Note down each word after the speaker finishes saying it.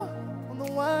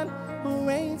one who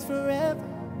reigns forever.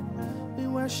 We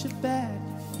worship at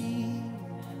your feet.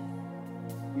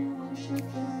 We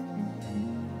worship at your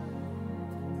feet.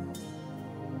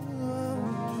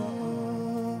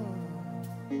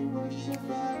 We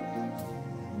worship at your feet.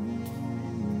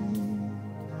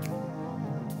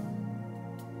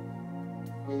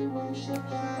 We worship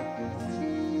at your feet.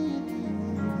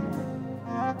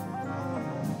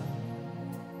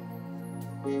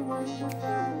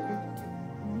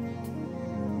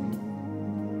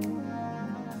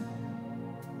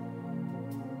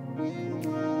 We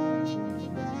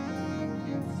worship at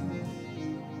your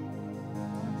feet.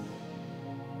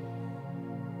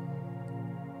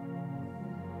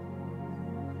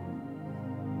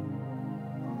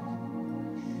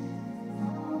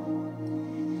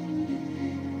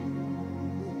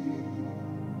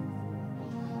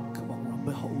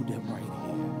 Behold him right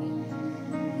here.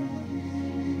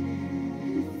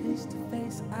 Face to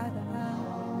face, eye to eye,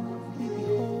 we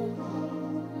behold.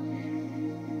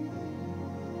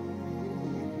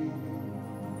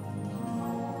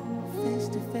 Face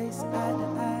to face, eye to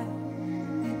eye,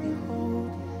 we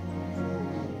behold.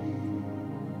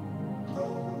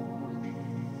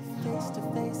 Face to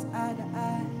face, eye to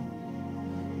eye,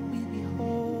 we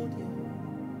behold you.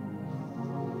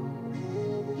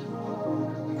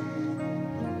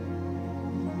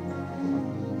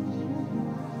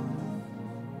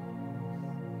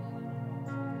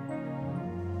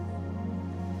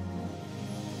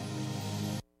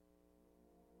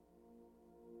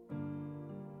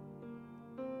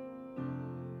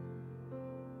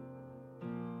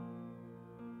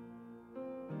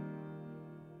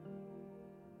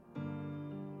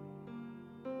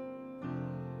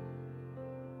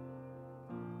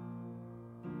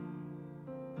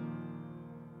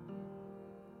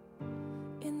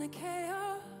 In the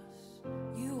chaos,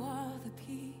 you are the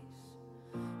peace.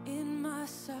 In my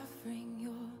suffering,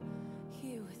 you're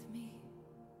here with me.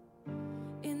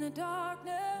 In the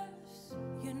darkness,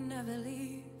 you never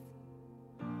leave.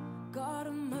 God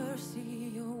of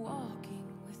mercy, you're walking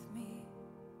with me.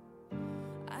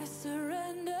 I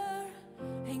surrender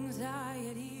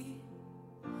anxiety,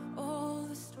 all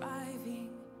the striving,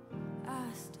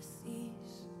 ask to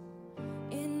cease.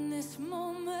 In this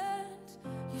moment,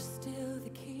 you're still the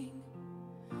king.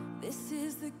 This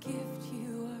is the gift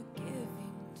you are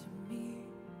giving to me.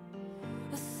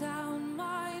 A sound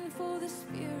mind for the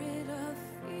spirit of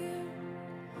fear.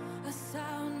 A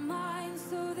sound mind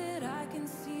so that I can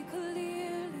see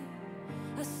clearly.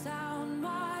 A sound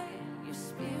mind, your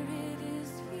spirit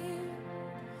is here.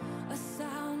 A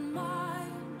sound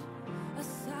mind, a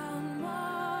sound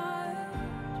mind.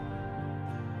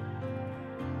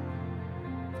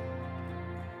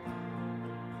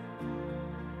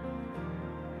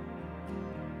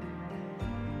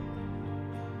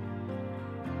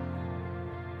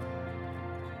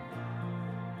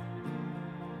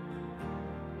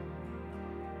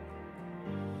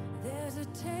 There's a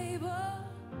table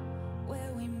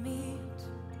where we meet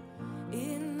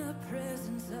in the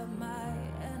presence of my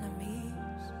enemies.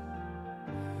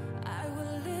 I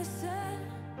will listen,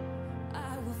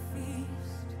 I will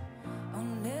feast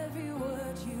on every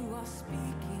word you are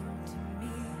speaking to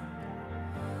me.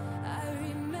 I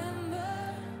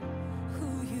remember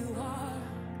who you are.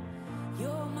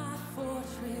 You're my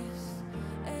fortress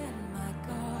and my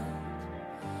God.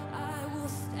 I will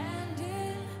stand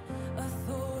in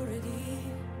authority.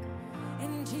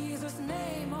 In Jesus'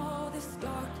 name, all this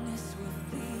darkness will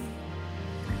flee.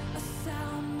 A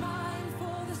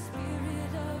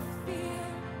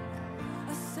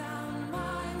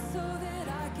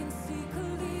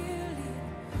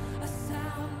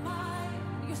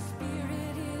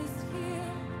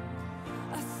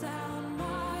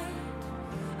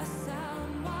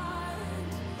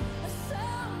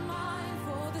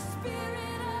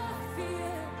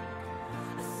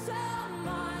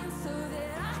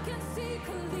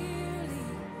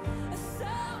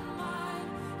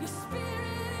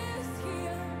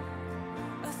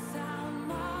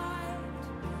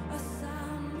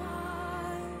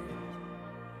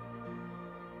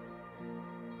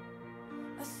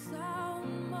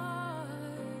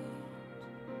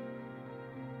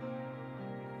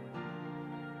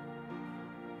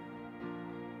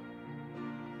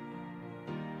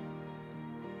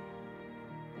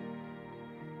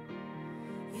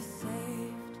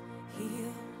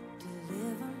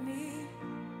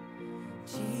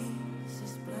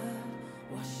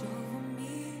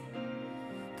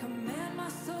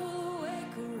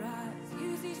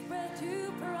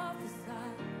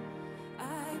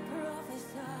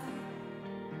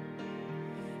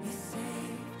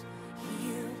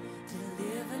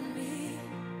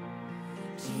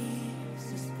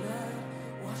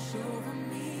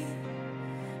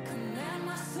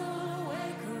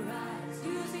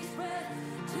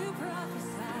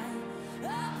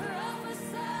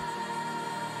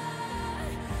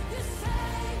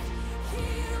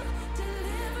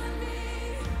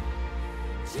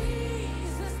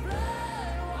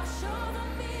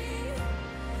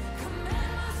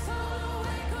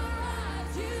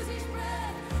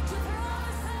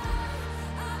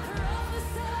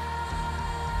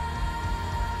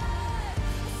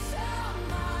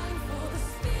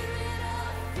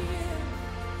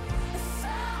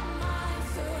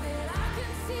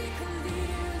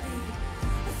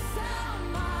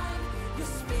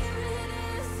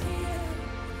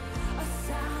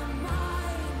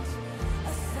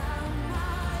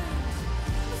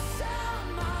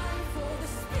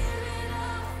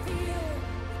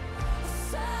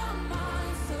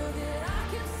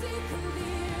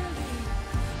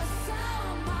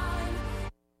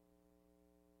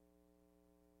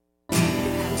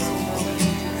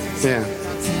Yeah.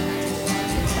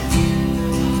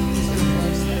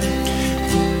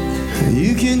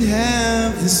 You can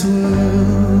have this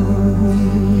world.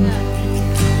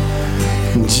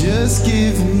 Just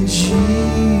give me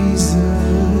Jesus.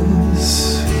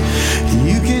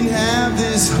 You can have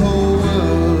this whole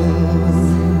world.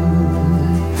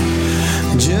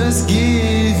 Just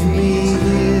give me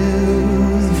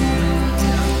Him.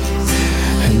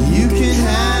 You can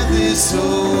have this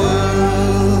whole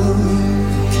world.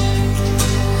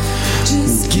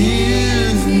 Just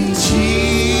give me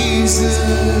Jesus.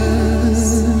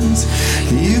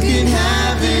 You can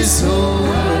have this whole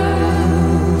world.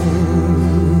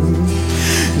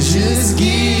 Just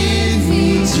give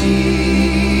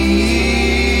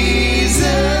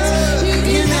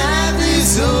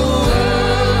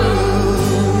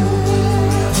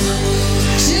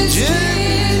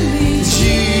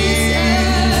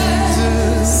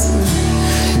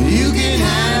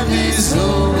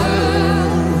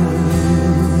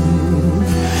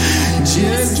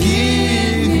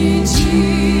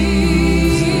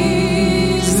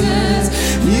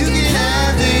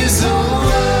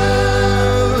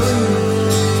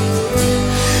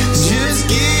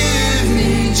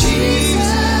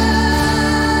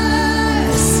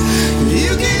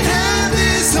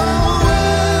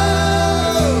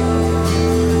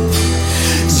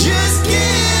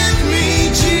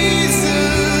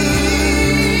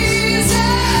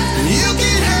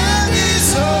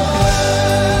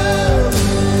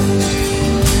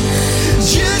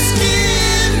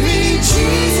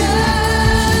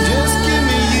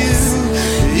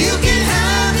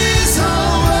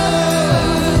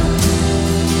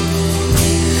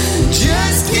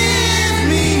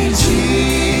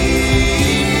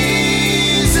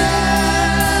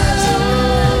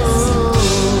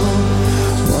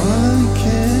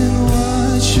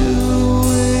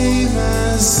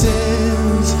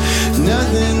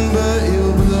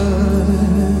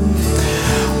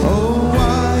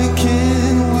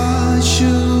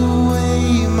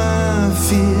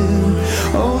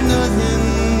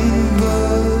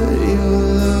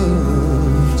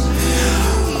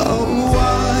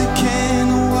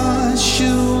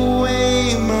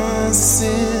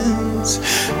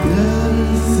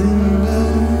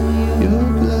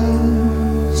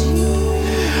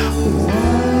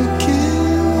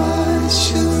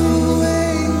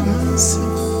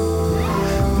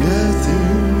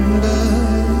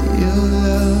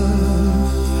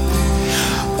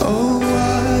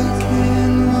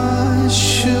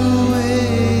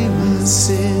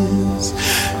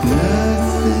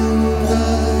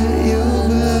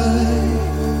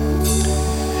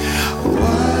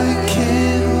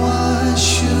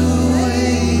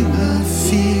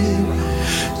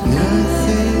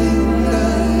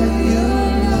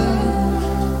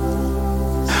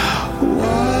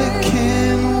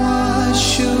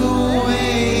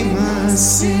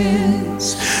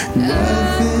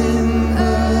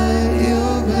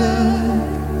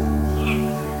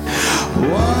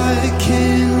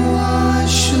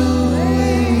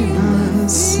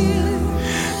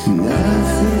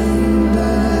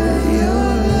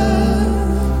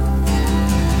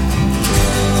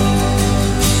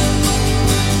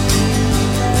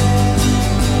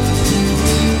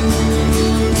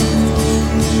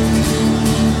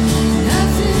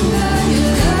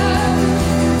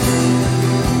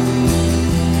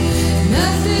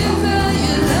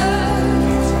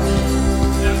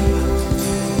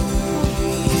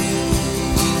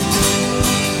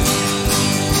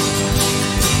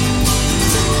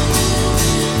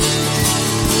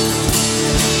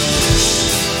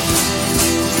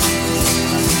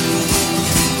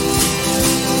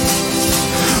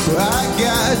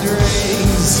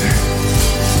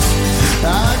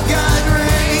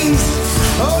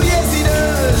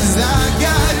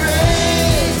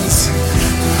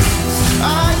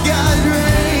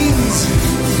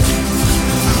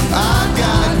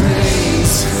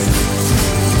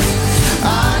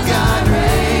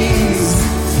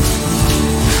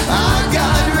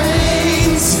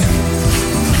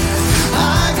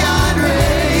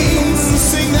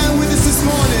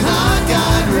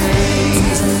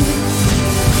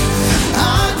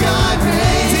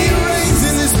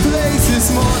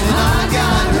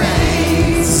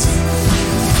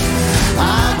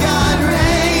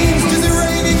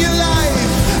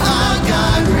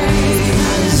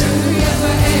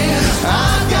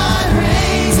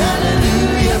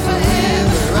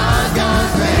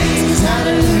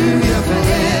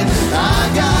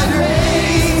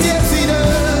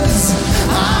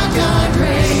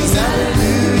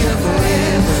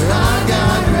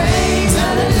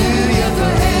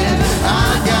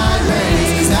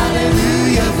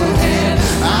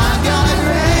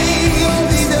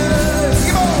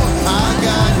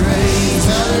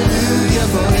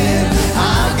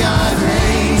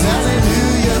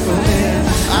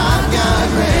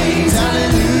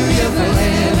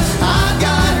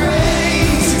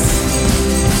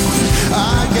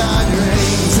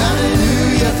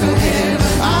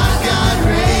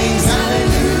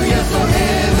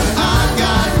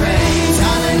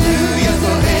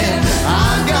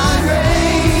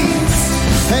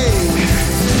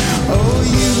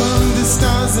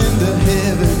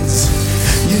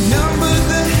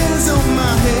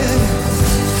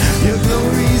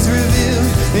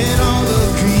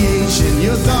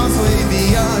thoughts way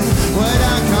beyond what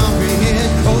I comprehend.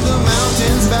 Oh, the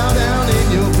mountains bow down in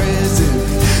your presence.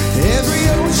 Every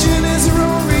ocean is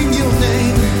roaring your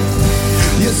name.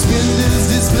 Your splendor's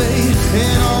displayed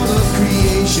in all of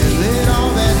creation. Let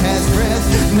all that has breath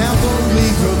now boldly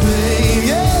proclaim.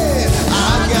 Yeah,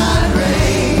 I got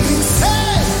reigns.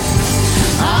 Hey,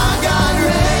 I got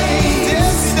reigns.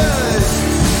 Yes, he does.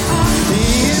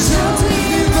 He is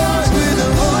holy and voice with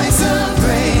a voice of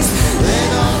praise. Let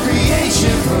all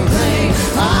creation proclaim.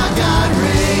 I got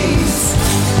reigns.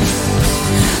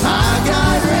 I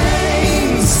got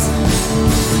reigns.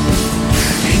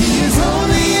 He is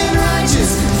holy and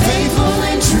righteous, faithful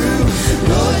and true.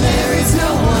 Lord, there is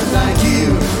no one like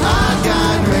you. I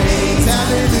got reigns,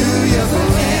 hallelujah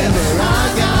forever. I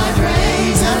got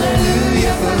reigns,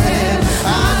 hallelujah forever.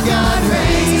 I got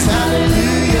reigns,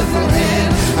 hallelujah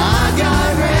forever. I got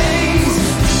reigns.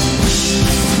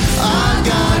 I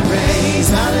got reigns,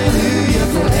 hallelujah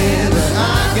forever.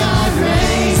 I got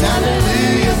reigns,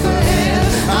 hallelujah forever.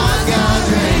 I got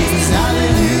reigns,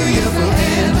 hallelujah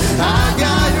forever. I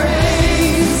got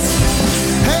reigns.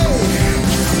 Hey,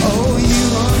 oh, you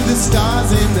hung the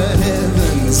stars in the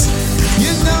heavens.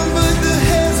 You numbered the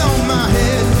hairs on my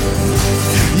head.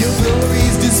 Your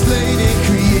glory's displayed in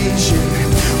creation.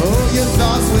 Oh, your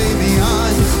thoughts way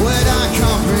beyond what I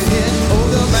comprehend. Oh,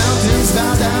 the mountains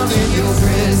bow down in your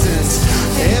presence.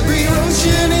 Every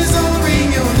ocean is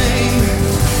honoring your name.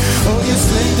 Oh, your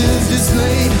splendor's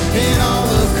displayed in all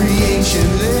of creation.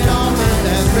 Let all that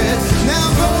has breath now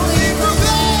boldly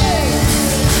proclaim.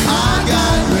 I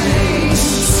got reigns.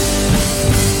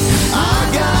 I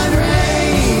got reigns.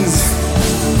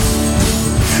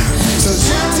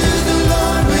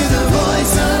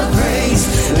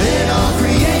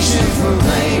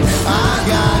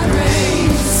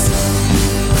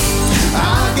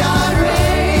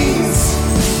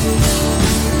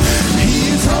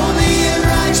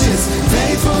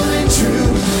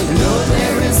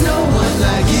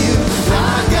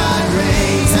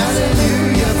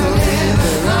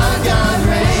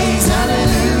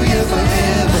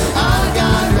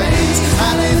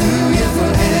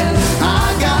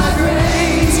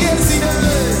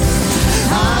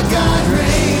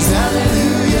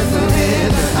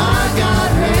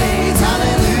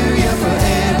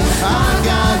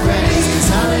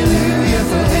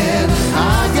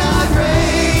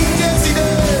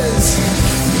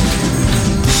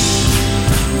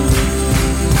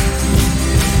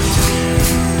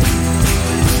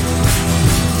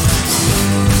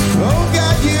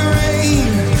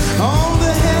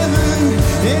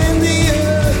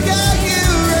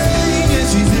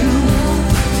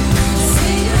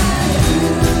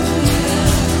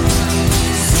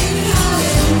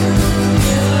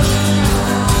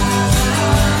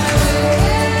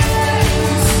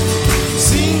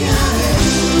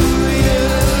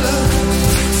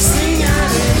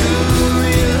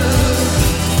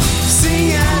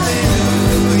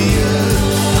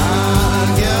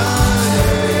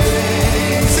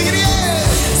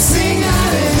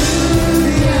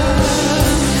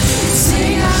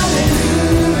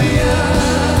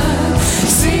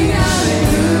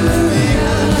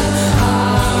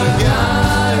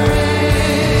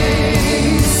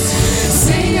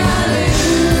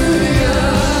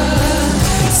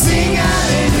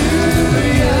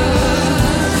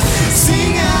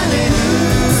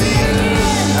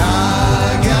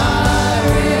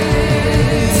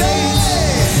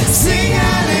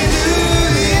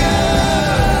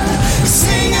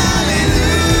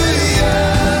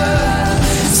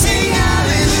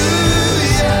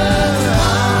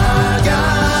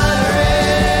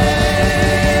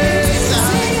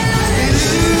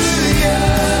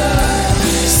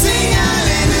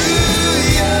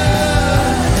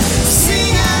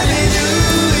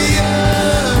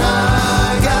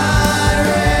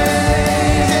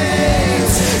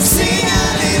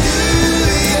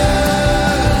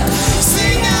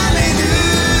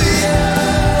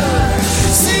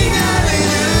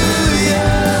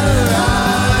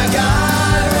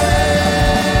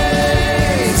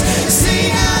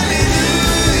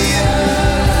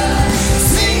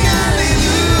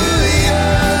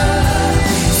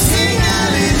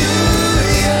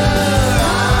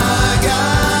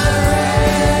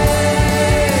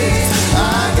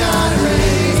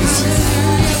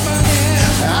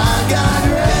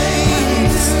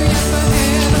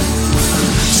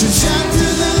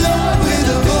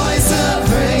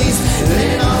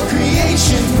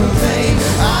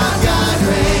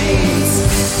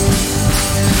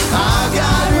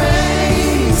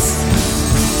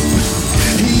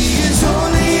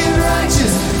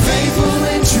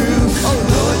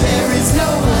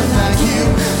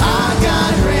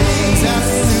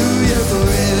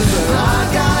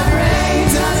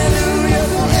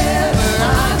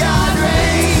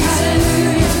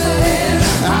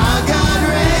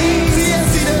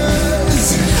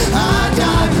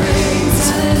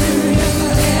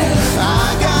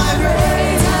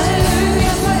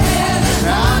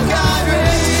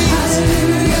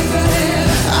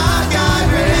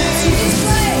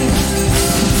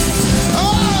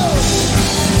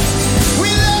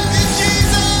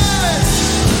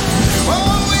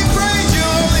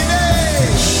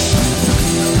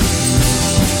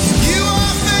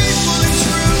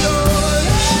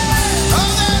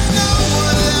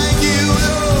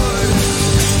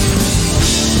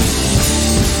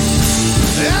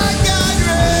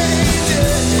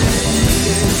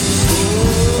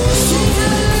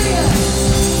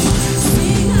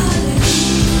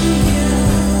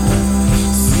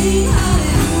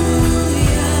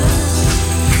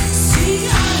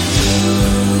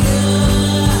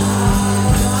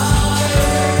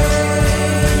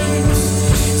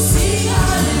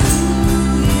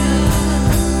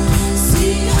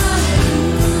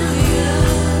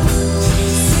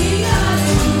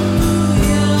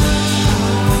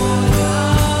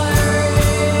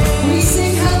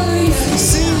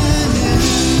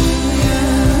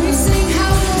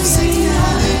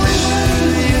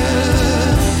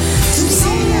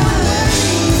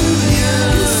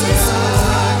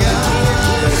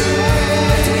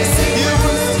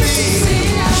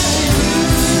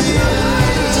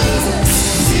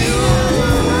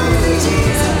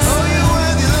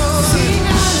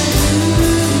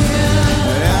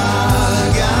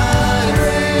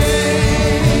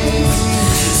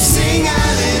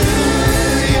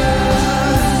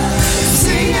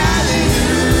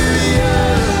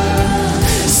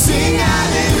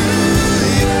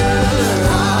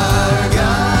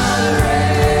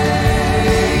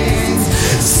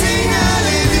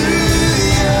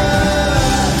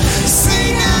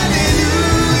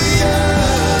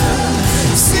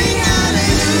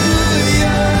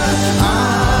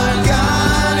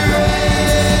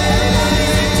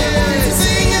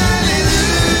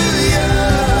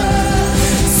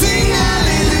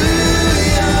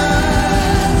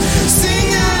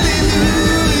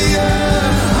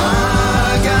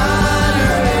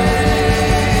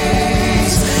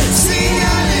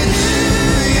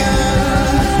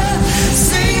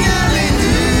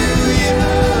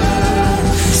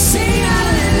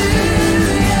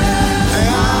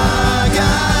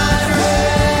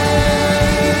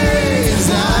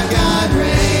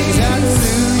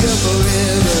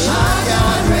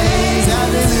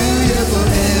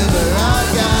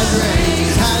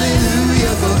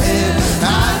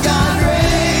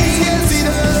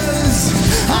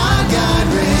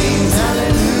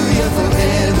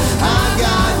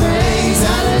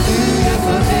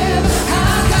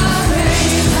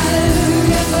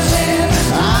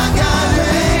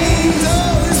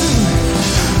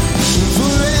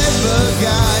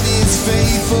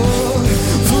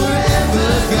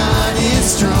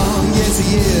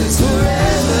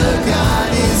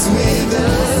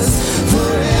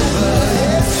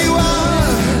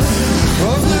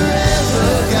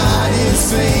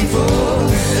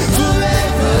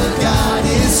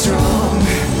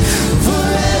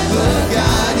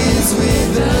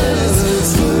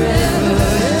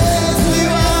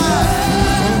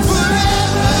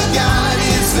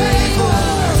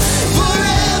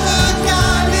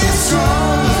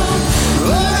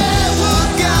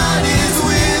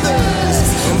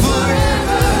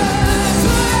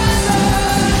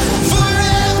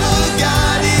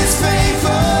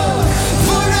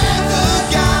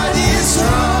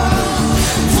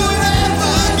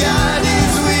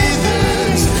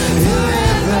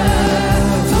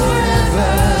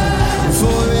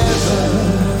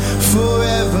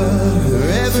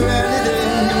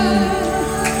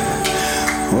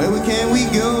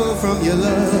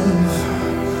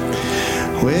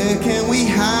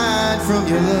 from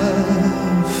your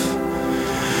love.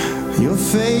 You're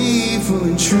faithful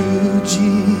and true,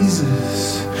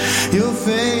 Jesus. You're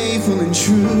faithful and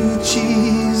true,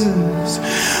 Jesus.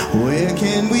 Where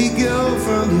can we go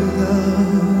from your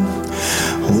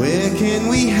love? Where can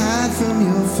we hide from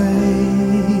your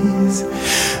face?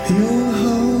 You're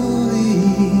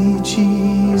holy,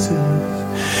 Jesus.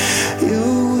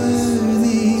 You're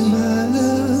worthy, my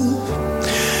love.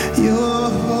 You're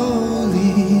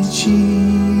holy,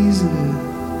 Jesus.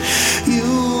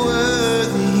 You're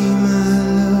worthy, my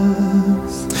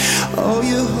love. Oh,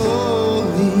 you're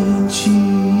holy,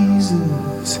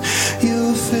 Jesus.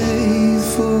 You're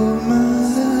faithful, my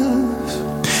love.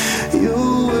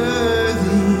 You're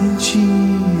worthy,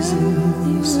 Jesus.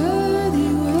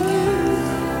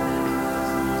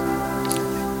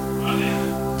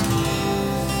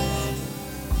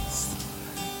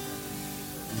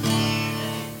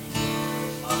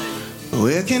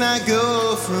 Where can I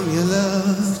go from your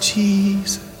love,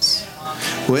 Jesus?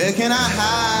 Where can I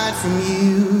hide from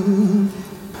you?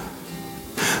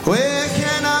 Where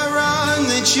can I run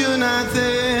that you're not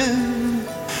there?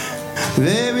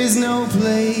 There is no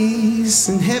place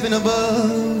in heaven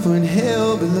above or in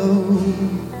hell below.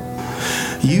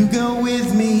 You go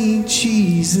with me,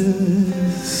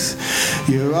 Jesus.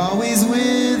 You're always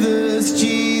with us,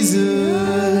 Jesus.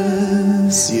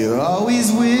 You're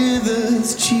always with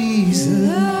us, Jesus.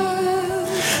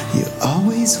 You're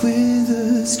always with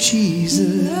us,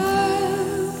 Jesus.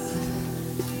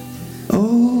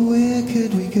 Oh, where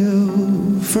could we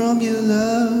go from your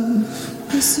love?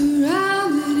 We're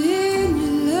surrounded in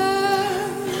your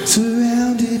love.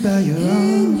 Surrounded by your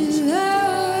arms. In your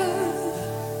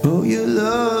love. Oh, your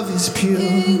love is pure.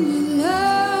 In your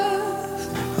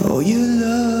love. Oh, your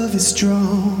love is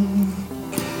strong.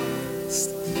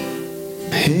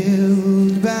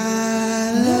 Held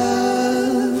by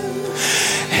love,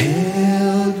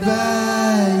 held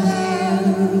by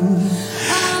you,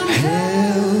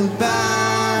 held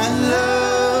by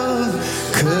love,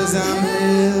 'cause I'm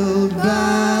held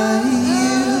by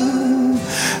you.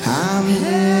 I'm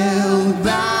held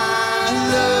by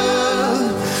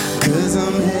love, 'cause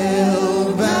I'm held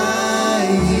by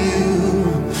you.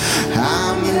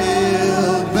 I'm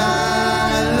held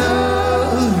by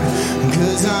love,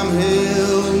 'cause I'm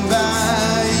held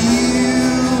by you.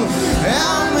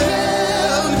 I'm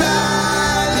held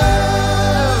by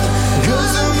love,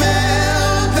 'cause I'm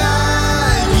held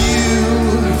by you.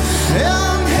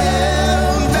 I'm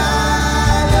held by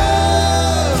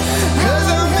love, 'cause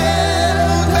I'm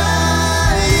held by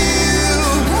you.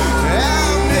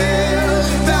 I'm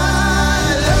held by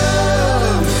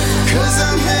love, 'cause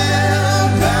I'm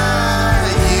held by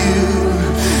you.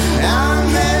 I'm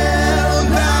held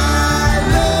by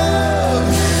love,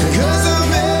 'cause I'm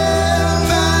held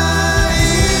by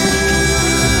you.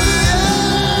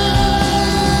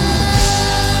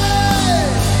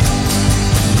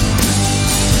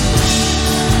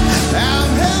 I'm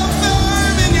held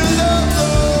firm in your love,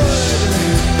 Lord.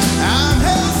 I'm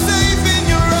held safe in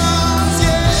your arms,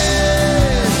 yeah.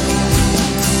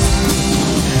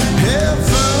 Held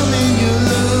firm in your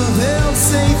love, held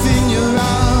safe in your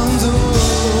arms, oh.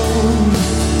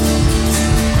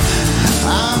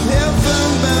 I'm held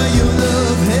firm by your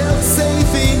love, held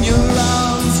safe in your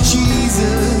arms,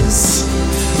 Jesus.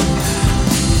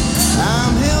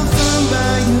 I'm held firm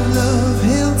by your love,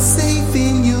 held safe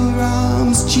in your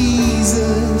arms,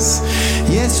 Jesus.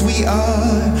 Yes, we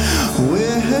are.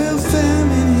 We're held firm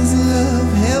in his love,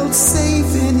 held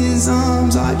safe in his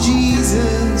arms, our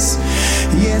Jesus.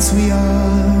 Yes, we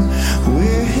are.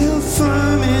 We're held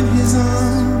firm in his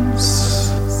arms.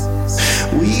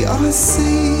 We are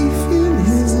safe in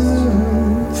his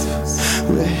love.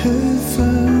 We're held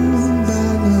firm by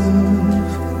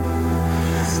love.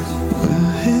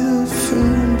 We're held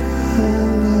firm by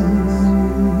love.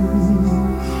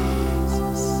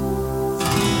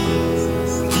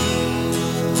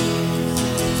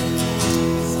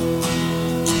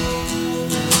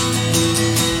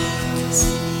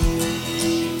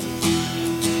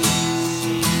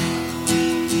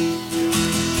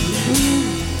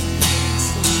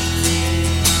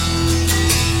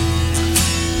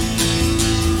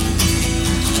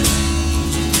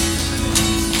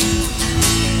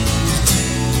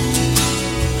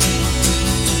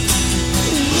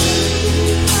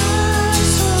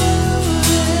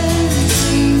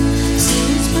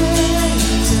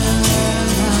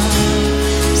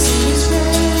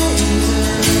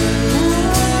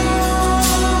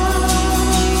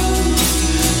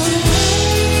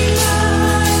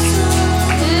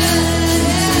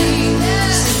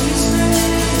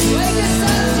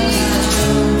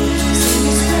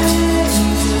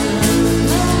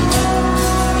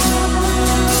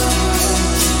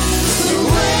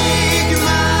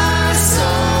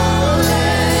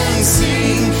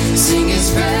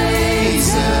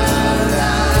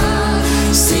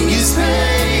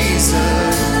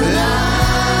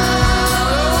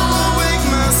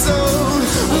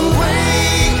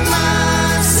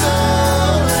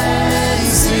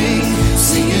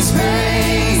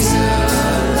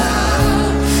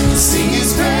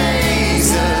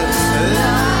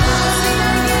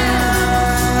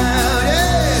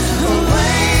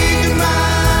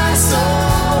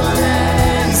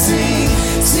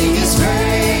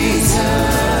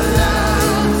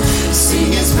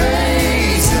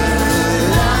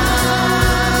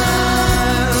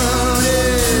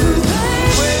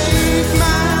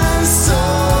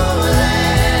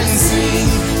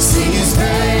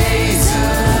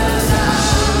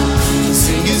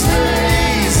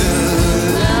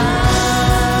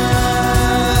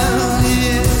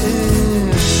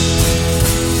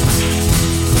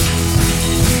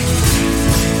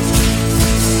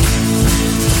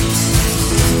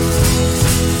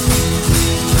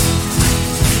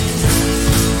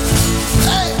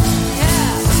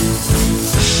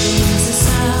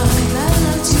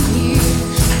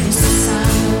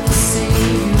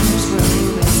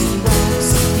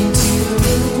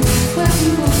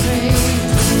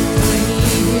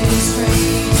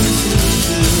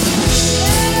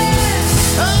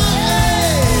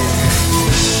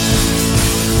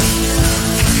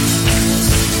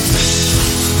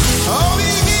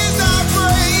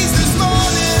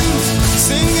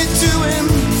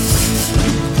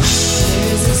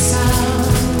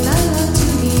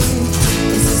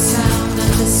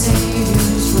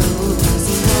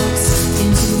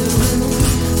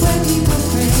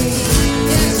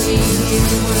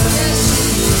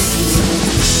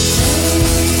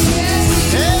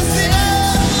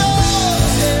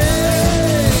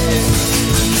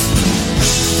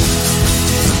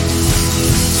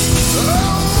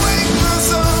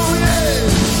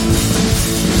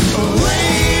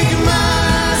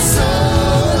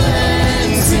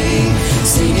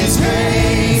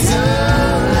 praise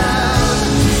aloud.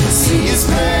 Sing His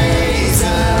praise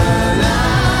aloud.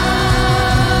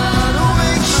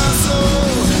 Awake my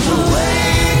soul,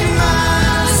 awake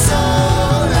my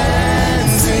soul and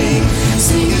sing.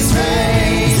 Sing His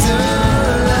praise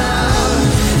aloud.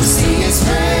 Sing His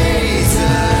praise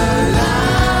aloud.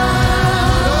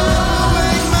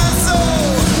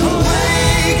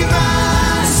 Awake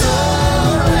my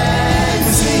soul and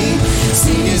sing.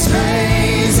 Sing His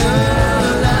praise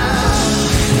aloud.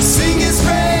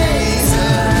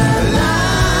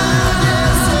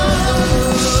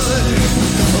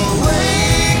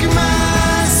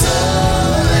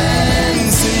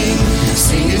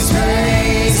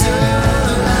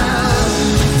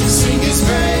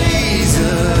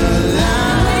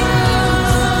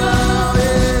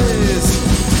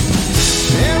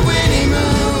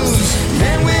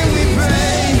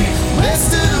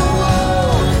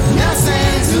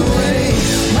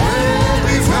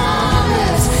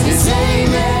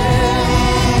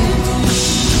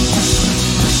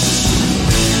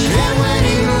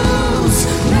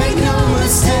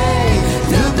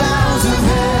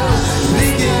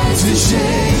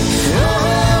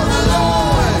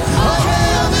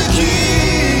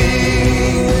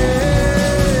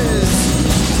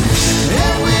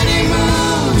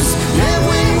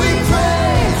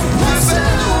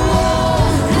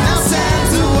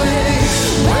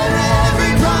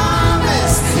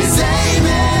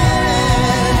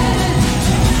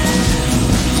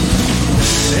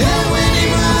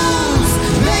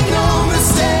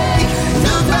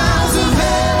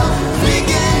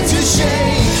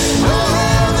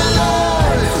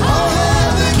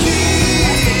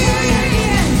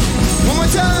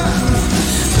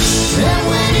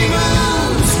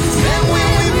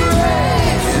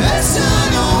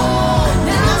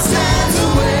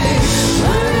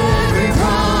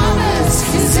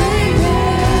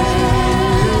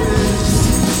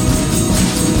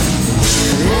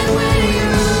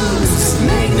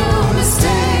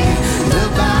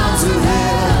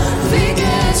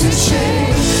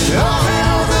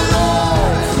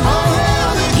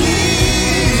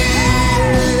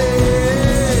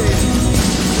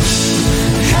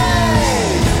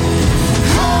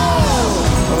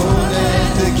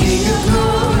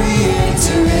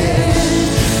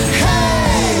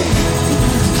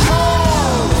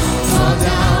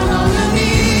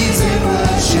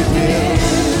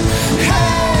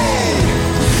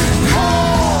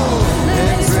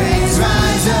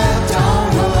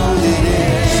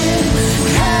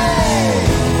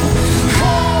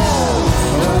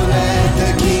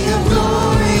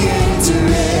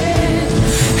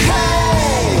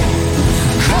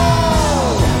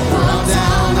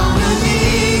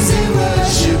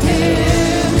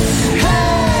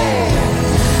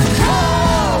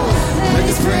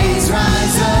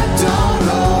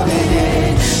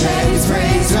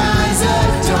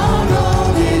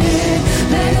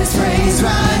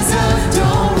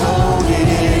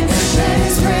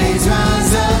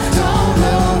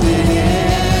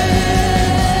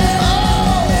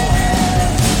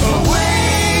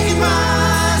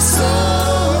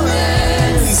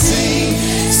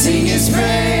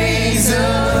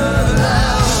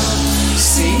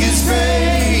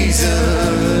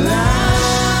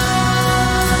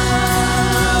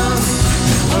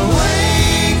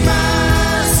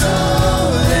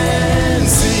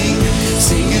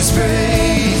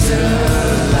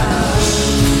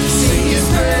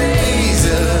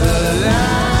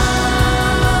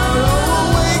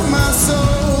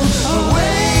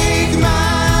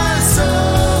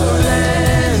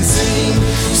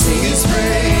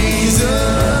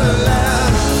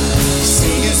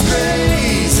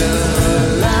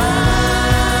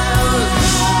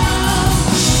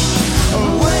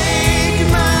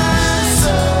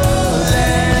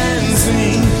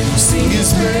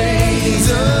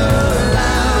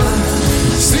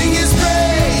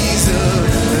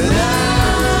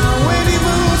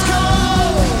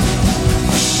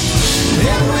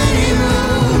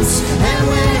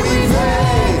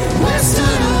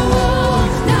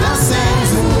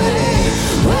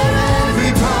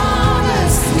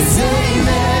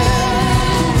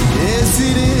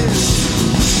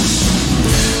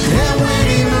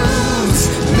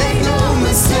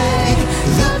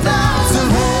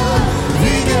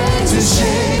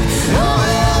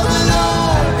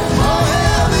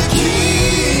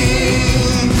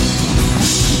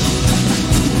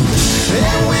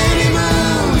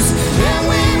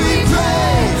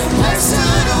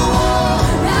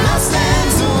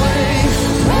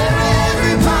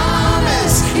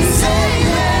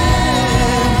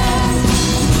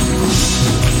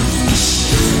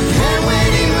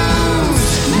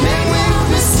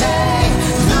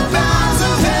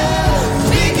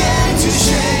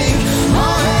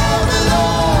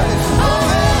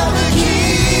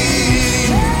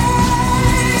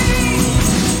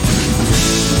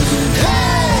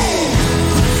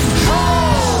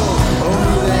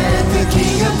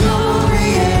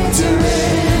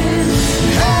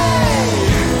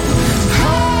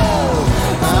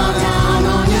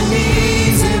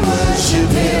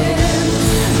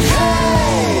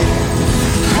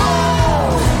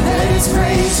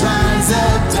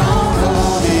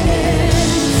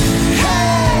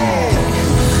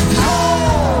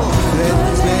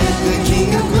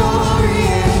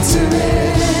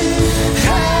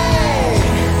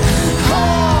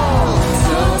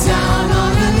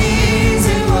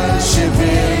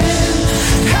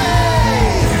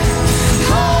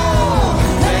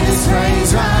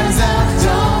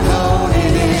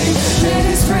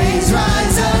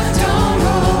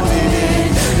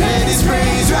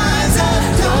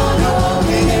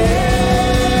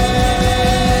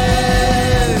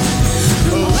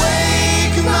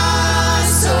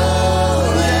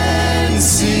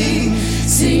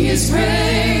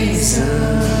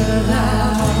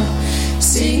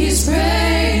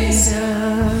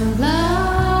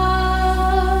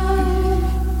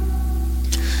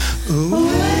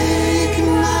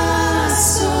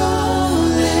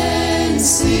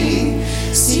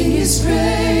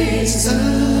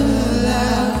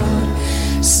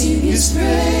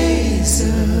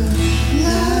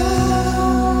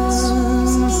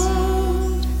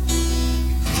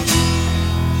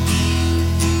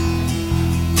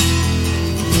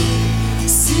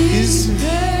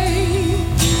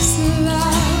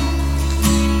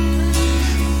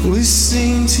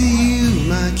 to you,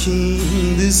 my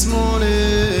King, this morning.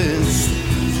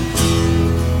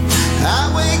 I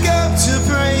wake up to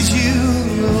praise you,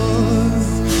 Lord.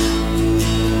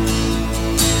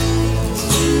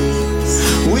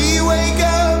 We wake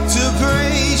up to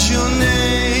praise your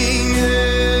name,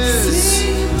 yes.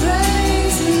 Sing your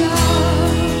praise,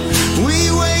 Lord.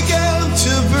 We wake up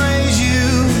to praise you,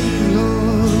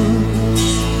 Lord.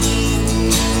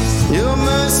 Your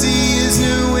mercy is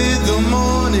new with the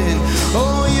morning.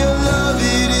 Oh, your love,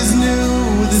 it is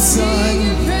new with the sun. Sing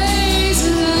your praise,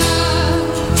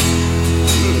 Lord.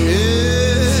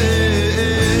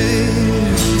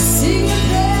 Sing your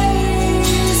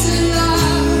praise,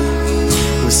 Lord.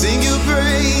 We sing your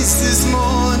praise this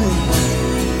morning.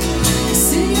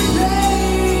 Sing your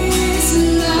praise,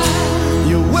 Lord.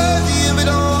 You're worthy of it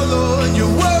all, Lord.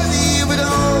 You're worthy of it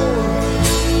all.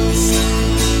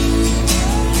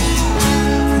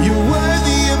 You're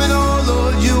worthy of it all,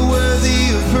 Lord. You're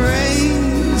worthy of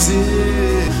praise.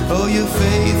 Yeah. Oh, you're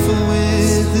faithful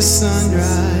with the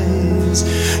sunrise.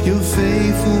 You're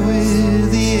faithful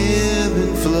with the ebb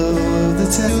and flow of the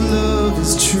tide. Your love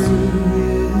is true,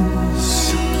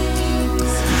 yes.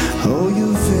 Oh,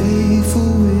 you're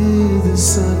faithful with the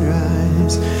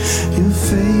sunrise. You're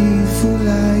faithful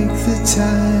like the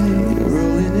tide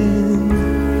rolling in.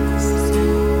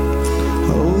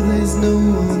 Oh, there's no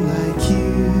one like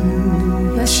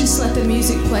you. Let's just let the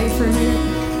music play for a minute.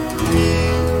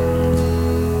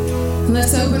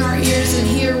 Let's open our ears and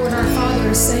hear what our Father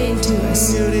is saying to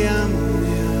us.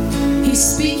 He's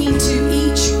speaking to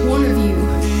each one of you,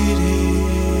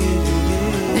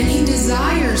 and He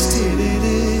desires to.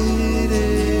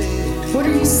 What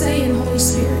are you saying, Holy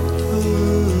Spirit?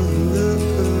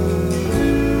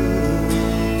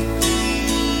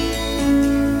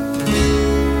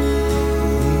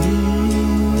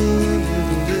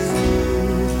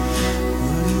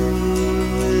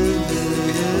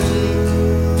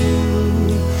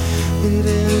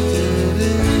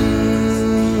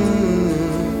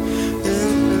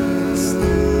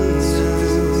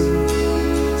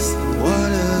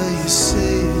 What are you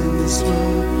saying this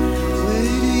morning? Where do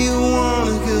you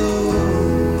wanna go?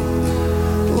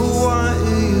 What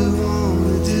do you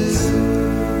wanna do?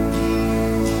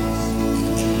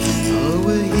 Oh,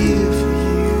 we're here for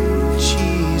you,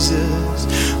 Jesus.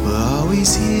 We're always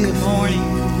here Good for morning.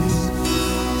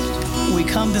 you. We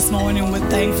come this morning with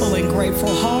thankful and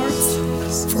grateful hearts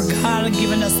for God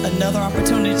giving us another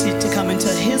opportunity to come into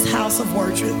His house of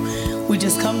worship. We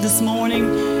just come this morning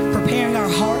preparing our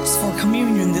hearts for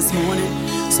communion this morning.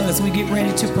 So as we get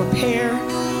ready to prepare,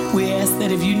 we ask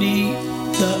that if you need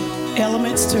the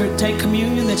elements to take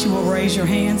communion, that you will raise your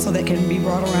hand so that can be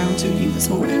brought around to you this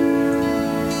morning.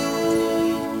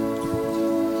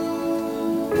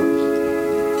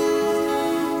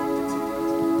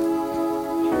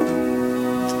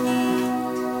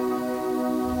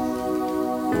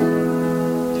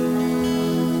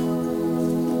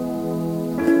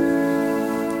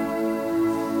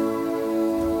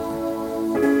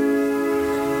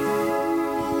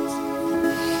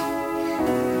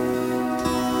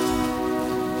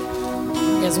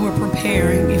 As we're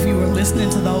preparing, if you were listening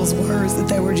to those words that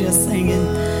they were just singing,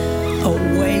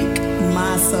 awake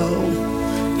my soul.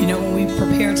 You know, when we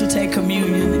prepare to take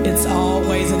communion, it's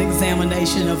always an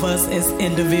examination of us as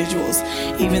individuals.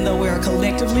 Even though we are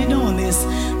collectively doing this,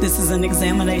 this is an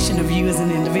examination of you as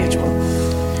an individual.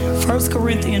 1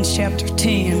 Corinthians chapter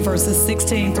 10, verses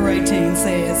 16 through 18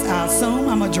 says, I assume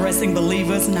I'm addressing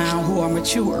believers now who are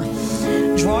mature.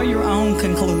 Draw your own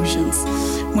conclusions.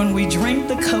 When we drink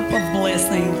the cup of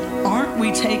blessing, aren't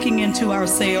we taking into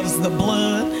ourselves the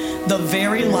blood, the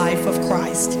very life of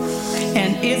Christ?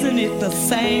 And isn't it the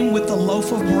same with the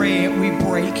loaf of bread we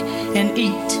break and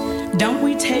eat? Don't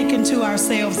we take into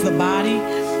ourselves the body,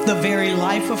 the very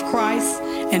life of Christ?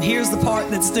 And here's the part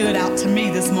that stood out to me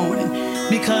this morning.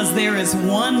 Because there is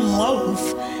one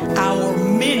loaf, our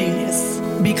manyness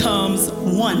becomes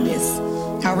oneness.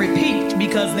 I repeat,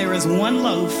 because there is one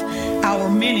loaf, our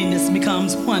manyness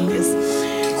becomes oneness.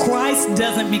 Christ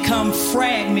doesn't become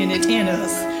fragmented in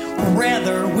us.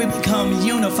 Rather, we become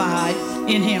unified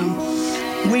in Him.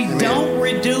 We don't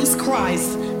reduce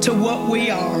Christ to what we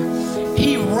are.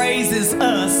 He raises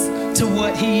us to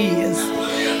what He is.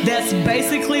 That's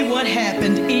basically what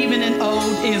happened even in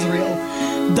old Israel.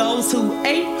 Those who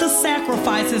ate the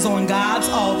sacrifices on God's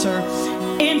altar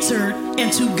entered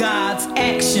into God's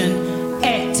action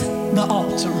at the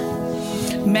altar.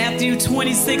 Matthew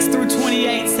 26 through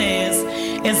 28 says,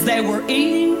 as they were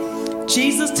eating,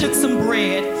 Jesus took some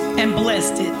bread and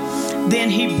blessed it. Then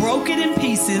He broke it in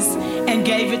pieces and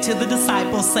gave it to the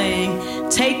disciples, saying,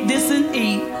 take this and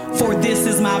eat, for this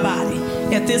is my body.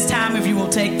 At this time, if you will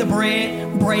take the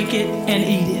bread, break it, and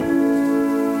eat it.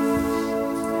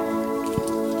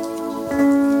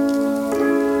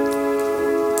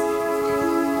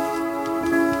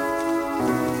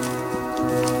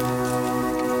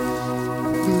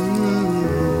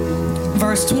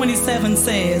 Verse 27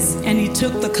 says, and he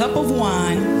took the cup of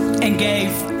wine and gave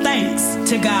thanks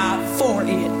to God for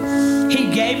it.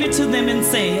 He gave it to them and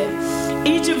said,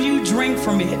 each of you drink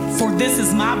from it, for this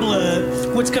is my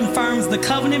blood, which confirms the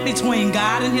covenant between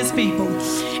God and his people.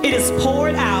 It is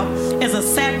poured out as a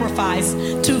sacrifice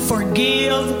to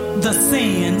forgive the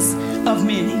sins of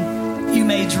many. You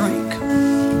may drink.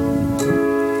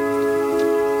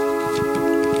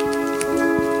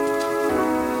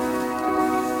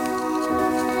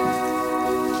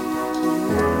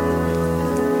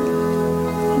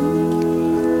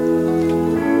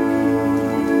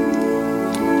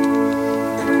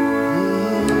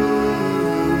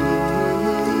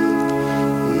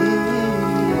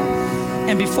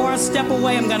 Before I step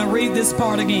away, I'm going to read this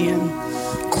part again.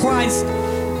 Christ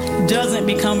doesn't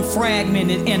become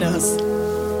fragmented in us.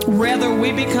 Rather,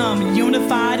 we become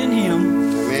unified in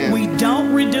him. Amen. We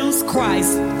don't reduce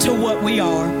Christ to what we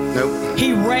are. Nope.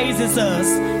 He raises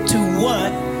us to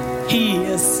what he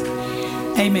is.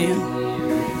 Amen.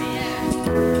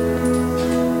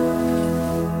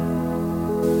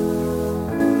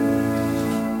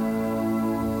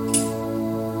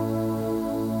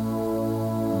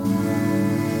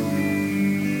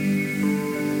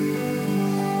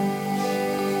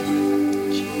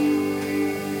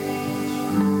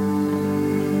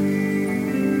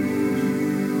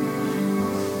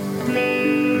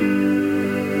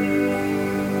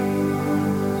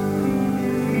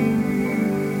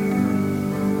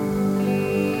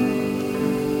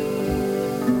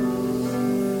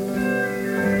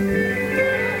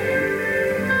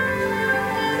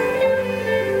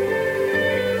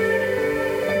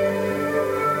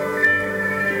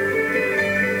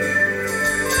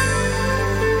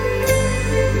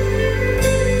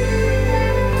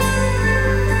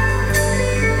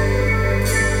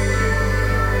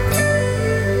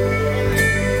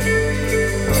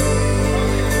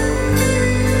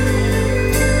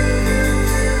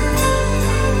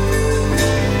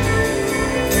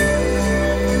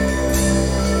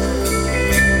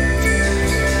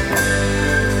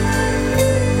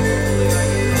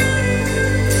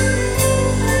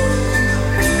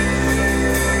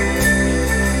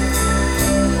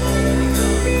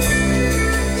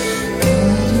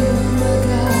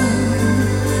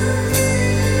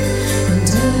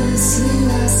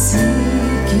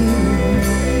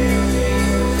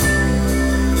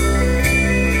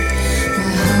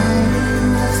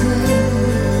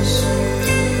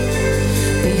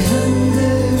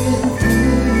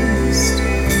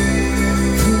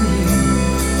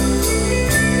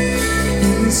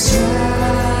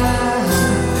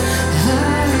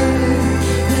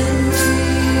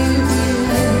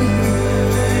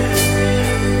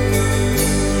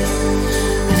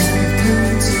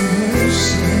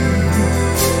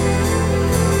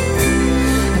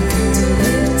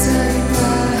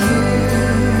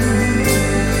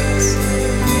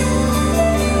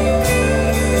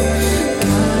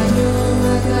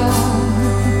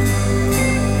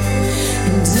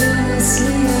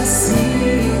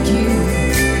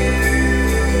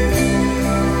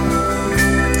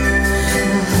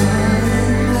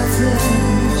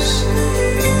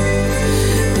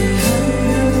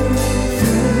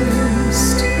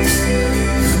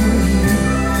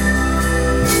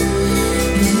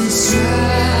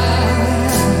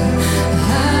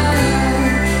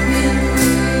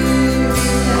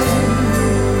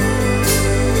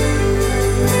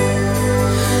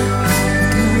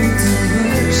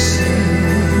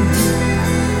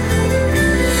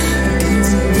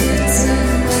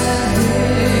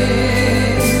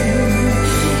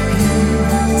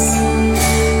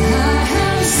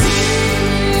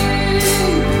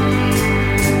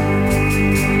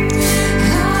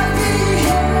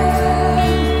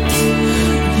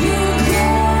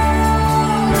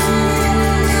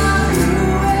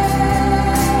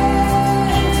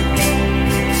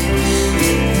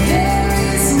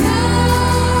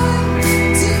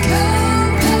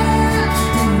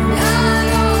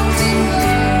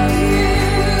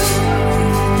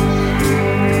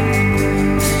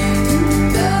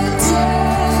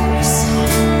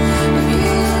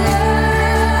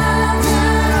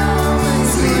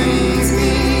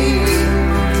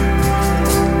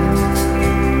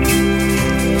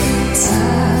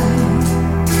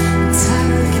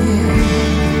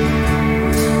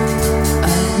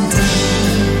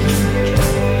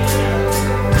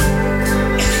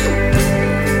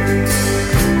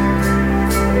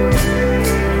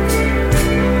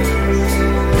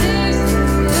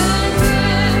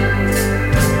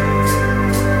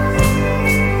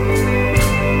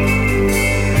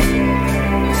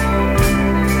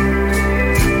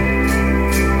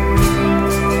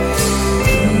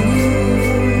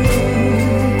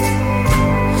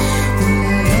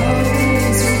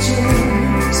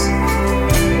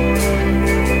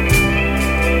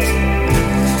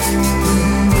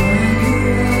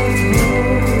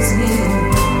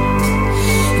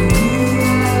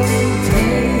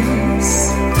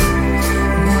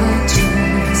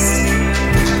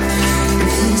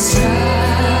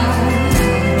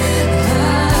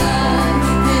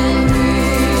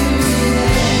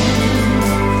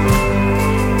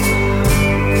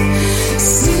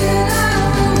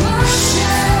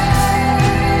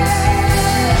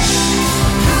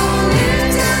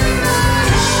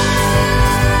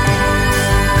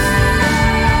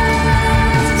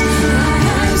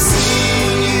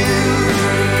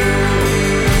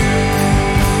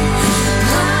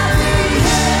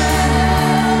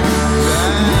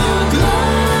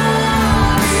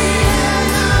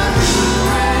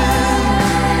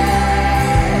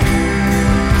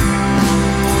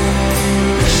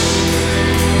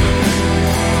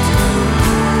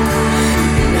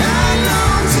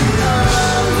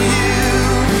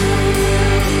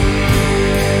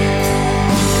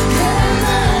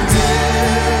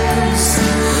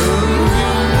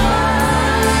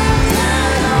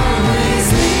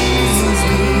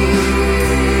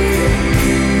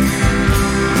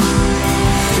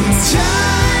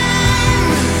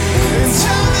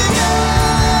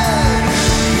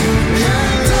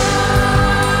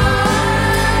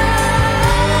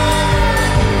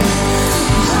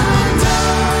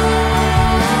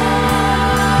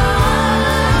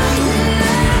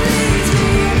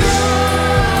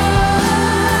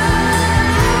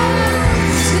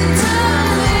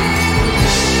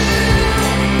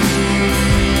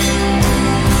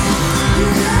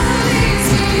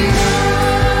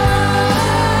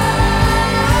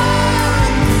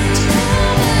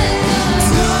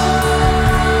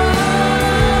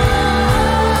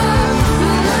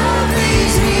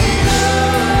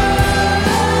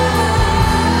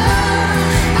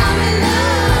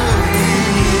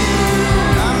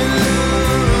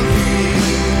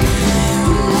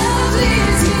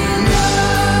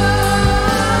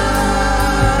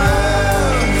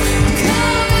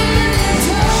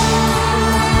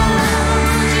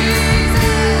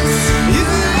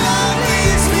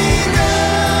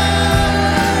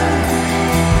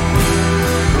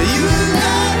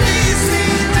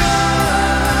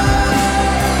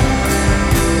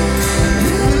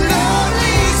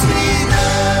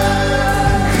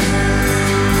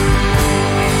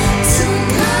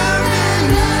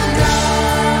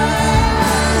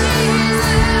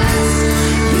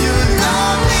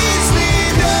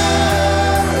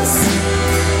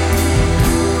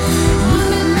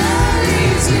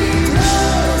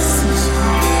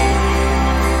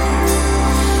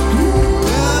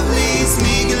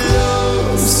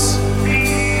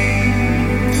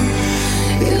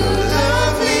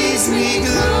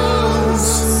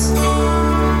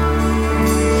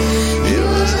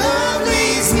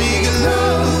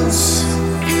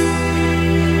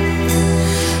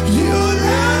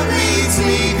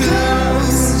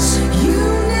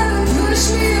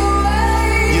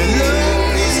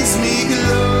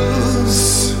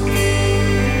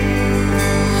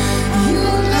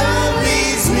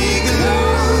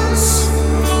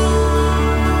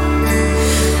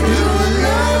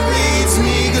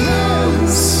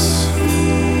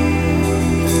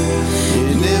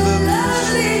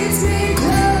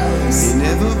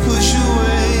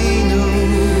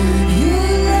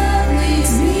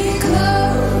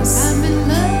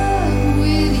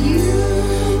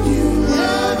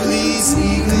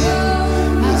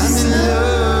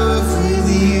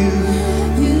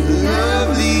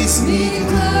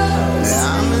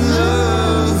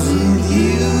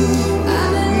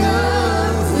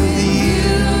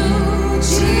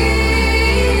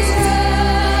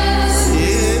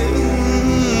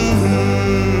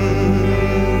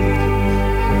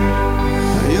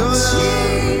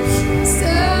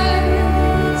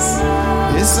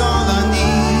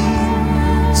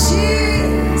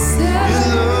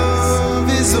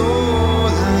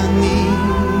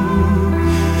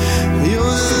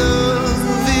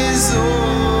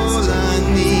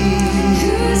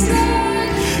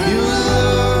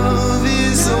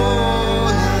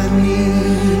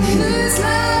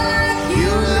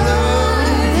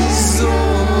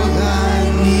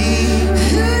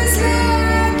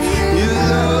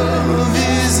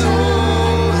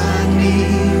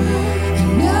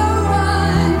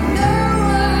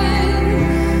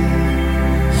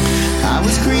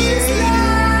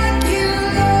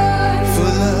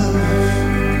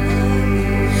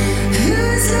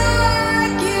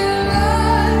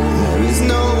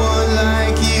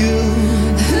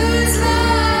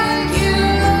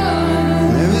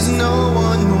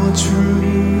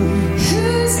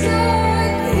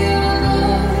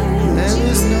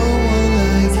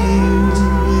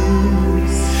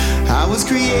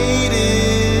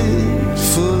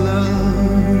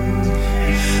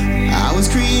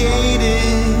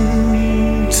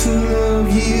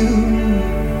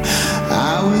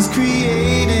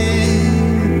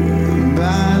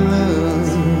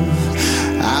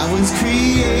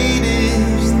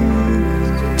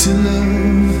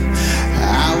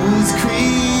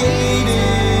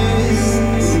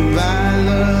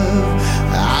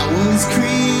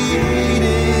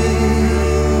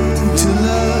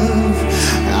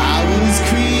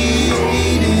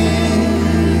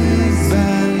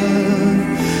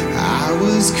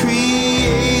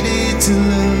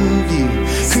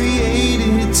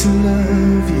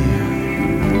 love you.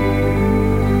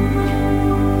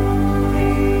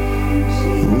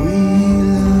 We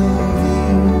love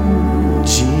you,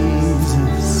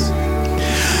 Jesus.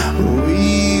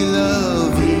 We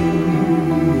love you,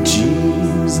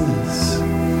 Jesus.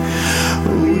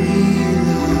 We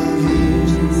love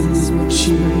you,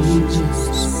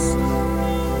 Jesus.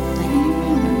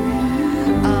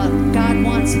 God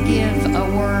wants to give a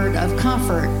word of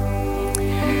comfort.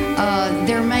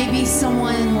 There may be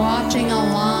someone watching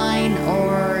online,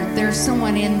 or there's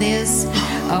someone in this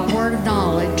word of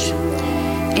knowledge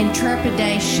and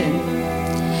trepidation.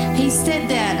 He said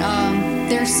that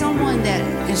there's someone that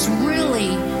is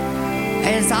really,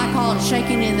 as I call it,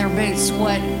 shaking in their boots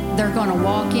what they're going to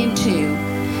walk into.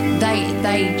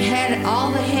 They had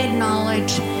all the head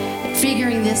knowledge,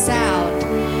 figuring this out,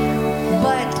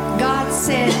 but God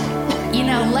said, you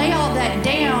know, lay all that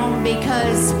down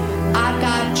because I've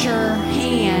got your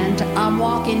hand. I'm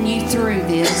walking you through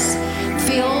this.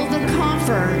 Feel the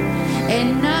comfort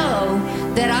and know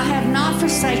that I have not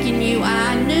forsaken you.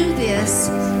 I knew this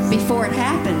before it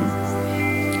happened.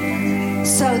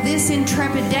 So this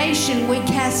intrepidation, we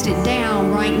cast it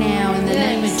down right now in the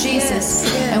name of Jesus.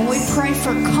 And we pray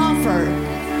for comfort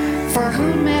for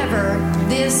whomever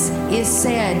this is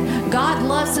said. God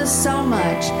loves us so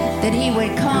much that he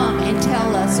would come and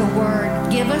tell us a word,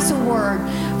 give us a word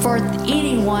for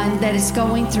anyone that is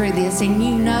going through this. And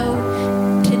you know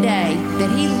today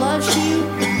that he loves you,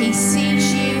 he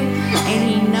sees you, and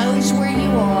he knows where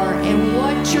you are and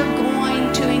what you're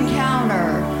going to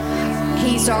encounter.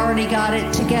 He's already got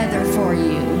it together for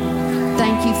you.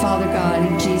 Thank you, Father God,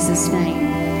 in Jesus' name.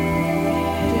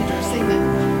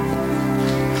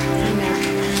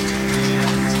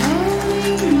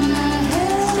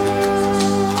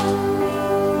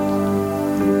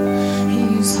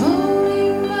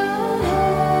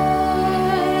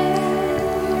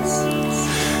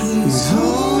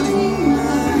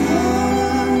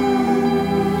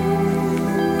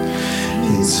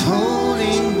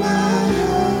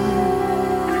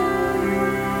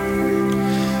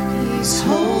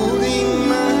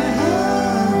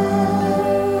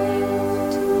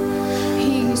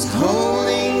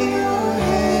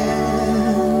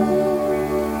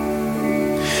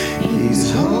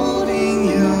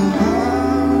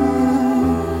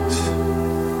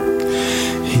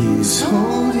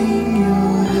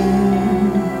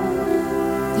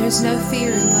 There's no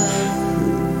fear in love.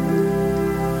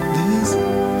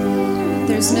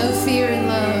 There's no fear in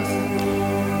love.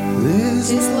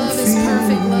 His love is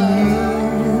perfect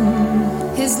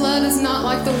love. His love is not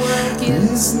like the world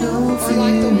gives or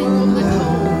like the world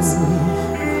withholds.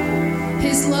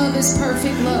 His love is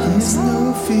perfect love.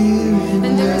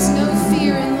 And there is no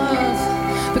fear in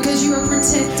love because you are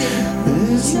protected.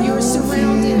 You are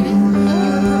surrounded. You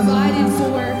are provided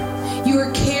for. You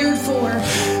are cared for.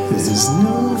 There's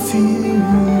no fear in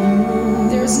love.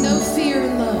 There's no fear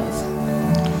in love.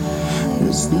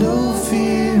 There's no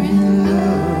fear in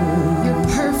love. Your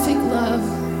perfect love.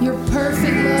 Your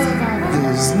perfect love, Abba.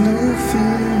 There's no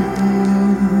fear in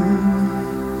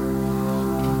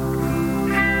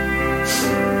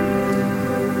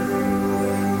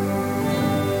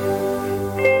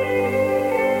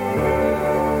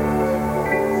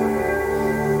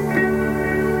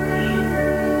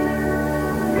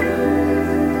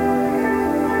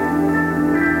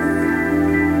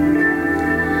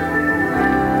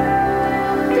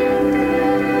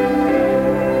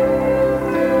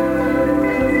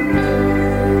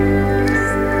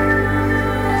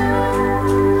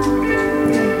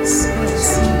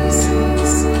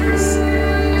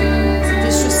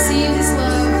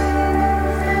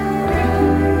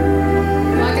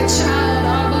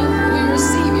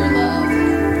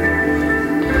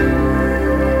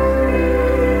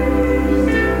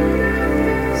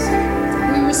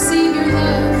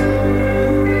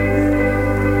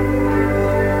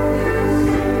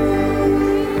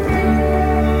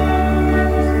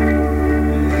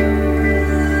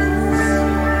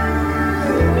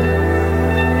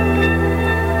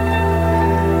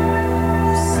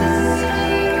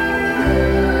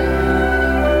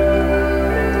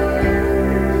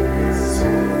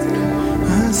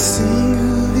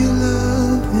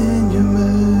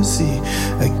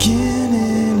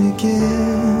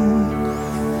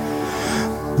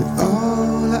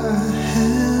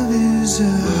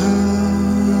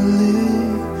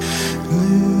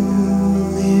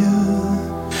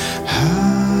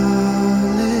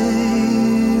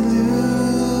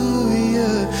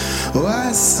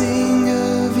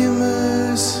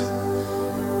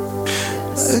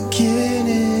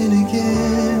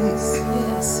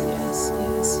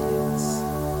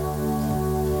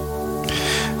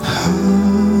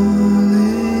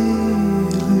Hallelujah.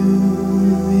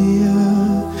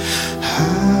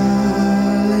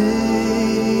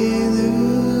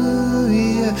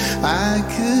 I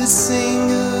could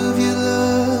sing of your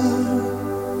love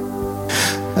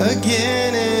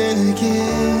again and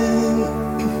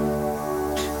again.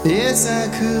 Yes, I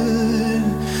could.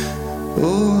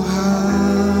 Oh,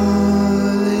 hallelujah.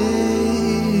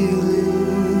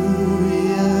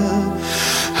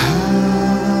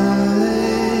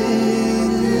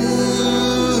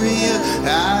 Hallelujah.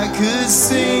 I could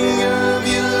sing of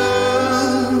your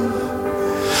love,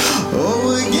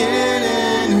 oh, again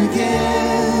and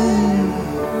again.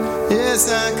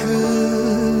 Yes, I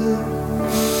could.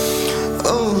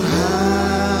 Oh,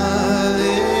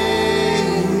 hallelujah.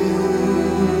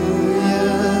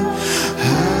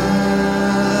 Hallelujah.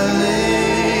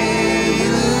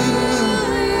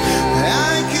 I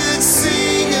could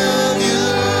sing of your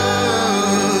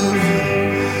love.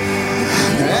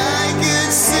 I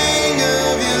could sing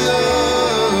of your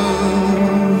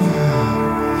love.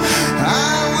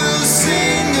 I will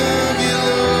sing of your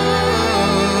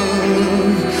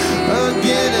love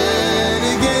again and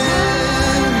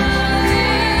again.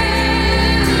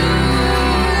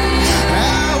 I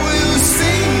will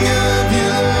sing of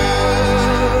your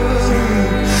love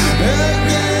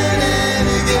again and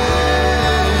again.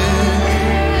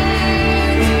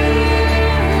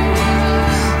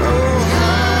 Oh,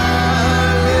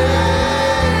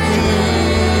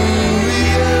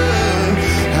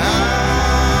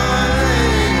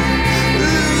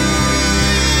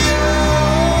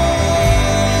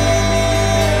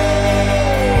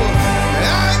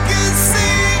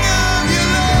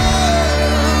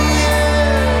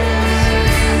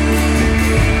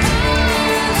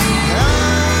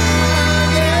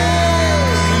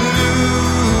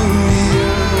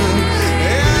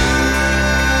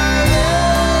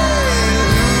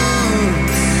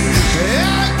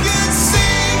 could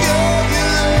sing of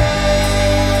your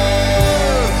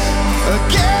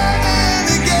again and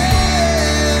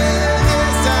again.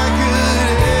 Yes, I could.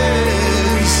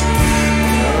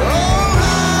 Oh,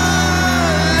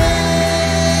 hallelujah.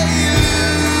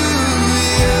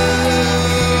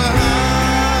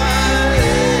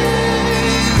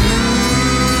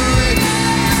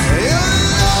 Your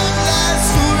love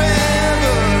lasts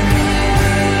forever.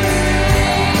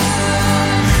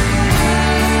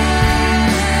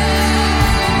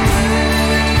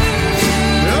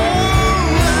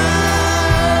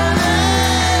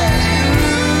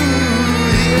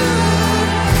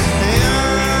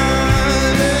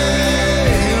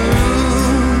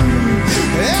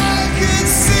 I could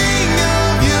sing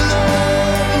of your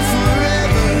love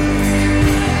forever.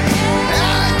 I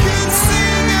could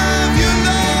sing of your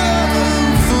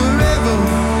love forever.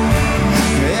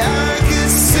 I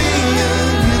could sing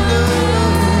of your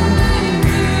love.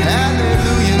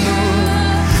 Hallelujah, Lord.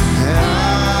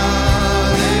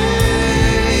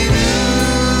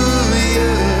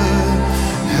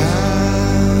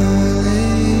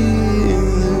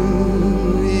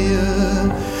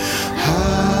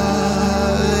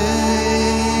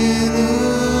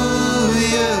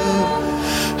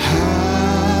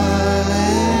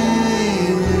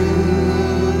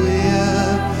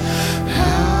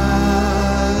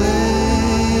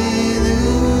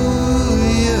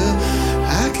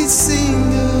 I could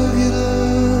sing of your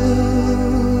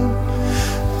love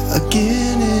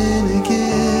again and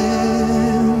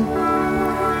again.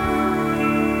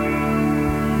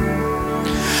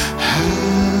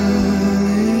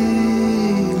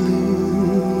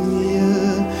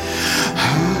 Hallelujah.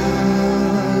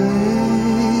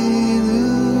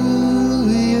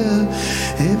 Hallelujah.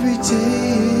 Every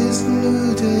day is a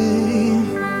new day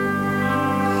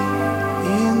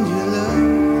in your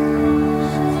love.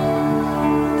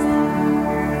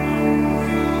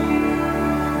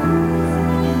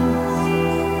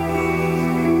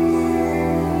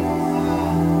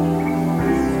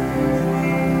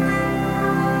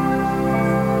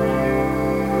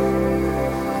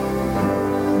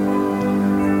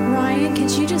 Ryan,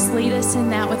 could you just lead us in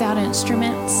that without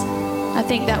instruments? I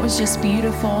think that was just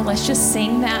beautiful. Let's just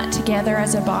sing that together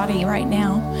as a body right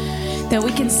now. That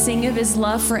we can sing of his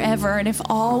love forever. And if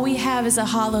all we have is a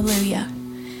hallelujah,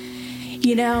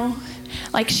 you know,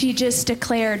 like she just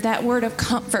declared, that word of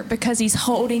comfort because he's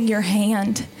holding your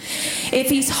hand. if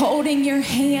he's holding your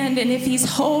hand, and if he's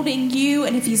holding you,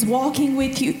 and if he's walking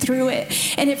with you through it,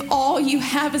 and if all you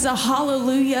have is a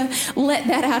hallelujah, let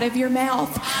that out of your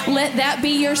mouth. Let that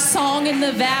be your song in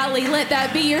the valley. Let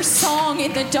that be your song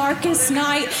in the darkest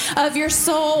night of your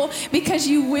soul, because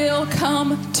you will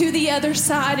come to the other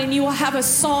side and you will have a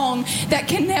song that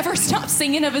can never stop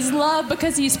singing of his love,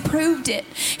 because he's proved it.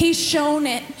 He's shown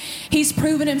it. He's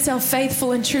proven himself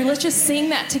faithful and true. Let's just sing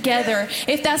that together.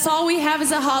 If that's all we have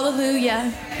is a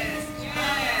hallelujah.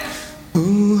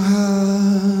 Oh,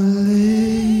 hallelujah,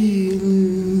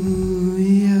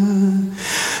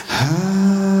 hallelujah.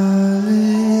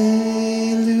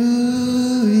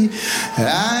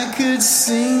 I could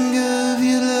sing of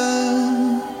your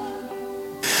love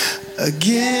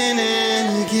again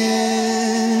and again.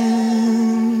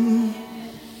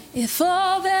 If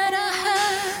all that I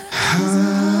have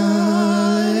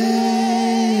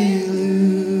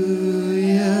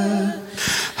Hallelujah,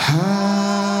 hallelujah.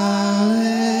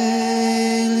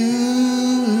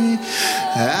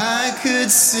 I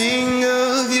could sing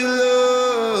of your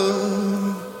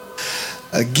love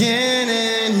again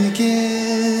and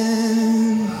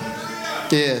again.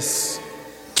 Yes.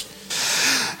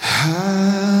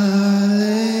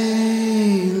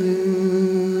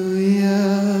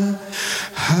 Hallelujah,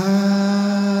 hallelujah,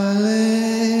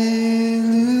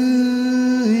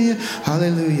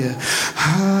 hallelujah,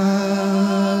 hallelujah,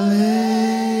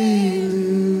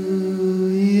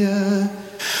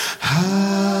 hallelujah,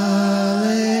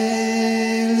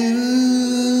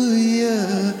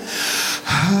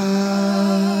 hallelujah,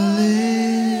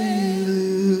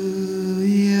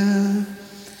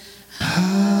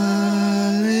 hallelujah.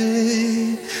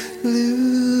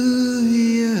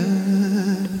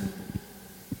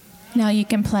 Now you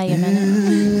can play a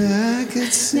minute. I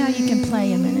could Now you can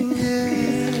play a minute.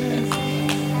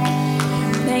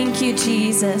 Thank you,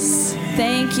 Jesus.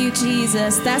 Thank you,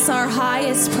 Jesus. That's our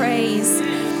highest praise.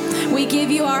 We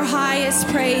give you our highest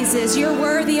praises. You're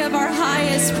worthy of our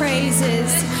highest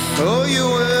praises. Oh, you're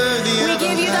worthy We of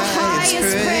give you the our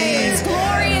highest praise.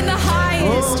 Glory in the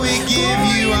highest. Oh, we give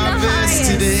Glory you in our the best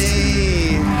highest.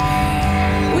 today.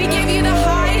 We give you the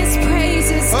highest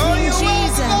praises, Oh, King you're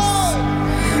Jesus.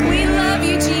 welcome, We love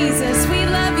you, Jesus. We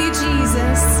love you,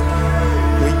 Jesus.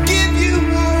 Lord. We give you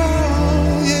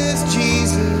all, yes,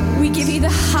 Jesus. We give you the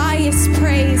highest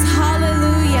praise.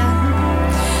 Hallelujah.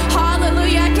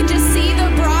 Hallelujah. I can just see the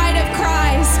bride of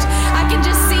Christ. I can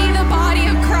just see the body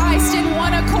of Christ in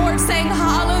one accord saying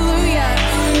hallelujah.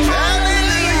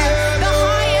 Hallelujah. The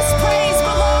highest praise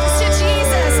belongs to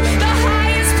Jesus. The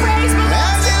highest praise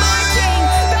belongs to my King.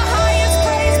 The highest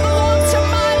praise belongs to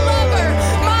my lover,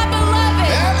 my beloved.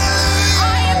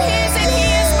 I am his and he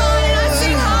is mine, and I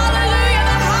sing hallelujah.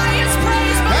 The highest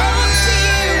praise belongs to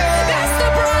you. That's the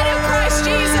bride of Christ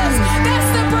Jesus. That's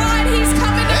the bride he's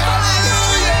coming to find.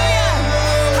 Hallelujah.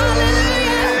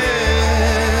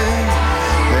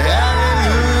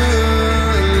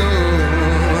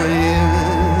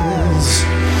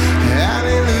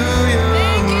 Hallelujah.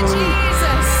 Thank you,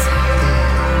 Jesus.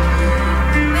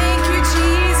 Thank you,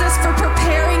 Jesus, for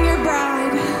preparing your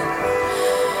bride.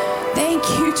 Thank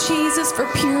you, Jesus, for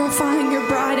purifying your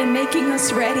bride and making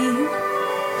us ready.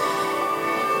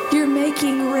 You're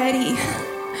making ready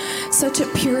such a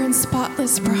pure and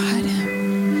spotless bride.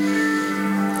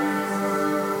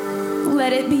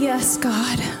 Let it be us,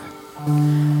 God.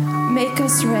 Make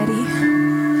us ready.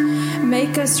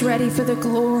 Make us ready for the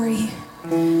glory.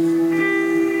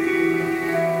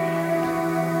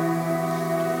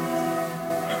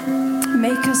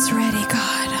 Make us ready,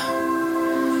 God.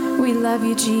 We love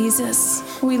you, Jesus.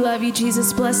 We love you,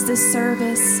 Jesus. Bless this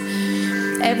service.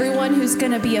 Everyone who's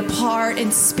going to be a part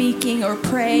in speaking or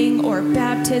praying or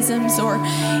baptisms or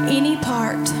any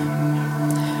part.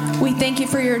 We thank you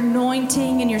for your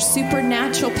anointing and your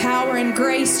supernatural power and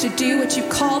grace to do what you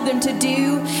called them to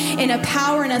do in a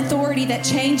power and authority that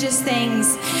changes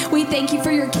things. We thank you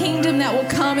for your kingdom that will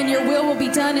come and your will be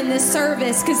done in this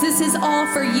service, because this is all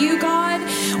for you, God.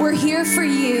 We're here for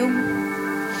you.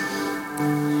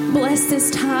 Bless this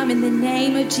time in the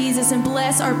name of Jesus, and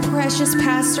bless our precious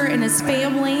pastor and his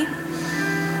family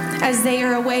as they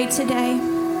are away today.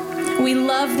 We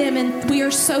love them, and we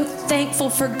are so thankful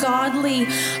for godly,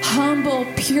 humble,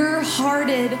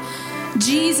 pure-hearted,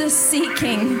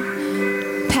 Jesus-seeking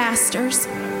pastors.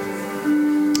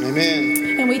 Amen.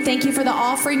 And we thank you for the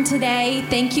offering today.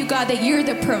 Thank you, God, that you're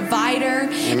the provider.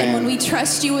 Amen. And when we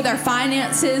trust you with our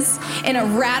finances in a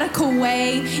radical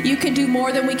way, you can do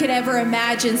more than we could ever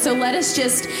imagine. So let us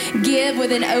just give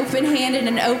with an open hand and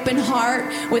an open heart,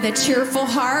 with a cheerful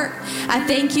heart. I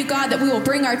thank you, God, that we will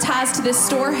bring our tithes to this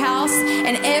storehouse,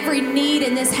 and every need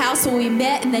in this house will be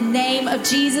met in the name of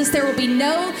Jesus. There will be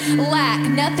no lack,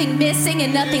 nothing missing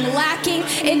and nothing lacking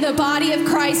in the body of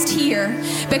Christ here,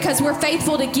 because we're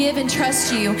faithful to give and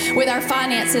trust you with our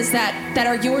finances that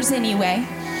are yours anyway.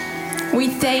 We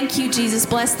thank you, Jesus.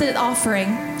 Bless the offering.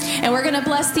 And we're going to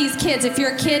bless these kids. If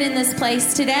you're a kid in this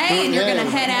place today and you're going to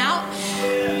head out,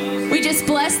 we just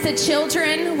bless the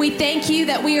children. We thank you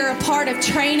that we are a part of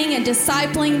training and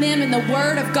discipling them in the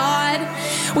Word of God.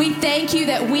 We thank you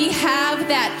that we have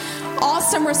that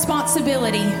awesome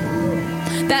responsibility,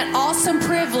 that awesome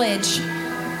privilege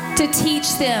to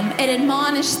teach them and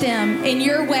admonish them in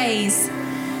your ways,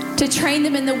 to train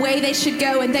them in the way they should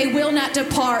go, and they will not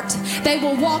depart. They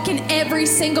will walk in every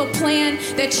single plan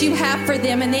that you have for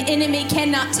them, and the enemy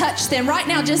cannot touch them. Right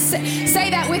now, just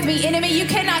say that with me. Enemy, you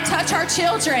cannot touch our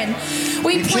children.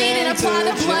 We plead and apply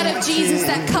the blood of Jesus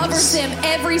that covers them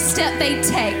every step they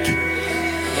take.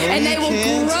 And they will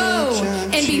grow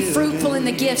and be fruitful in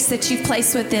the gifts that you've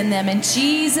placed within them. In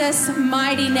Jesus'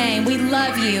 mighty name, we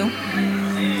love you.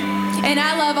 And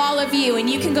I love all of you, and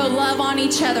you can go love on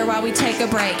each other while we take a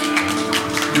break.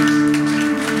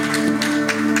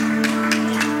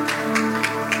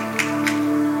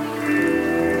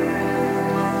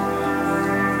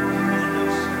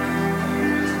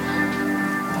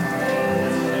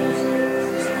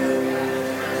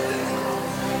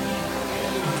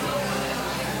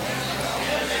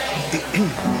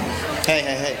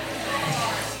 Hey.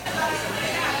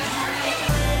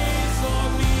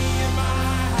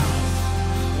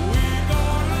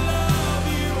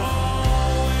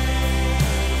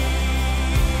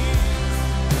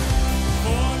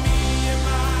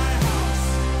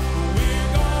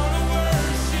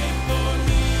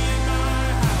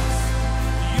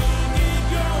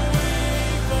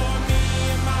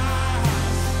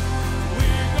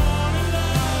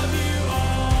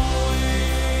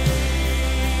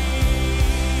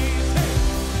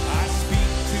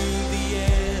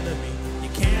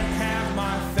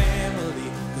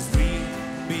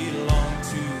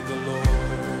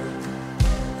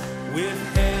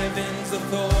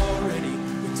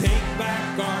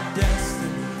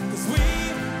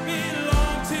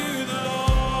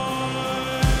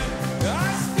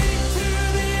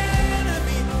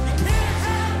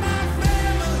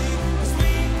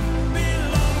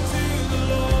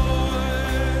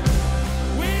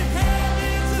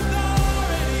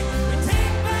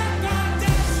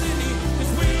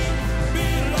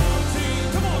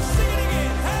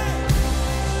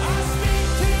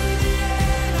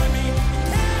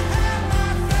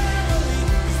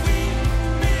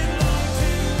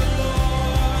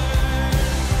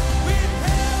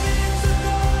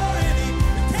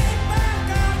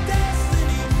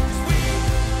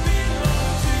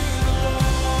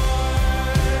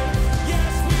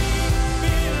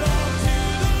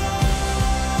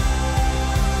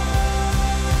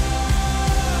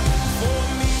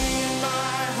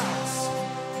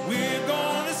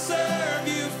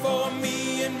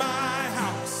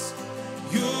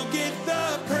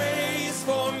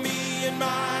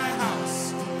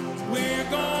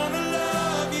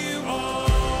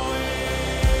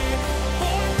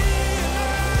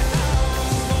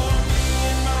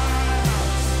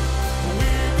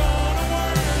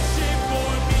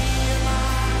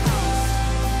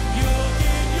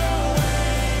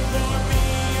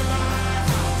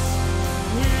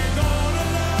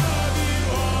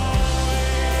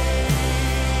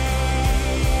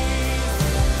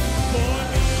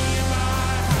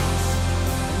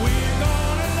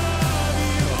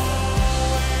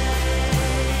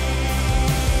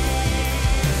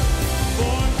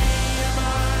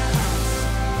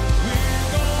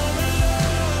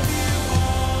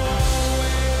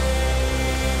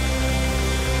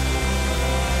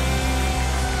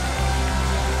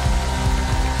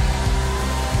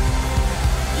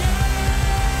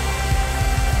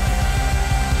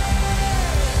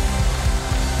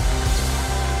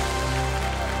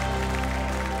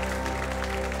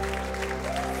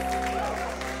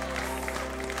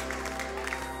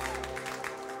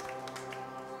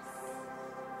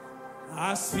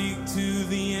 I speak to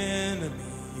the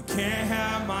enemy. You can't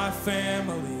have my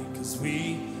family, 'cause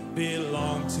we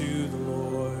belong to the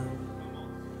Lord.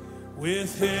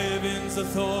 With heaven's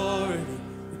authority,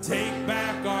 we take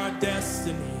back our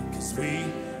destiny, 'cause we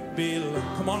belong.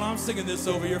 Come on, I'm singing this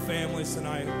over your families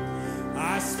tonight.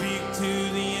 I speak to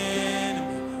the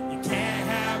enemy. You can't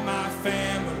have my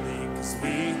family, 'cause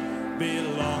we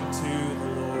belong to the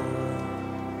Lord.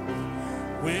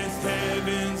 With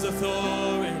heaven's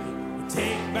authority, we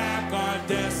take back our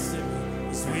destiny,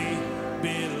 'cause we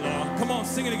belong. Come on,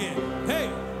 sing it again. Hey!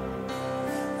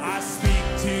 I speak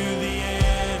to the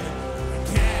enemy. You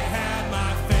can't have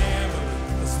my family,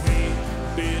 'cause we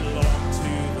belong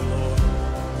to the Lord.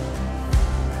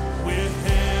 With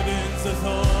heaven's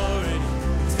authority,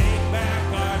 we take back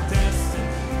our destiny,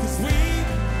 'cause we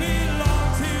belong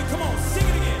to. Come on, sing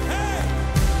it again. Hey!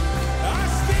 I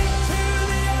speak to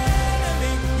the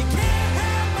enemy. You can't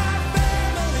have my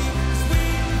family, 'cause we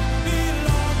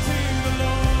belong to the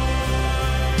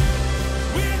Lord.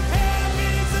 With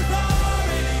heaven's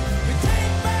authority, we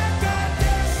take back our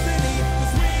destiny,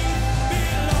 'cause we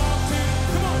belong to.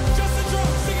 Come on, just the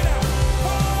drum, sing it out.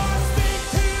 Oh, I speak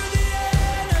to the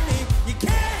enemy. You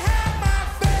can't have my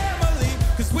family,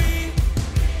 'cause we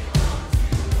belong to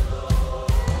the Lord.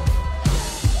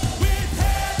 With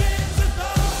heaven's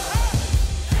authority,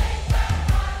 take back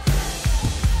our destiny.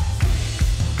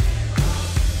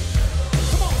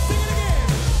 Come on, sing it again.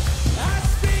 I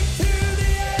speak to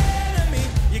the enemy.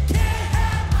 You can't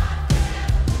have my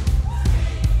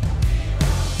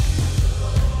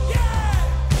yeah.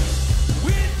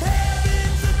 With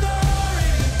heaven's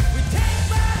authority, we take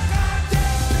back our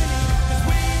destiny, 'cause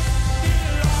we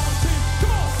belong to.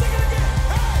 Come on, sing it again.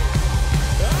 Hey!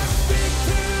 I speak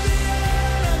to the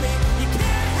enemy. You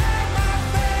can't have my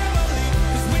family,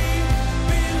 'cause we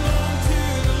belong to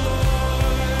the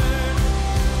Lord.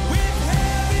 With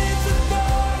heaven's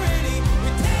authority, we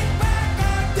take back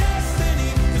our destiny,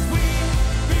 'cause we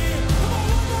belong. Come on,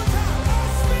 one more time. I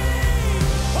speak.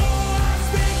 Oh, I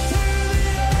speak to the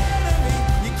enemy.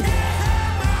 You can't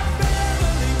have my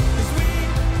family, 'cause we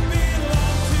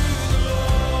belong to the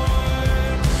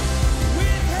Lord.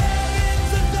 With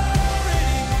heaven's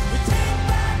authority, we take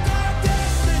back our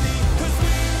destiny, 'cause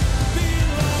we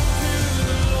belong to the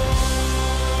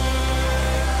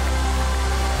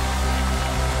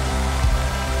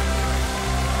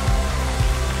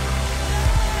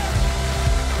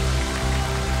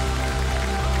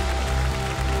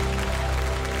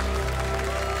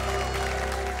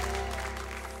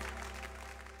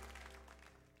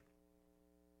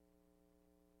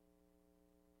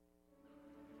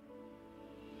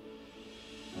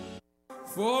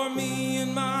For me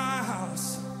and my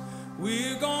house,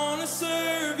 we're gonna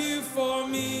serve you. For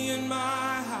me and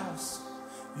my house,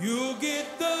 you'll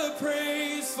get the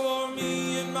praise. For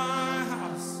me and my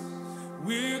house,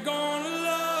 we're gonna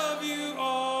love you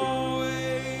always.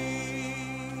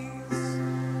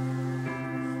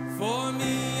 For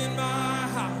me and my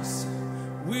house,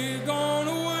 we're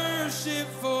gonna worship.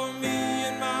 For me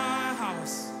and my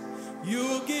house,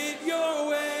 you'll get your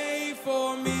way.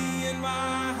 For me and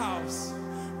my house,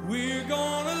 we're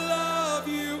gonna love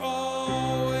you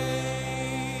always.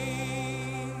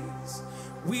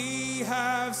 We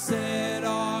have set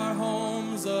our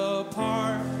homes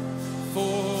apart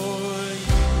for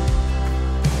you.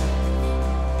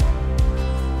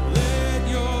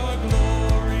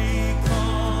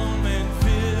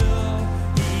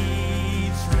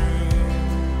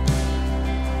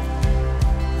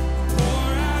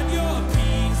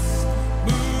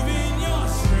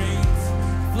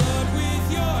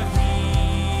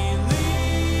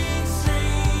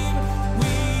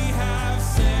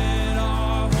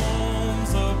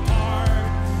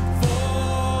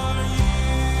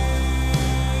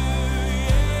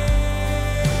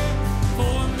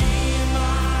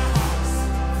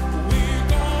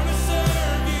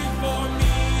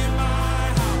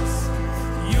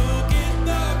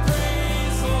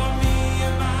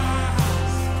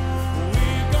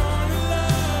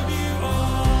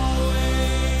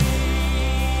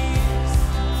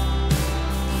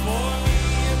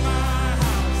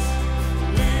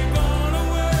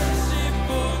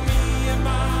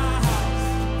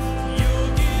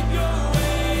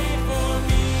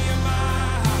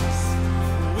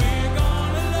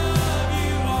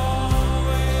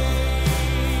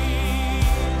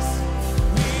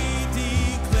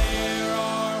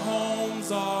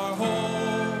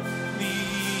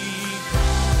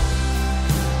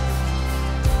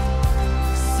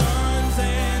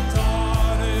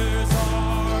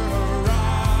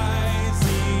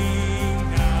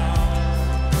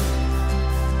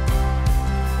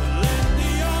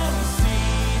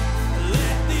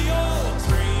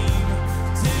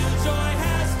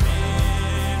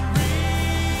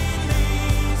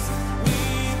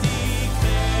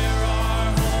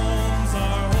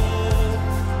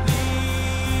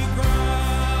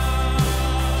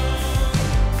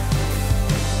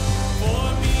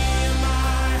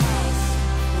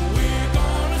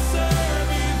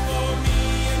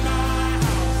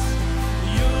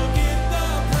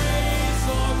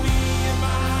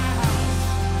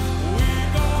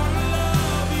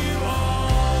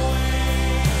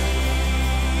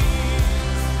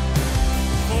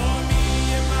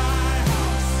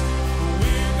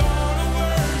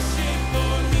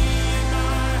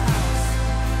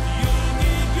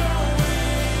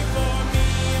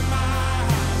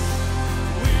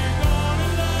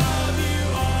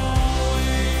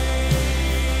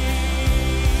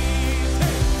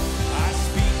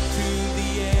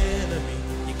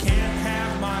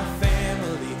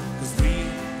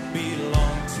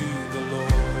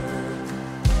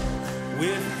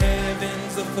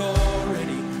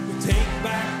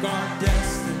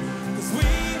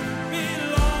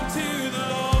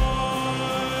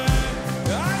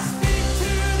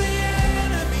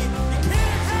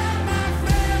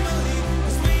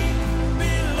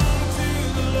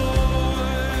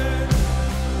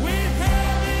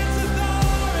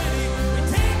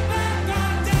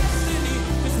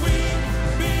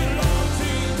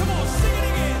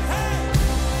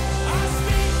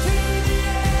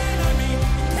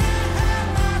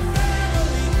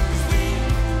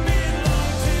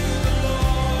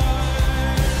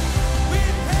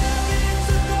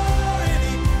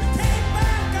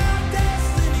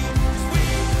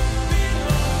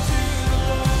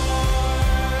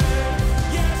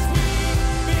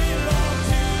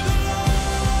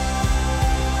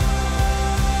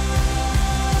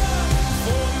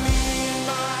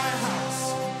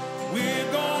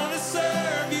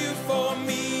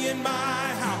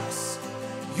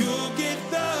 will get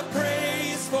the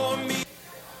praise for me.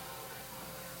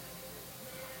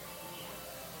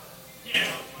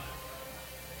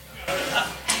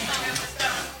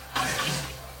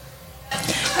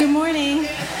 Good morning.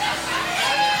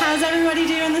 How's everybody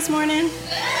doing this morning?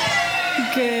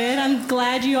 Good. I'm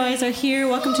glad you guys are here.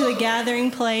 Welcome to the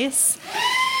gathering place.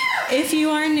 If you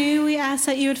are new, we ask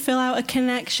that you would fill out a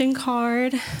connection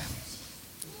card.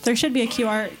 There should be a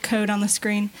QR code on the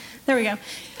screen. There we go.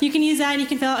 You can use that and you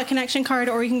can fill out a connection card,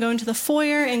 or you can go into the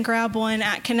foyer and grab one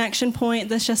at Connection Point.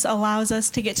 This just allows us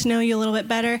to get to know you a little bit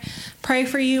better, pray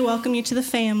for you, welcome you to the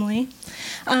family.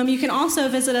 You can also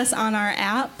visit us on our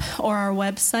app or our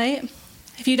website.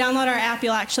 If you download our app,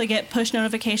 you'll actually get push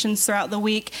notifications throughout the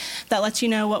week that lets you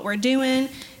know what we're doing.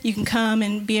 You can come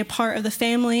and be a part of the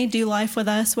family, do life with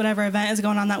us. Whatever event is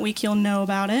going on that week, you'll know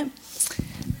about it.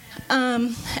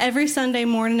 Every Sunday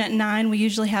morning at 9, we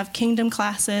usually have kingdom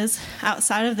classes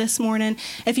outside of this morning.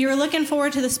 If you were looking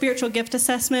forward to the spiritual gift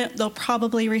assessment, they'll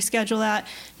probably reschedule that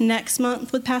next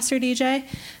month with Pastor DJ.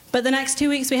 But the next 2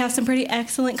 weeks, we have some pretty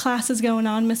excellent classes going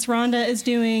on. Miss Rhonda is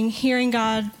doing Hearing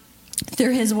God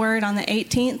Through His Word on the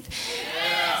 18th.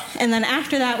 Yeah. And then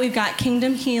after that, we've got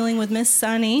Kingdom Healing with Miss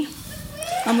Sunny.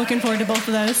 I'm looking forward to both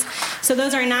of those. So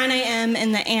those are 9 a.m.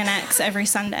 in the annex every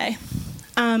Sunday.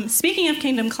 Speaking of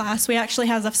Kingdom class, we actually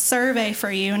have a survey for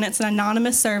you, and it's an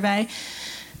anonymous survey.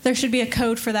 There should be a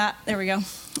code for that. There we go.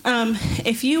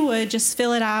 If you would just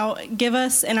fill it out, give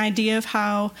us an idea of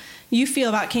how you feel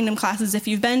about Kingdom classes. If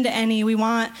you've been to any, we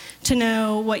want to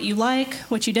know what you like,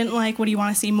 what you didn't like, what do you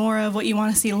want to see more of, what you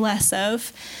want to see less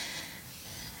of.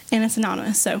 And it's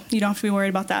anonymous, so you don't have to be worried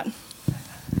about that.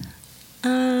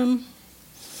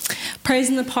 Praise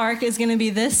in the Park is going to be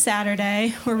this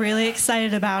Saturday. We're really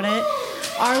excited about it.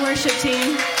 Our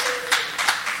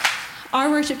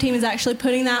worship team is actually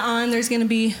putting that on. There's going to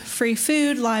be free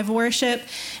food, live worship.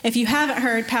 If you haven't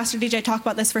heard Pastor DJ talk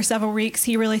about this for several weeks,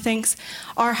 he really thinks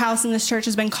our house in this church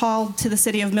has been called to the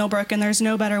city of Millbrook, and there's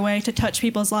no better way to touch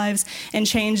people's lives and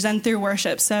change than through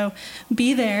worship. So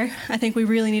be there. I think we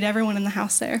really need everyone in the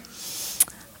house there.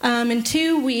 In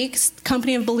 2 weeks,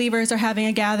 Company of Believers are having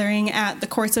a gathering at the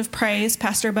Courts of Praise,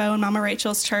 Pastor Bo and Mama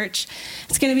Rachel's church.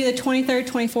 It's going to be the 23rd,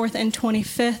 24th, and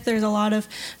 25th. There's a lot of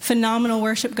phenomenal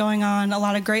worship going on, a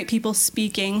lot of great people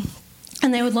speaking,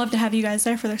 and they would love to have you guys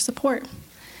there for their support.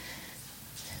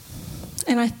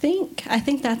 And I think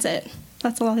that's it.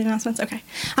 That's a lot of the announcements. Okay.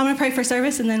 I'm going to pray for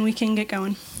service, and then we can get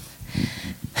going.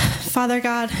 Father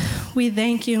God, we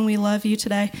thank you and we love you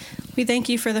today. We thank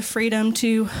you for the freedom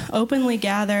to openly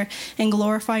gather and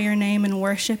glorify your name and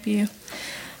worship you.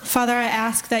 Father, I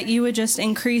ask that you would just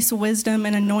increase wisdom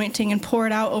and anointing and pour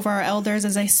it out over our elders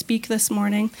as I speak this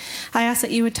morning. I ask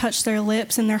that you would touch their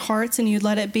lips and their hearts, and you'd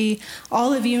let it be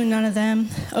all of you and none of them.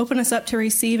 Open us up to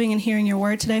receiving and hearing your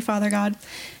word today, Father God.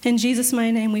 In Jesus'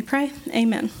 mighty name we pray.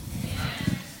 Amen.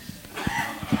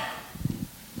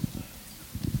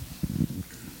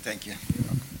 Thank you.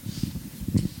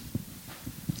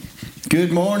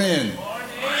 Good morning. Good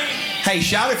morning. Hey,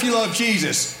 shout if you love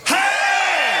Jesus. Hey!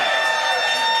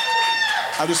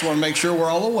 I just want to make sure we're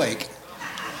all awake.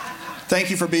 Thank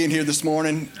you for being here this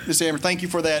morning. Miss Amber, thank you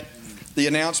for the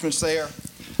announcements there.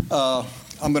 I'm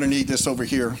going to need this over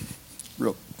here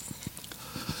real.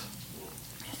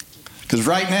 Because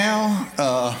right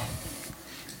now,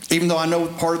 even though I know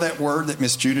part of that word that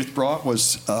Miss Judith brought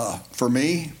was for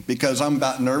me, because I'm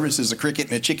about nervous as a cricket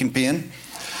in a chicken pen.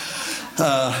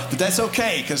 But that's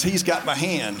okay, because he's got my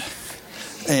hand.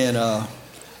 And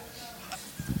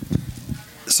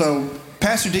so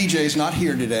Pastor DJ is not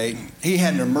here today. He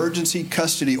had an emergency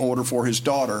custody order for his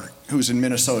daughter who's in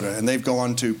Minnesota, and they've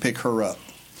gone to pick her up.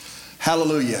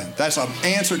 Hallelujah. That's an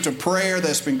answer to prayer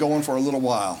that's been going for a little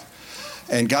while.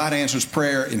 And God answers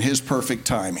prayer in his perfect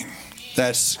timing.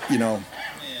 That's,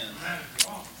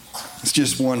 it's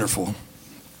just wonderful.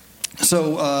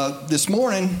 So this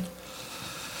morning,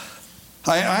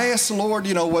 I asked the Lord,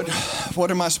 what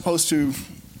am I supposed to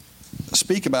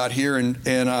speak about here? And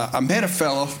I met a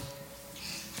fellow,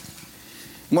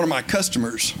 one of my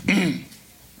customers.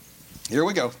 Here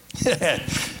we go.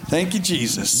 Thank you,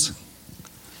 Jesus.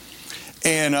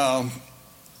 And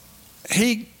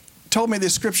he told me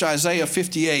this scripture, Isaiah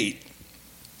 58.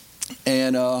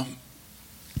 And I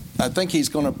think he's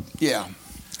going to,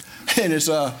 And it's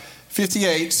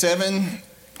 58, 7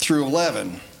 through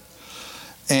 11.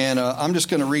 And I'm just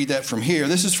going to read that from here.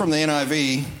 This is from the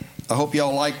NIV. I hope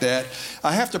y'all like that.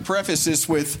 I have to preface this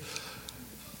with,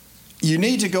 you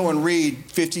need to go and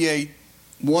read 58,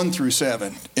 1 through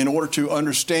 7 in order to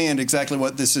understand exactly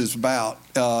what this is about.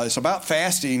 It's about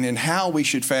fasting and how we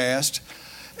should fast.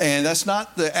 And that's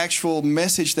not the actual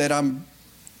message that I'm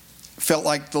felt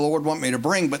like the Lord wanted me to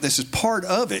bring, but this is part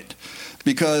of it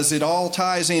because it all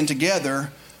ties in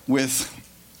together with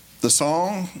the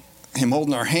song, him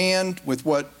holding our hand, with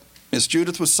what Miss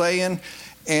Judith was saying,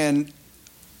 and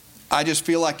I just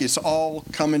feel like it's all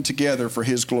coming together for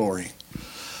his glory.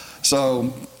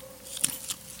 So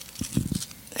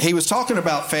he was talking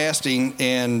about fasting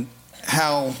and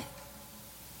how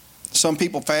some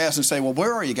people fast and say, well,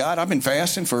 where are you, God? I've been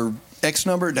fasting for X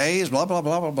number of days, blah, blah,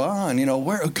 blah, blah, blah. And,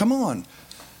 where? Come on.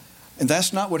 And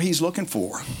that's not what he's looking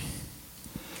for.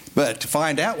 But to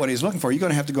find out what he's looking for, you're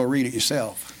going to have to go read it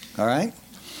yourself. All right?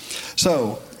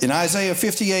 So in Isaiah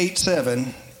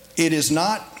 58:7, is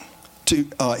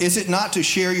it not to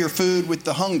share your food with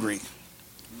the hungry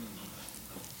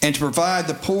and to provide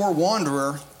the poor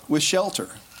wanderer with shelter?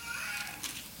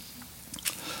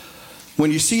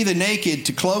 When you see the naked,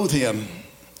 to clothe him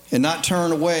and not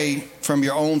turn away from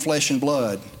your own flesh and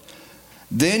blood,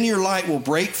 then your light will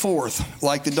break forth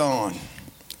like the dawn,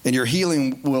 and your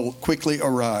healing will quickly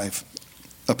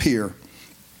appear.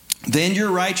 Then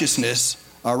your righteousness,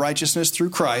 our righteousness through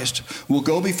Christ, will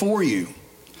go before you,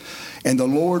 and the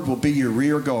Lord will be your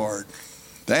rear guard.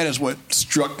 That is what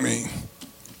struck me.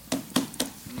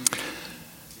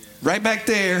 Right back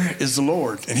there is the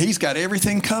Lord, and he's got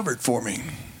everything covered for me.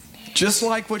 Just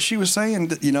like what she was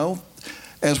saying,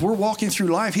 as we're walking through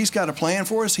life, he's got a plan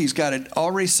for us. He's got it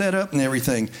already set up and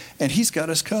everything, and he's got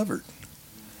us covered.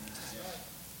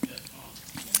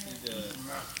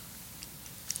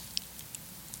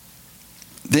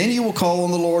 Then you will call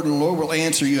on the Lord, and the Lord will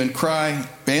answer you and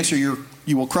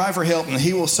you will cry for help, and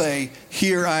he will say,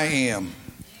 here I am.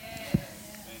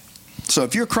 So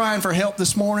if you're crying for help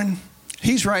this morning,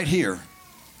 he's right here.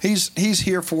 He's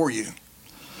here for you.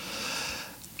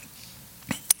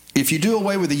 If you do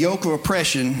away with the yoke of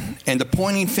oppression and the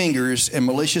pointing fingers and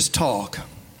malicious talk,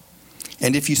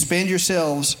 and if you spend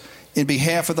yourselves in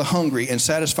behalf of the hungry and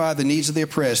satisfy the needs of the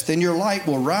oppressed, then your light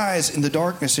will rise in the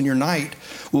darkness and your night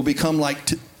will become like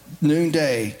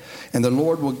noonday, and the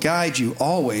Lord will guide you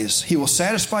always. He will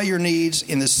satisfy your needs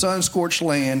in the sun-scorched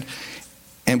land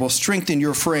and will strengthen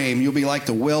your frame. You'll be like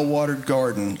the well-watered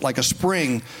garden, like a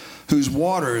spring whose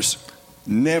waters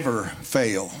never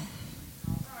fail.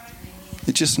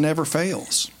 It just never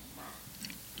fails.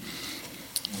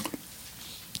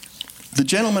 The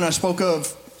gentleman I spoke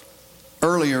of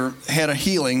earlier had a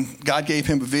healing. God gave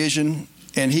him a vision,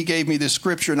 and he gave me this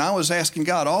scripture, and I was asking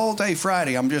God all day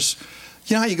Friday. I'm just,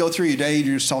 how you go through your day,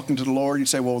 you're just talking to the Lord. You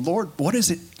say, well, Lord, what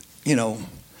is it?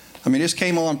 This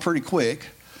came on pretty quick,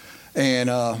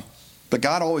 but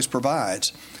God always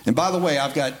provides. And by the way,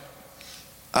 I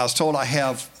was told I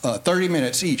have 30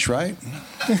 minutes each, right?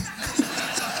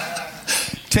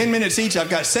 10 minutes each. I've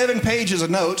got 7 pages of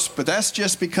notes, but that's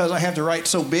just because I have to write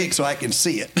so big so I can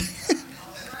see it.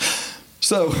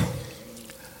 So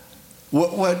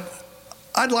what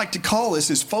I'd like to call this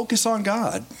is focus on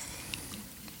God.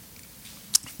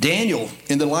 Daniel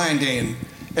in the lion den.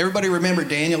 Everybody remember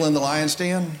Daniel in the lion's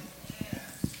den?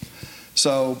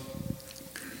 So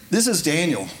this is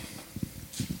Daniel.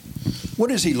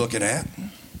 What is he looking at?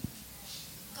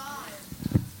 God.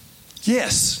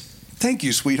 Yes. Thank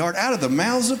you, sweetheart. Out of the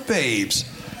mouths of babes.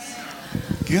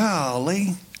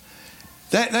 Golly.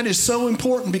 That is so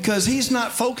important because he's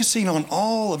not focusing on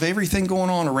all of everything going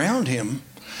on around him.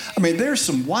 There's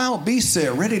some wild beasts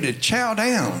there ready to chow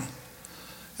down.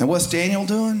 And what's Daniel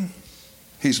doing?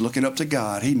 He's looking up to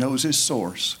God. He knows his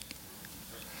source.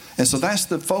 And so that's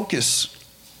the focus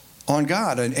on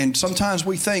God. And sometimes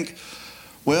we think,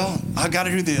 well, I got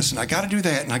to do this, and I got to do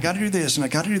that, and I got to do this, and I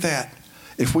got to do that.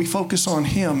 If we focus on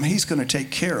him, he's going to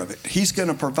take care of it. He's going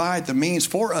to provide the means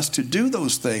for us to do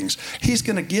those things. He's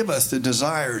going to give us the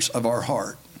desires of our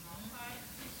heart,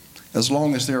 as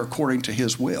long as they're according to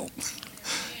his will.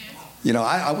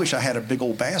 I wish I had a big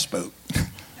old bass boat,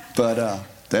 but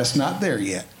that's not there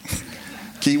yet.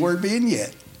 Keyword being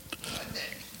yet.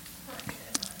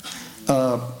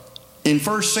 In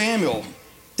 1 Samuel,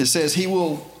 it says he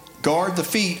will guard the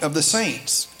feet of the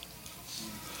saints.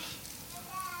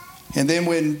 And then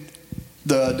when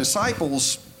the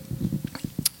disciples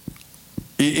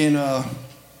in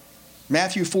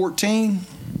Matthew 14,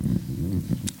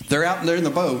 they're out there in the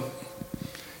boat.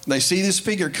 They see this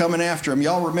figure coming after them.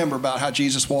 Y'all remember about how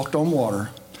Jesus walked on water.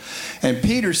 And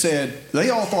Peter said, they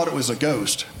all thought it was a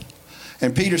ghost.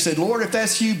 And Peter said, Lord, if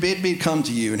that's you, bid me come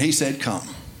to you. And he said, come.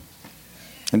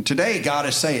 And today God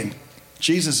is saying,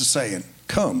 Jesus is saying,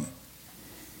 come.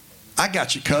 I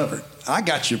got you covered. I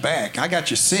got your back. I got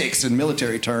you 6 in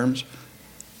military terms.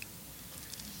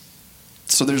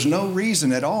 So there's no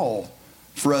reason at all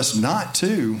for us not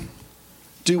to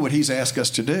do what he's asked us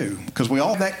to do, because we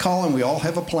all have that calling, we all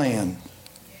have a plan.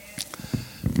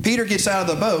 Peter gets out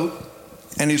of the boat,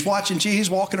 and he's watching Jesus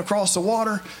walking across the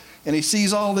water, and he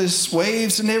sees all these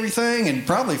waves and everything, and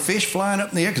probably fish flying up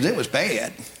in the air, because it was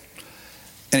bad.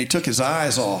 And he took his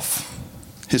eyes off.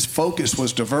 His focus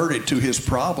was diverted to his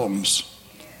problems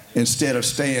instead of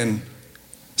staying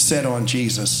set on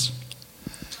Jesus.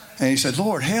 And he said,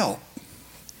 Lord, help.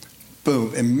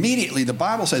 Boom. Immediately, the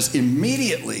Bible says,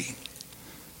 immediately,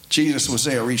 Jesus was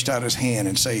there, reached out his hand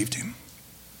and saved him.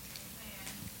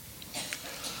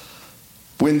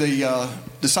 When the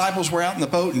disciples were out in the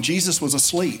boat and Jesus was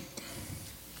asleep,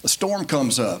 a storm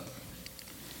comes up.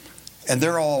 And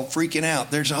they're all freaking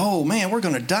out. They're saying, oh, man, we're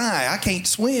going to die. I can't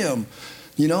swim.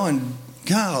 And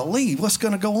golly, what's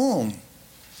going to go on?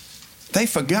 They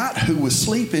forgot who was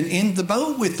sleeping in the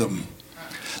boat with them.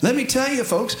 Let me tell you,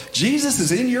 folks, Jesus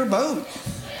is in your boat.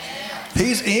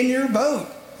 He's in your boat.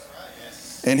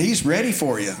 And he's ready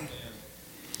for you.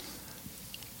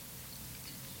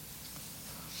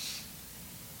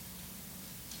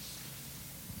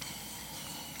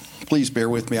 Please bear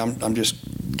with me. I'm just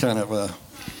kind of...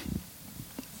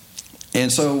 And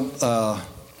so,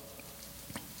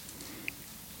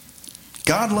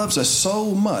 God loves us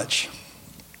so much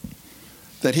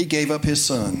that he gave up his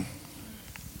son,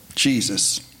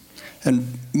 Jesus.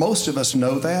 And most of us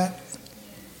know that.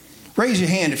 Raise your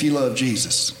hand if you love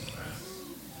Jesus.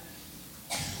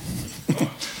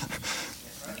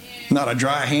 Not a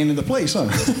dry hand in the place, huh?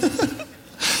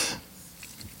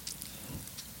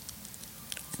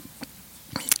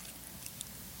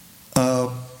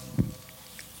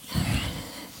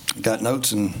 Got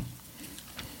notes, and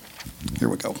here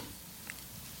we go.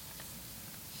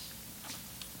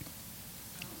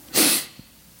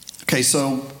 Okay,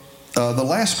 so the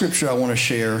last scripture I want to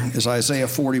share is Isaiah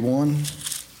 41.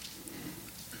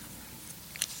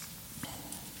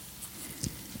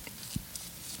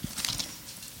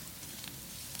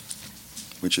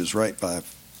 Which is right by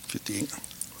 58.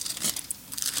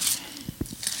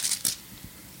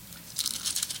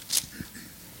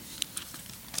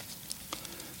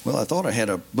 Well, I thought I had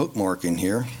a bookmark in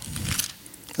here.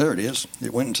 There it is.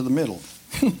 It went into the middle.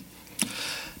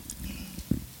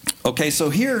 Okay, so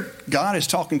here God is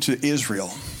talking to Israel.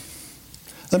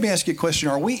 Let me ask you a question.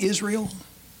 Are we Israel?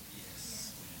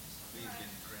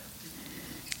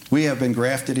 We have been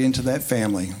grafted into that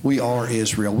family. We are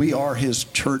Israel. We are his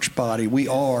church body. We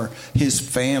are his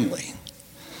family.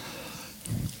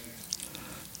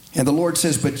 And the Lord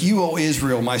says, but you, O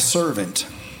Israel, my servant,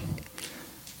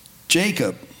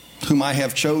 Jacob, whom I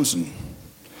have chosen,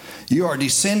 you are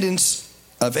descendants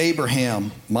of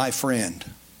Abraham, my friend.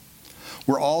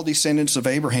 We're all descendants of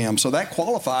Abraham. So that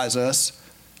qualifies us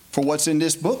for what's in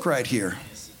this book right here.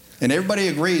 And everybody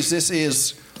agrees this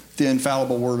is the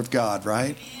infallible word of God,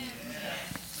 right?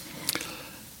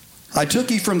 I took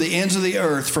you from the ends of the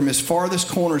earth, from its farthest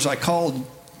corners I called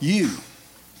you.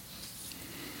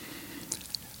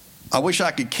 I wish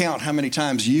I could count how many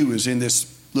times you is in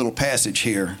this little passage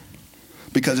here,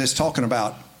 because it's talking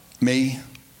about me,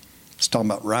 it's talking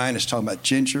about Ryan, it's talking about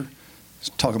Ginger, it's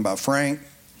talking about Frank,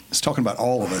 it's talking about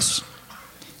all of us,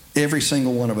 every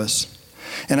single one of us.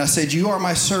 And I said, you are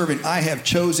my servant, I have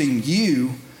chosen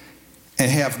you and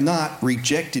have not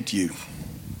rejected you.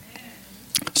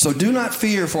 So do not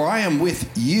fear, for I am with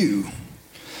you.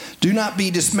 Do not be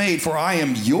dismayed, for I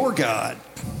am your God.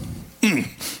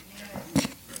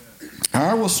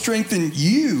 I will strengthen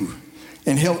you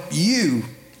and help you.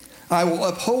 I will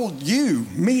uphold you,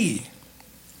 me,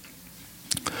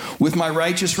 with my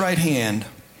righteous right hand.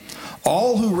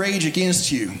 All who rage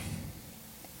against you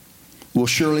will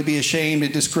surely be ashamed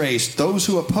and disgraced. Those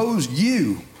who oppose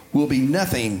you will be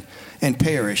nothing and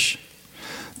perish.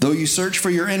 Though you search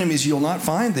for your enemies, you'll not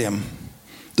find them.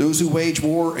 Those who wage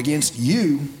war against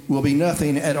you will be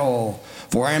nothing at all.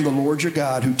 For I am the Lord your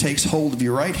God, who takes hold of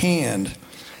your right hand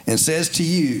and says to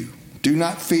you, do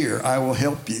not fear, I will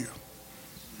help you.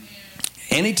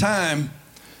 Anytime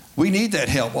we need that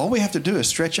help, all we have to do is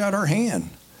stretch out our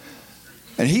hand.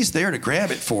 And he's there to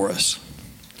grab it for us.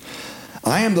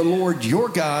 I am the Lord your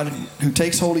God, who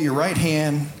takes hold of your right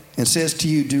hand and says to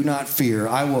you, do not fear,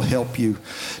 I will help you.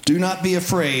 Do not be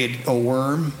afraid, O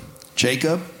worm,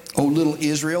 Jacob, O little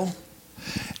Israel.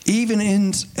 Even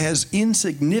as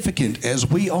insignificant as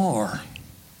we are,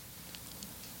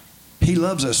 he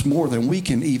loves us more than we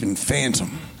can even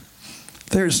fathom.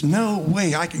 There's no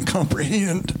way I can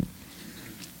comprehend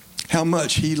how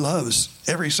much he loves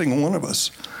every single one of us.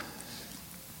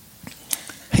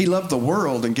 He loved the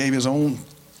world and gave his own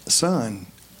son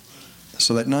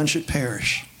so that none should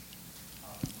perish.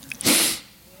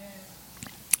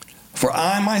 For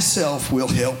I myself will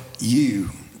help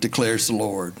you, declares the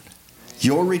Lord,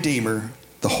 your Redeemer,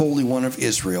 the Holy One of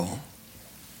Israel.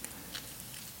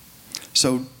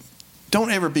 So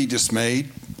don't ever be dismayed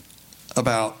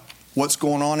about what's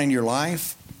going on in your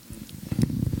life.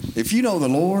 If you know the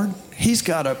Lord, He's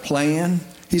got a plan.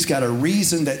 He's got a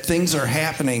reason that things are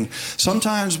happening.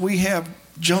 Sometimes we have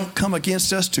junk come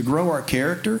against us to grow our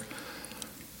character.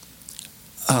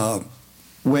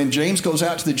 When James goes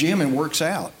out to the gym and works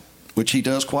out, which he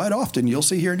does quite often, you'll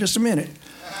see here in just a minute,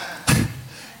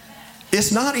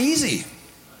 it's not easy.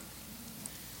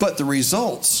 But the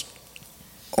results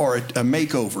are a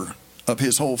makeover of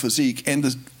his whole physique. And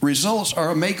the results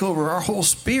are a makeover of our whole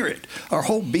spirit, our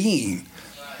whole being,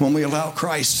 when we allow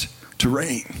Christ to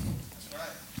reign.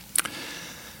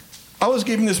 I was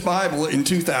given this Bible in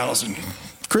 2000,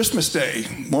 Christmas Day.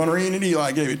 Maureen and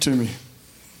Eli gave it to me.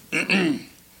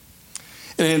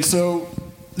 And so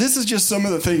this is just some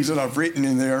of the things that I've written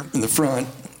in there in the front.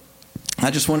 I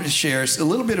just wanted to share a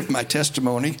little bit of my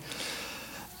testimony.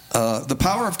 The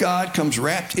power of God comes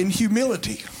wrapped in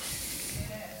humility.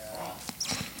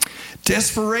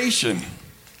 Desperation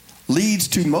leads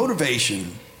to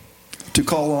motivation to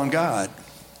call on God.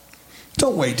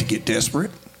 Don't wait to get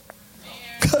desperate.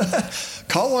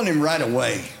 Call on Him right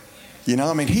away. You know,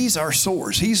 I mean, He's our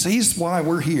source. He's why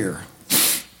we're here.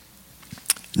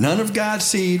 None of God's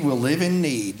seed will live in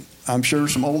need. I'm sure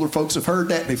some older folks have heard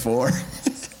that before.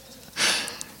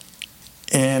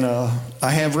 And I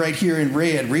have right here in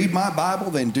red, read my Bible,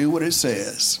 then do what it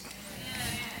says.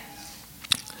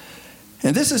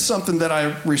 And this is something that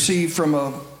I received from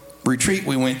a retreat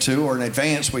we went to, or an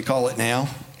advance we call it now.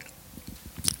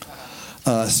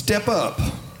 Step up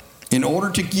in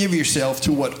order to give yourself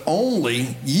to what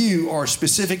only you are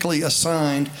specifically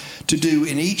assigned to do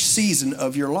in each season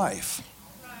of your life.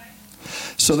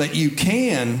 So that you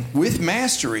can, with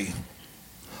mastery,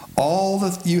 all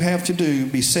that you have to do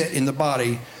be set in the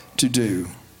body to do.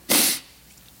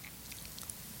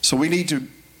 So we need to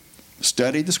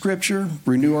study the Scripture,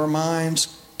 renew our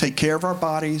minds, take care of our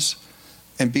bodies,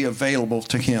 and be available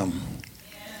to Him.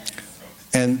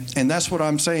 And that's what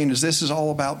I'm saying, is this is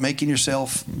all about making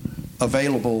yourself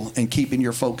available and keeping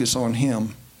your focus on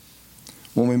Him.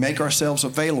 When we make ourselves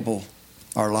available,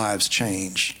 our lives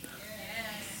change.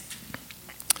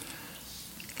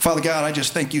 Father God, I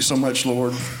just thank you so much,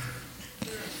 Lord,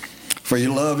 for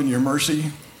your love and your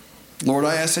mercy. Lord,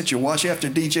 I ask that you watch after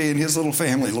DJ and his little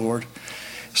family, Lord.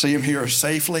 See him here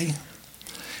safely.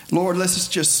 Lord, let's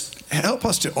just help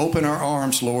us to open our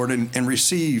arms, Lord, and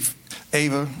receive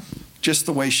Ava just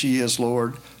the way she is,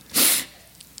 Lord.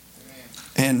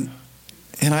 And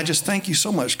I just thank you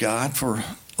so much, God, for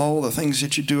all the things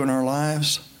that you do in our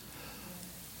lives.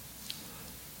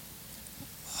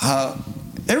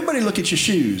 Everybody look at your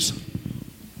shoes.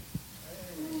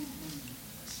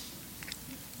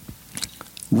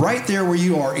 Right there where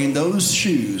you are in those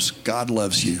shoes, God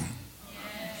loves you.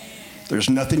 There's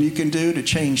nothing you can do to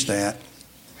change that,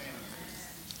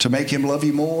 to make Him love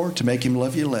you more, to make Him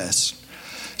love you less.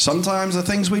 Sometimes the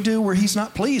things we do where He's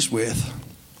not pleased with,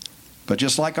 but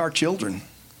just like our children,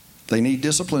 they need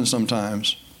discipline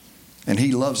sometimes, and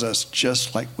He loves us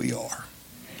just like we are.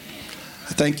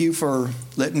 Thank you for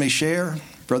letting me share,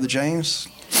 Brother James.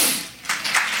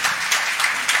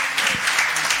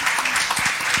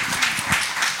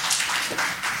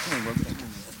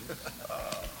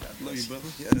 Love you, brother.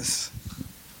 Yes.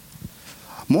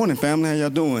 Morning, family. How y'all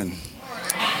doing?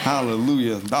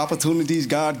 Hallelujah. The opportunities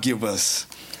God give us.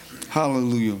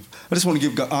 Hallelujah. I just want to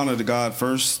give honor to God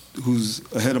first, who's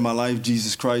ahead of my life,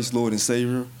 Jesus Christ, Lord and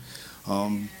Savior.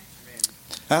 I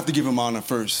have to give Him honor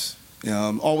first.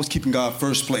 Always keeping God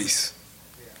first place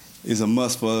is a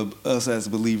must for us as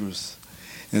believers.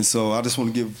 And so I just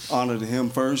want to give honor to Him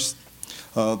first.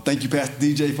 Thank you, Pastor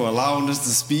DJ, for allowing us to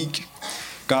speak.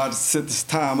 God set this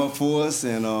time up for us,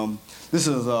 and this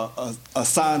is a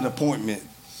signed appointment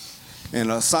and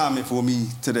an assignment for me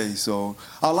today. So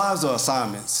our lives are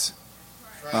assignments.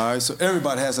 All right, so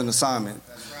everybody has an assignment.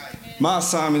 My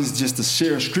assignment is just to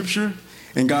share Scripture,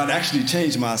 and God actually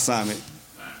changed my assignment.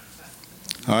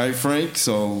 All right, Frank,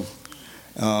 so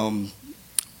Brother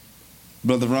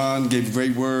Ron gave a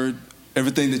great word.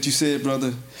 Everything that you said,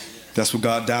 brother, that's what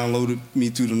God downloaded me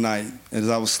through the night. As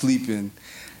I was sleeping,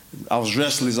 I was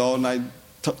restless all night,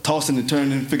 tossing and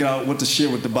turning, figuring out what to share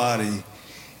with the body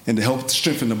and to help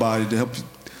strengthen the body, to help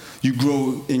you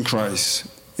grow in Christ.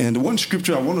 And the one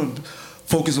scripture I want to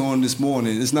focus on this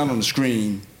morning, it's not on the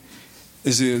screen,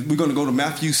 we're going to go to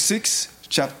Matthew 6,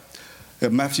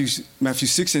 Matthew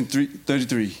 6 and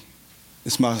 33.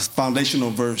 It's my foundational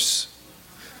verse.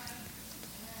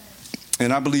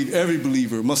 And I believe every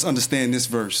believer must understand this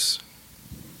verse.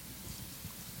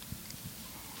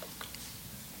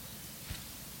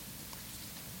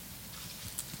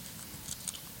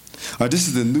 This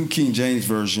is the New King James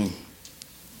Version.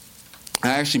 I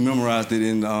actually memorized it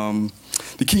in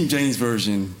the King James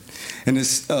Version. And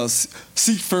it's,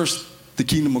 seek first the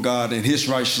kingdom of God and his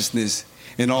righteousness,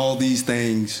 and all these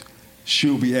things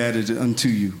shall be added unto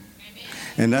you. Amen.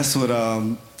 And that's what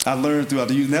I learned throughout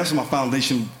the years. And that's my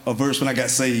foundation of verse when I got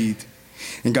saved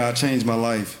and God changed my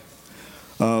life.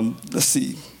 Let's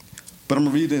see. But I'm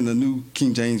going to read it in the New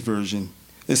King James Version.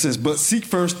 It says, but seek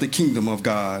first the kingdom of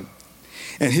God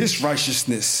and his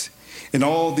righteousness, and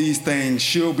all these things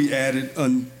shall be added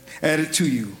to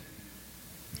you.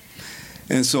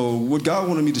 And so what God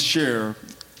wanted me to share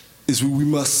is we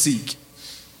must seek.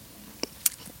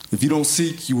 If you don't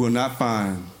seek, you will not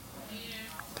find.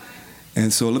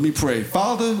 And so let me pray.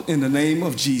 Father, in the name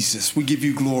of Jesus, we give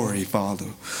you glory, Father.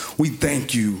 We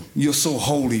thank you. You're so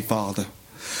holy, Father.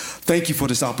 Thank you for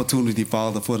this opportunity,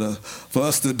 Father, for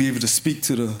us to be able to speak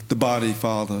to the body,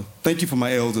 Father. Thank you for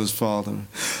my elders, Father.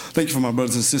 Thank you for my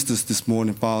brothers and sisters this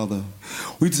morning, Father.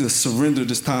 We just surrender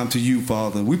this time to you,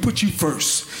 Father. We put you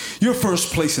first, your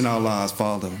first place in our lives,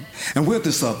 Father. And we're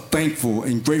just thankful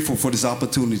and grateful for this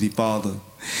opportunity, Father.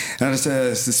 And I just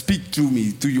ask to speak through me,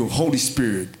 through your Holy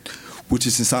Spirit, which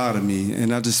is inside of me.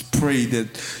 And I just pray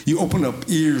that you open up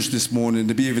ears this morning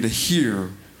to be able to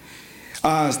hear,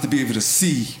 eyes to be able to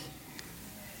see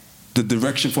the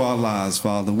direction for our lives,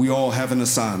 Father. We all have an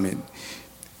assignment.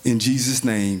 In Jesus'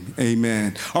 name,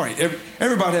 amen. All right,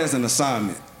 everybody has an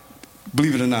assignment,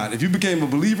 believe it or not. If you became a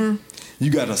believer,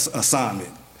 you got an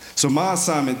assignment. So my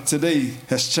assignment today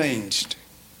has changed.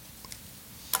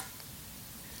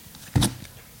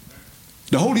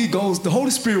 The Holy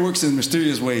Spirit works in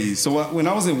mysterious ways. So when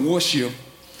I was in worship,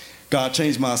 God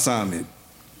changed my assignment.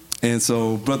 And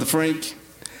so, Brother Frank,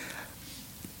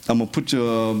 I'm going to put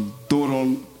your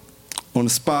daughter on the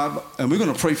spot, and we're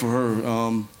going to pray for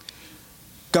her.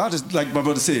 God is, like my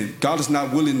brother said, God is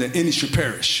not willing that any should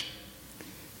perish.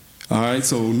 All right,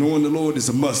 so knowing the Lord is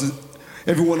a must.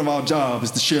 Every one of our jobs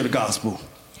is to share the gospel.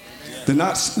 To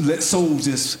not let souls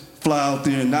just fly out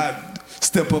there and not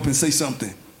step up and say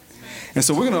something. And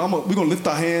so we're gonna lift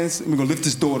our hands and we're gonna lift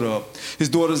his daughter up. His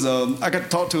daughter's I got to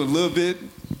talk to her a little bit.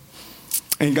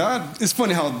 And God, it's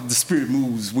funny how the Spirit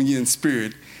moves when you're in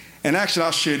spirit. And actually,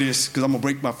 I'll share this because I'm gonna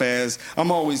break my fast.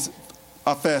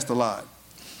 I fast a lot.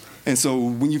 And so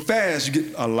when you fast, you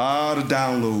get a lot of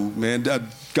download, man.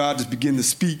 God just begin to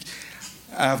speak.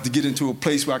 I have to get into a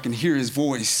place where I can hear his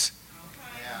voice.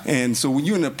 And so when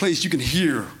you're in a place you can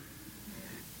hear,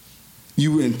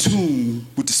 you in tune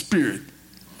with the Spirit.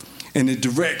 And it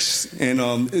directs. And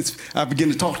I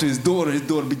begin to talk to his daughter. His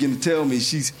daughter began to tell me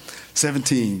she's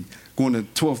 17, going to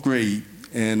 12th grade.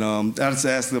 And I just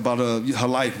asked her about her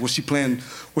life, what she planned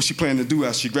to do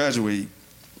after she graduated.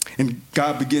 And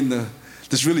God began to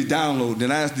just really download.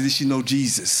 And I asked her, did she know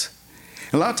Jesus?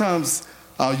 And a lot of times,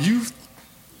 our youth,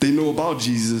 they know about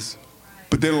Jesus,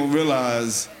 but they don't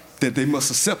realize that they must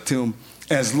accept him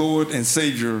as Lord and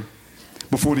Savior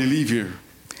before they leave here.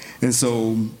 And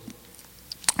so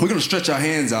we're going to stretch our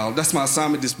hands out. That's my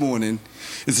assignment this morning,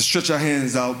 is to stretch our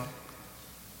hands out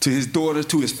to his daughter,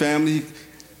 to his family.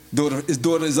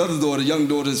 His other daughter, young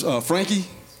daughter's Frankie.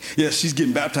 Yes, she's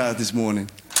getting baptized this morning.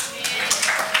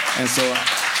 And so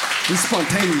it's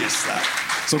spontaneous.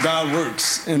 So God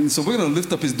works. And so we're going to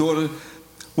lift up his daughter.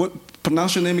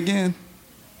 Pronounce your name again?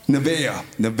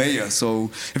 Nevaeh.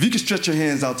 So if you can stretch your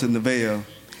hands out to Nevaeh.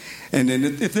 And then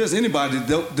if there's anybody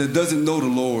that doesn't know the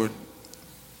Lord,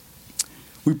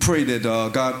 we pray that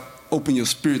God open your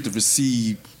spirit to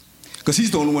receive. Because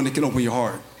he's the only one that can open your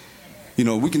heart. You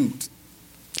know, we can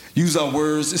use our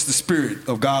words. It's the Spirit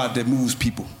of God that moves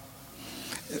people.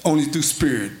 Only through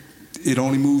Spirit. It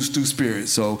only moves through Spirit.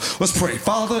 So let's pray.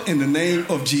 Father, in the name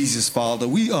of Jesus, Father,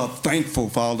 we are thankful,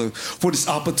 Father, for this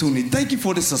opportunity. Thank you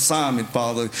for this assignment,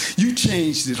 Father. You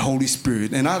changed it, Holy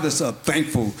Spirit, and I just are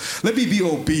thankful. Let me be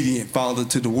obedient, Father,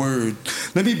 to the Word.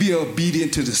 Let me be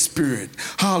obedient to the Spirit.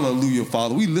 Hallelujah,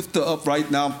 Father. We lift her up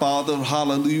right now, Father.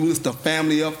 Hallelujah. We lift the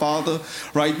family up, Father.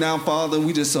 Right now, Father,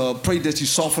 we just pray that you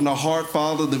soften our heart,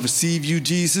 Father, to receive you,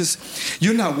 Jesus.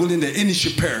 You're not willing that any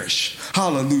should perish.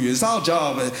 Hallelujah. It's our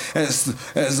job as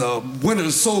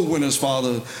winners, soul winners,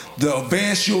 Father, to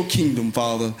advance your kingdom,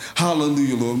 Father.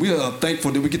 Hallelujah, Lord. We are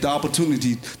thankful that we get the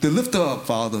opportunity to lift her up,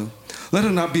 Father. Let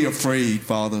her not be afraid,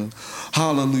 Father.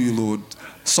 Hallelujah, Lord.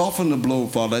 soften the blow,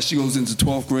 Father, as she goes into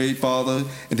 12th grade, Father,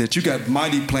 and that you got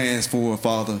mighty plans for her,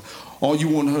 Father. All you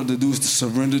want her to do is to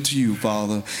surrender to you,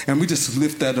 Father. And we just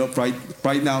lift that up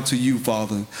right now to you,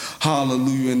 Father.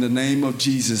 Hallelujah. In the name of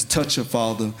Jesus, touch her,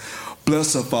 Father.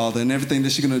 Bless her, Father, and everything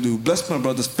that she's going to do. Bless my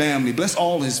brother's family. Bless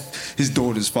all his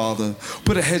daughters, Father.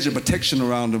 Put a hedge of protection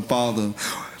around them, Father.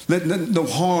 Let no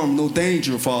harm, no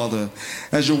danger, Father,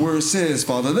 as your word says,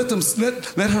 Father. Let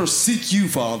her seek you,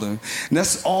 Father. And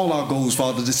that's all our goals,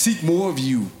 Father, to seek more of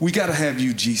you. We got to have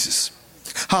you, Jesus.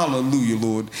 Hallelujah,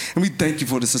 Lord. And we thank you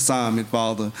for this assignment,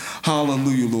 Father.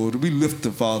 Hallelujah, Lord. We lift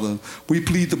her, Father. We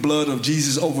plead the blood of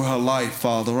Jesus over her life,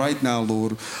 Father, right now,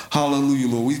 Lord. Hallelujah,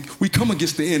 Lord. We come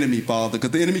against the enemy, Father,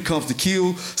 because the enemy comes to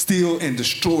kill, steal, and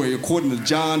destroy, according to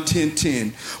John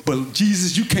 10:10. But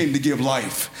Jesus, you came to give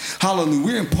life. Hallelujah.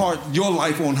 We impart your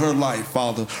life on her life,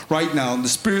 Father, right now, in the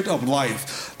spirit of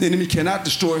life. The enemy cannot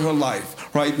destroy her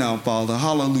life right now, Father.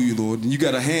 Hallelujah, Lord. And you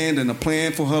got a hand and a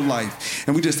plan for her life.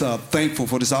 And we just are thankful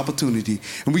for this opportunity.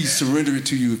 And we surrender it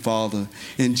to you, Father,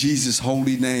 in Jesus'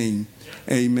 holy name.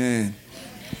 Amen.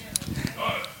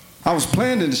 I was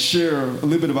planning to share a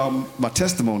little bit about my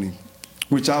testimony,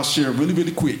 which I'll share really,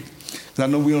 really quick. Because I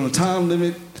know we're on a time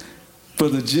limit for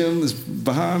the gym that's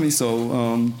behind me. So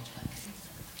I'm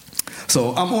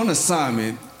on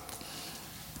assignment.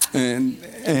 And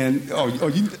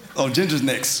Ginger's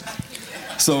next.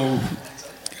 So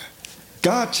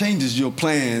God changes your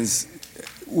plans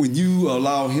when you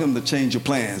allow him to change your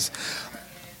plans.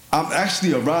 I'm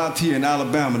actually arrived here in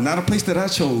Alabama, not a place that I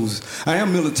chose. I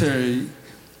am military.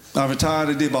 I retired.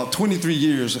 I did about 23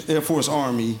 years, Air Force,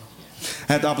 Army.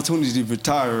 I had the opportunity to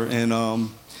retire, and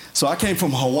so I came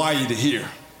from Hawaii to here.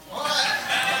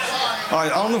 I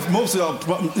don't know if most of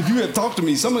y'all, if you have talked to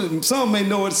me, some may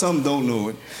know it, some don't know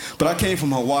it. But I came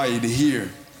from Hawaii to here.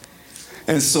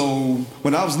 And so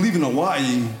when I was leaving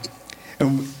Hawaii,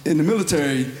 and in the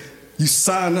military, you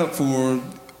sign up for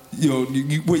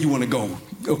where you want to go.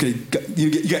 Okay,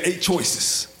 you got 8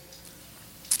 choices.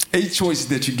 8 choices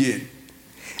that you get.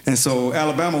 And so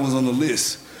Alabama was on the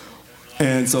list.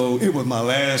 And so it was my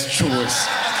last choice.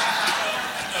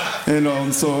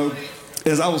 And so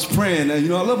as I was praying,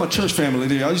 and I love my church family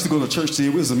there. I used to go to church there.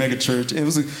 It was a mega church. And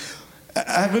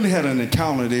I really had an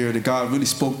encounter there that God really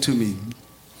spoke to me.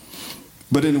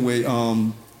 But anyway,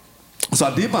 so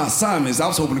I did my assignments. I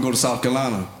was hoping to go to South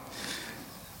Carolina.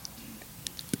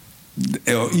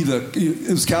 Either it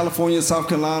was California, South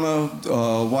Carolina,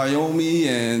 Wyoming,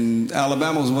 and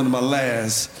Alabama was one of my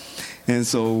last. And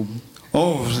so,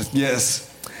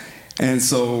 yes. And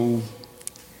so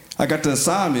I got the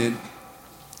assignment,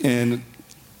 and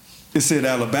it said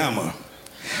Alabama.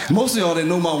 Most of y'all that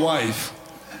know my wife,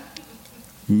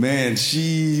 man,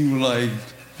 she like,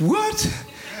 what?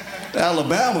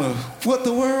 Alabama? What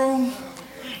the world?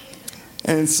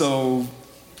 And so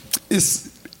it's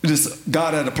just,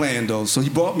 God had a plan though. So he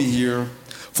brought me here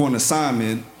for an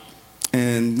assignment,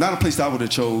 and not a place that I would have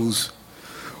chose.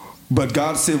 But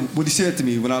God said, what he said to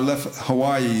me when I left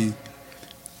Hawaii,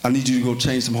 I need you to go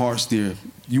change some hearts there.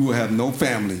 You will have no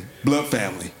family, blood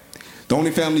family. The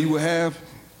only family you will have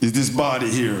is this body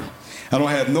here. I don't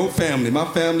have no family. My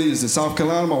family is in South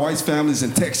Carolina. My wife's family is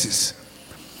in Texas.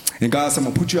 And God said, I'm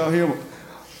going to put you out here.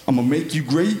 I'm going to make you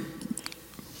great,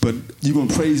 but you're going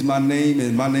to praise my name,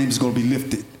 and my name is going to be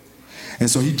lifted. And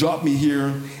so he dropped me here,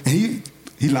 and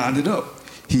he lined it up.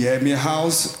 He had me a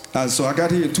house. So I got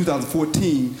here in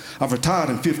 2014. I retired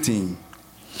in 15,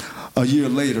 a year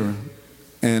later.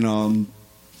 And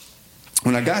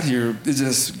when I got here,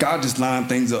 God just lined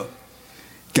things up.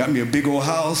 Got me a big old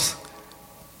house.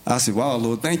 I said, wow,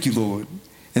 Lord, thank you, Lord.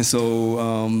 And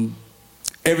so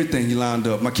everything he lined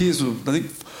up. My kids were, I think,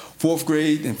 4th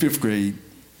grade and 5th grade.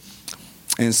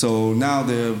 And so now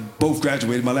they're both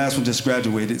graduated. My last one just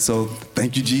graduated, so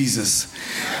thank you, Jesus.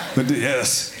 But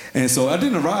yes. And so I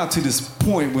didn't arrive to this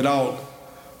point without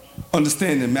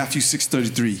understanding Matthew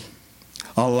 6:33.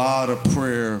 A lot of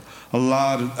prayer,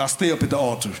 I stay up at the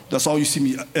altar. That's all you see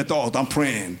me at the altar. I'm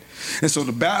praying. And so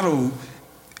the battle,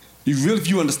 if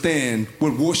you understand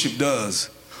what worship does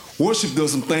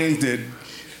some things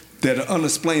that are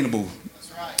unexplainable.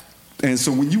 That's right. And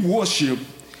so when you worship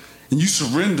and you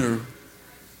surrender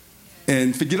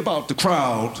and forget about the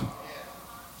crowd,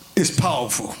 it's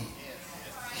powerful.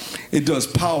 It does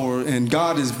power, and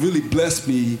God has really blessed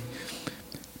me,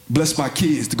 blessed my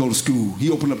kids to go to school. He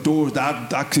opened up doors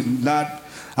that I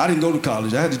didn't go to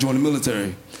college. I had to join the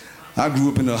military. I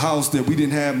grew up in a house that we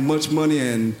didn't have much money,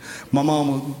 and my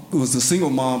mom was a single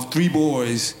mom, 3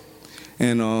 boys.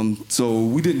 And so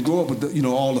we didn't grow up with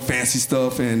all the fancy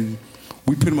stuff, and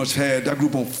we pretty much I grew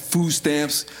up on food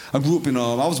stamps. I grew up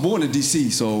I was born in D.C.,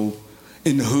 so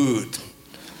in the hood.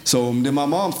 So then my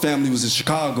mom's family was in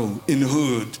Chicago in the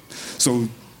hood. So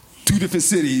 2 different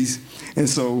cities. And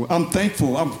so I'm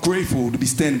thankful, I'm grateful to be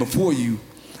standing before you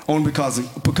only because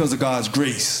of God's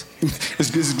grace.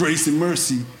 His grace and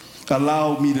mercy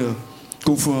allowed me to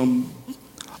go from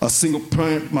a single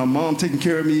parent, my mom taking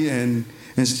care of me, and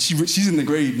she's in the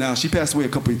grave now. She passed away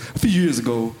a few years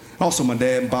ago. Also my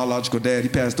dad, biological dad, he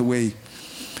passed away.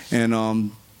 And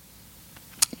I'm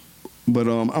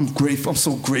grateful. I'm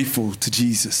so grateful to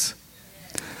Jesus.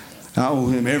 I owe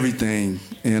him everything.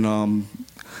 And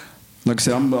like I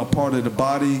said, I'm a part of the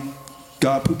body.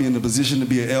 God put me in a position to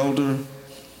be an elder.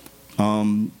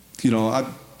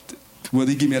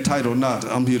 Whether he give me a title or not,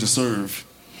 I'm here to serve.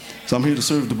 So I'm here to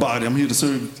serve the body. I'm here to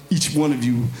serve each one of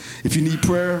you. If you need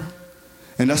prayer,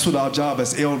 and that's what our job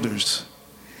as elders,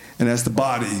 and as the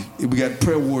body. We got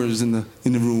prayer warriors in the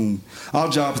room. Our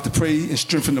job is to pray and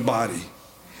strengthen the body,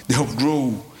 to help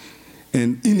grow.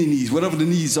 And any needs, whatever the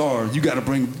needs are,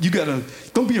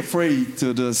 don't be afraid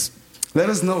to just let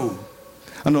us know.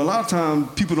 I know a lot of times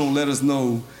people don't let us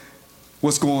know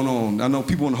what's going on. I know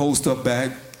people want to hold stuff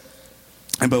back.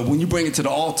 But when you bring it to the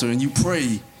altar and you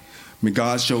pray,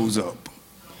 God shows up.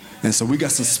 And so we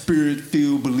got some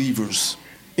spirit-filled believers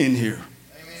in here.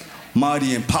 Amen.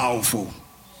 Mighty and powerful.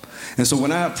 And so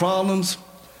when I have problems,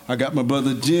 I got my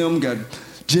brother Jim, got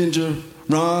Ginger,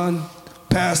 Ron,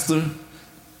 Pastor,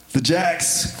 the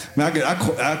Jacks. My neck,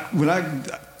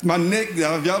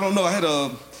 if y'all don't know, I had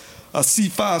a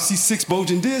C5, C6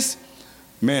 bulging disc.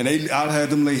 Man, I had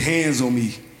them lay hands on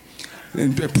me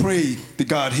and pray that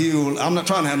God heal. I'm not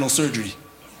trying to have no surgery.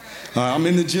 I'm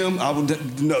in the gym.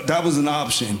 That was an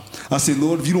option. I said,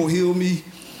 Lord, if you don't heal me,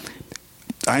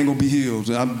 I ain't gonna be healed.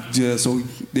 So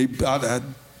they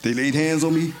laid hands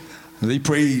on me. They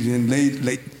prayed and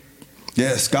laid.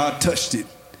 Yes, God touched it,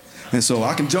 and so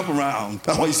I can jump around.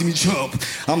 That's why you see me jump.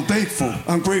 I'm thankful.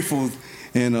 I'm grateful,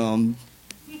 and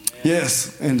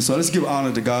yes. And so let's give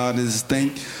honor to God.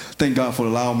 Thank God for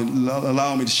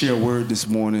allowing me to share a word this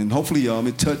morning. Hopefully,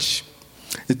 it touched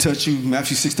you.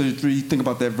 Matthew 6:33. Think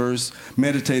about that verse.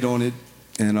 Meditate on it.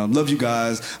 And love you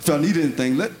guys. If y'all need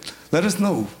anything, let us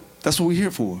know. That's what we're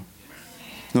here for.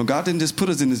 God didn't just put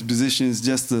us in these positions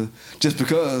just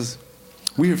because.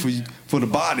 We're here for the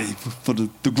body,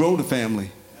 to grow the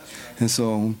family. And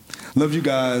so, love you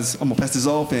guys. I'm gonna pass this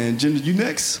off, and Ginger, you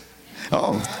next.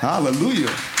 Oh, hallelujah.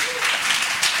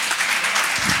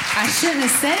 I shouldn't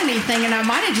have said anything, and I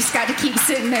might have just got to keep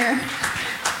sitting there.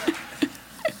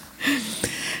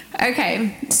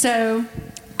 Okay, so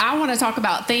I want to talk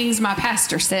about things my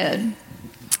pastor said.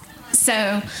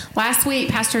 So last week,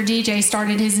 Pastor DJ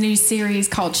started his new series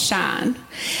called Shine.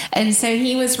 And so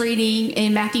he was reading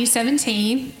in Matthew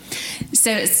 17.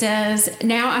 So it says,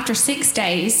 now after 6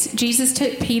 days, Jesus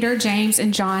took Peter, James,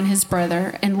 and John, his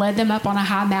brother, and led them up on a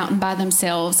high mountain by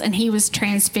themselves, and he was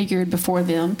transfigured before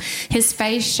them. His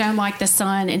face shone like the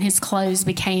sun, and his clothes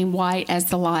became white as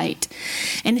the light.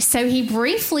 And so he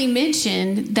briefly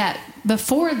mentioned that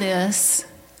before this,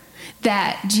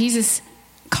 that Jesus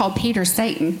called Peter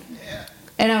Satan.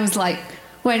 And I was like,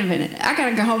 wait a minute, I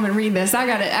got to go home and read this. I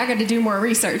got to do more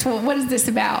research. Well, what is this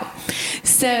about?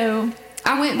 So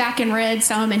I went back and read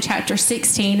some in chapter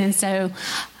 16, and so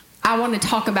I want to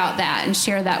talk about that and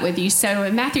share that with you. So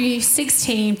in Matthew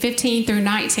 16, 15 through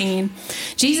 19,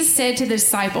 Jesus said to the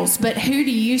disciples, but who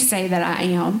do you say that I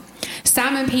am?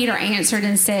 Simon Peter answered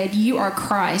and said, you are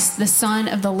Christ, the Son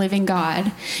of the living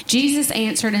God. Jesus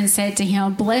answered and said to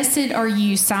him, blessed are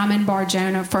you, Simon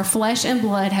Bar-Jonah, for flesh and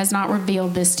blood has not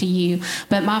revealed this to you,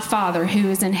 but my Father who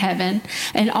is in heaven.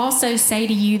 And also say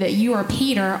to you that you are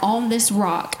Peter, on this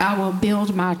rock I will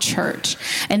build my church,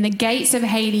 and the gates of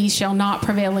Hades shall not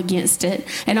prevail against it.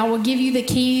 And I will give you the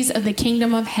keys of the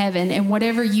kingdom of heaven, and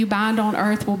whatever you bind on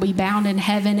earth will be bound in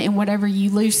heaven, and whatever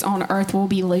you loose on earth will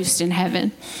be loosed in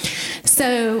heaven.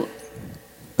 So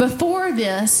before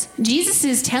this, Jesus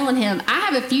is telling him, I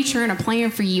have a future and a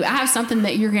plan for you. I have something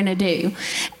that you're going to do.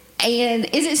 And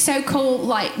is it so cool?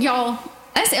 Like, y'all,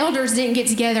 us elders didn't get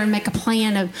together and make a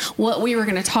plan of what we were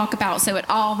going to talk about so it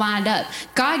all lined up.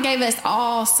 God gave us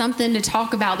all something to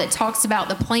talk about that talks about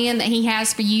the plan that he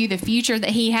has for you, the future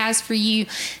that he has for you.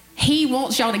 He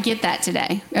wants y'all to get that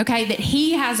today, okay? That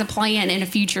he has a plan and a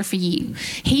future for you.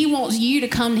 He wants you to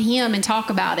come to him and talk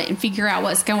about it and figure out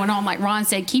what's going on. Like Ron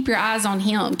said, keep your eyes on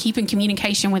him. Keep in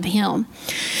communication with him.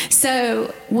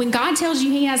 So when God tells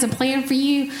you he has a plan for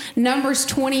you, Numbers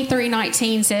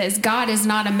 23:19 says, God is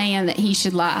not a man that he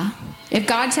should lie. If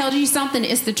God tells you something,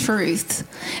 it's the truth.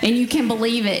 And you can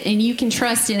believe it, and you can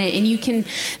trust in it, and you can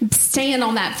stand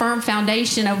on that firm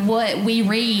foundation of what we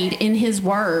read in his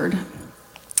word.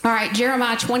 All right,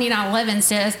 Jeremiah 29:11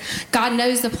 says, God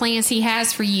knows the plans he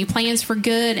has for you, plans for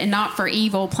good and not for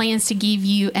evil, plans to give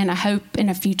you a hope and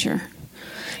a future.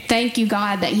 Thank you,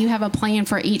 God, that you have a plan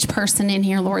for each person in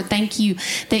here, Lord. Thank you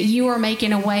that you are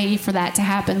making a way for that to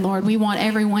happen, Lord. We want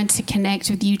everyone to connect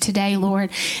with you today,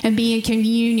 Lord, and be in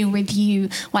communion with you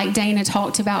like Dana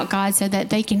talked about, God, so that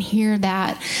they can hear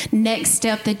that next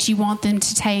step that you want them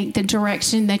to take, the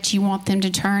direction that you want them to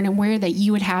turn, and where that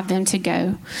you would have them to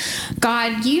go.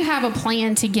 God, you have a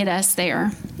plan to get us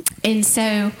there. And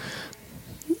so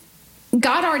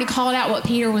God already called out what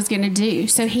Peter was going to do,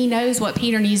 so he knows what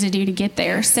Peter needs to do to get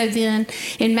there. So then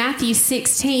in Matthew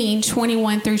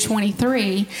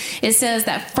 16:21-23, it says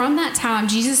that from that time,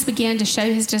 Jesus began to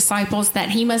show his disciples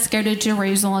that he must go to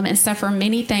Jerusalem and suffer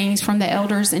many things from the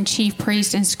elders and chief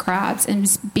priests and scribes and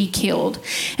be killed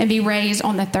and be raised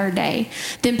on the third day.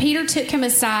 Then Peter took him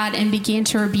aside and began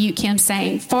to rebuke him,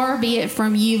 saying, Far be it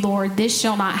from you, Lord, this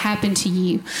shall not happen to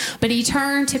you. But he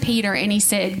turned to Peter and he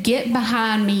said, Get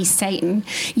behind me, Satan.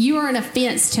 You are an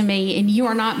offense to me, and you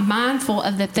are not mindful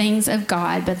of the things of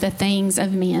God, but the things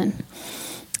of men.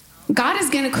 God is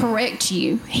going to correct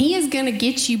you. He is going to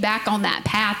get you back on that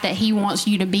path that he wants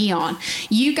you to be on.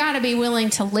 You got to be willing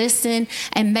to listen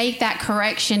and make that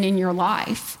correction in your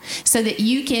life so that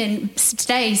you can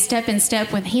stay step in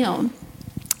step with him.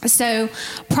 So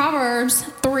Proverbs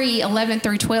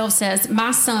 3:11-12 says, My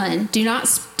son, do not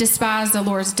despise the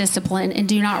Lord's discipline and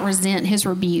do not resent his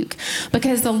rebuke,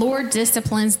 because the Lord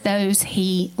disciplines those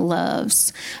he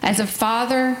loves, as a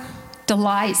father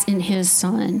delights in his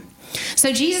son.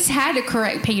 So Jesus had to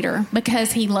correct Peter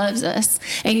because he loves us,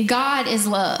 and God is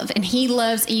love, and he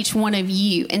loves each one of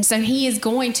you. And so he is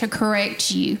going to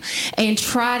correct you and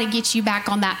try to get you back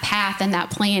on that path and that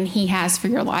plan he has for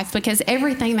your life, because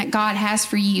everything that God has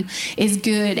for you is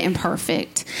good and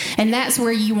perfect, and that's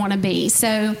where you want to be.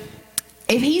 So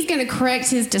if he's going to correct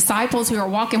his disciples who are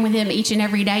walking with him each and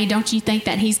every day, don't you think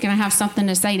that he's going to have something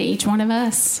to say to each one of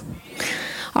us?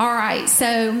 All right,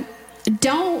 so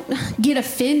don't get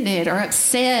offended or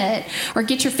upset or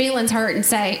get your feelings hurt and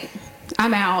say,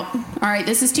 I'm out. All right,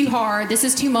 this is too hard. This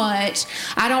is too much.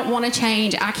 I don't want to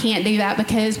change. I can't do that,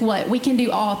 because what? We can do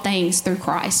all things through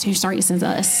Christ who strengthens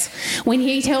us. When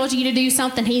he tells you to do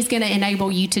something, he's going to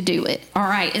enable you to do it. All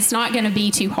right, it's not going to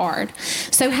be too hard.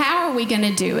 So how are we going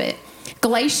to do it?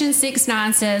 Galatians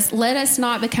 6:9 says, Let us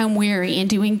not become weary in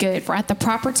doing good, for at the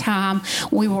proper time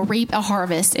we will reap a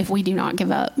harvest if we do not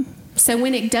give up. So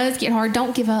when it does get hard,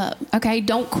 don't give up, okay?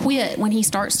 Don't quit when he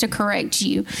starts to correct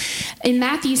you. In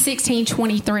Matthew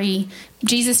 16:23,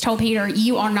 Jesus told Peter,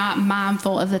 you are not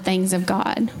mindful of the things of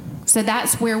God. So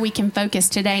that's where we can focus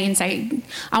today and say,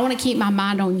 I want to keep my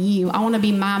mind on you. I want to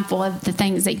be mindful of the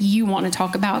things that you want to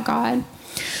talk about, God.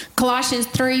 Colossians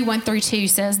 3:1-2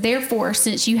 says, Therefore,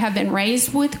 since you have been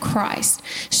raised with Christ,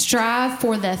 strive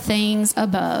for the things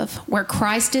above, where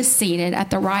Christ is seated at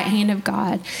the right hand of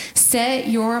God. Set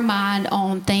your mind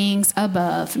on things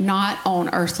above, not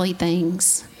on earthly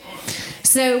things.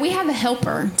 So we have a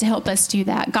helper to help us do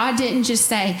that. God didn't just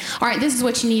say, all right, this is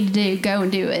what you need to do, go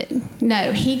and do it.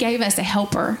 No, he gave us a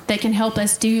helper that can help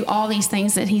us do all these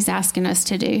things that he's asking us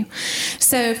to do.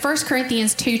 So 1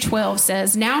 Corinthians 2:12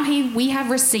 says, Now we have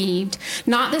received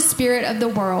not the spirit of the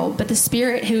world, but the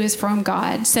Spirit who is from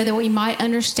God, so that we might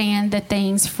understand the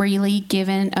things freely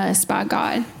given us by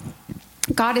God.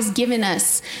 God has given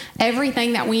us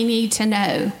everything that we need to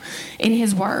know in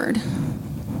his word.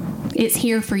 It's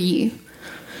here for you.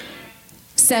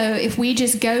 So if we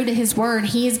just go to his word,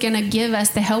 he is going to give us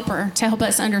the helper to help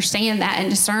us understand that and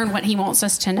discern what he wants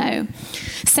us to know.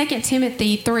 2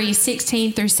 Timothy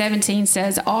 3:16-17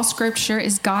 says, All scripture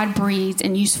is God-breathed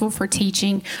and useful for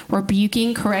teaching,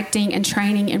 rebuking, correcting, and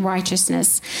training in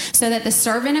righteousness, so that the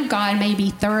servant of God may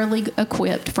be thoroughly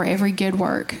equipped for every good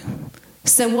work.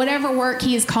 So whatever work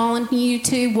he is calling you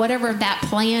to, whatever that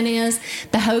plan is,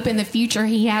 the hope and the future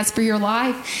he has for your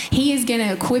life, he is going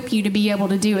to equip you to be able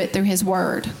to do it through his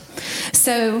word.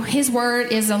 So his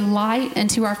word is a light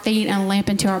unto our feet and a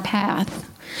lamp unto our path.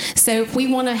 So if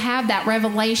we want to have that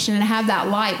revelation and have that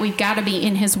light, we've got to be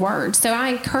in his word. So I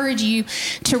encourage you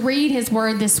to read his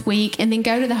word this week and then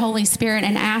go to the Holy Spirit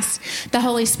and ask the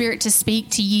Holy Spirit to speak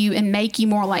to you and make you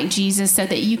more like Jesus, so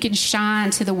that you can shine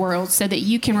to the world, so that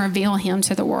you can reveal him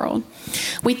to the world.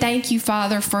 We thank you,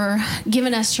 Father, for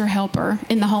giving us your helper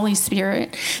in the Holy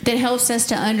Spirit that helps us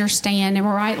to understand and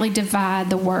rightly divide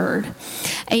the word.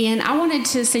 And I wanted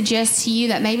to suggest to you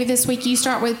that maybe this week you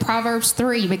start with Proverbs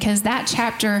 3, because that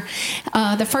chapter,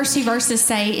 the first two verses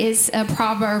say, is a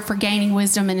proverb for gaining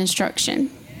wisdom and instruction.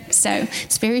 So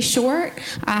it's very short.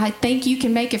 I think you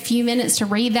can make a few minutes to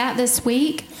read that this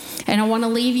week. And I want to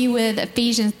leave you with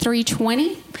Ephesians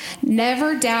 3:20.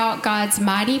 Never doubt God's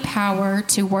mighty power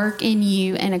to work in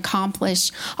you and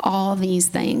accomplish all these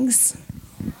things.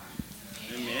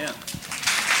 Amen.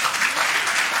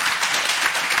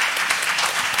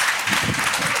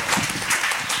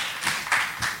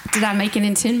 Did I make it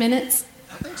in 10 minutes?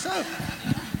 I think so.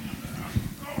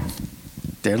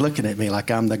 They're looking at me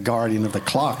like I'm the guardian of the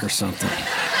clock or something.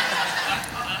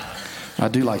 I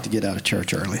do like to get out of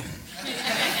church early.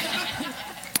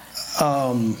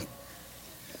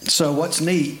 So what's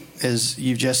neat is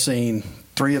you've just seen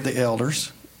 3 of the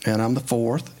elders, and I'm the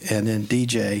 4th, and then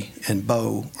DJ and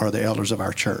Bo are the elders of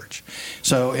our church.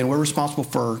 So, and we're responsible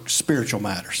for spiritual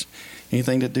matters.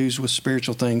 Anything that deals with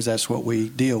spiritual things, that's what we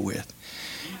deal with.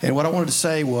 And what I wanted to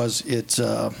say was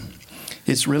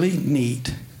it's really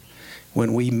neat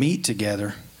when we meet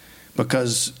together,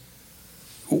 because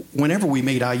whenever we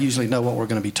meet, I usually know what we're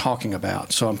going to be talking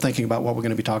about. So I'm thinking about what we're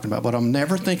going to be talking about. What I'm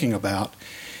never thinking about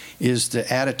is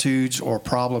the attitudes or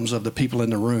problems of the people in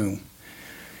the room.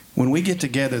 When we get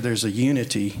together, there's a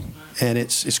unity, and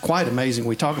it's quite amazing.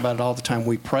 We talk about it all the time.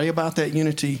 We pray about that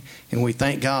unity, and we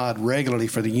thank God regularly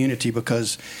for the unity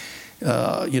because,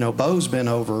 Bo's been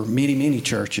over many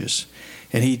churches,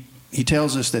 and he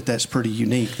tells us that that's pretty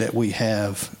unique that we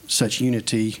have such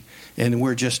unity, and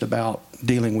we're just about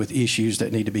dealing with issues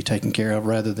that need to be taken care of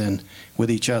rather than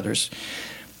with each other's.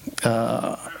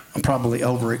 I'm probably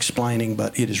over-explaining,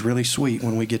 but it is really sweet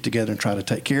when we get together and try to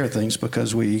take care of things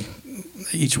because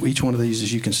each one of these,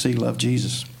 as you can see, love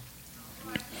Jesus.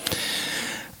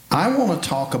 I want to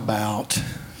talk about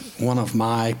one of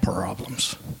my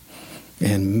problems,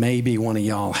 and maybe one of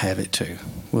y'all have it too.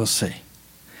 We'll see.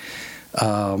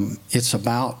 It's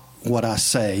about what I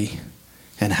say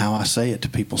and how I say it to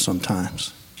people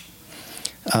sometimes.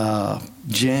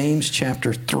 James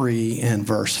chapter 3 and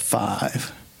verse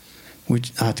 5.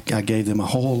 I gave them a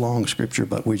whole long scripture,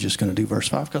 but we're just going to do verse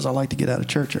 5 because I like to get out of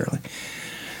church early.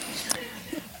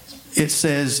 It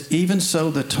says, even so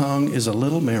the tongue is a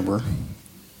little member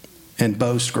and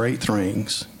boasts great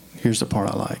things. Here's the part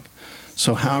I like.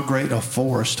 So how great a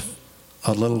forest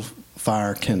a little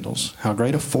fire kindles. How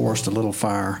great a forest a little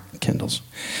fire kindles.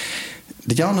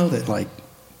 Did y'all know that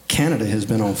Canada has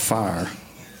been on fire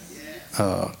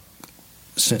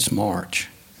since March?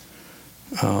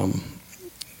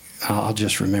 I'll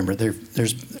just remember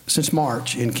there's since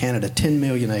March in Canada 10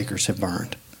 million acres have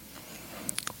burned.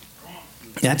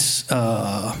 That's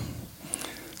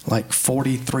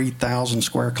 43,000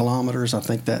 square kilometers. I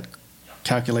think that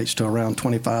calculates to around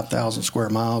 25,000 square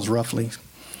miles roughly.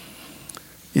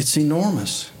 It's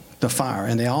enormous, the fire,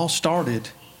 and they all started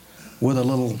with a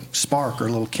little spark or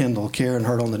a little kindle. Karen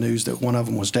heard on the news that one of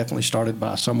them was definitely started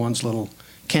by someone's little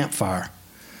campfire.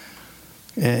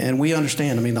 And we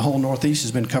understand, the whole Northeast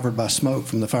has been covered by smoke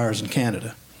from the fires in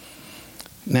Canada.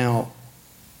 Now,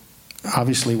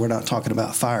 obviously, we're not talking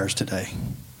about fires today.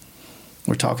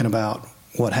 We're talking about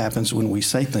what happens when we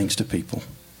say things to people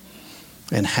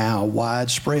and how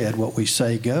widespread what we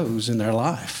say goes in their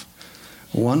life.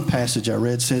 One passage I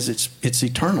read says it's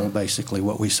eternal, basically,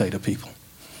 what we say to people,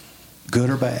 good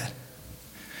or bad.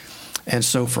 And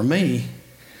so for me,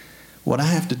 what I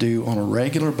have to do on a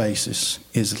regular basis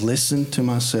is listen to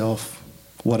myself,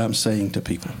 what I'm saying to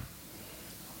people,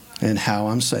 and how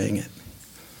I'm saying it.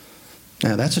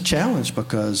 Now, that's a challenge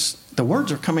because the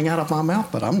words are coming out of my mouth,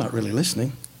 but I'm not really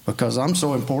listening because I'm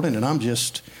so important and I'm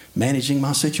just managing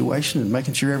my situation and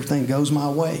making sure everything goes my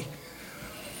way.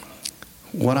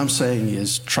 What I'm saying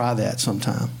is try that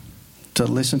sometime, to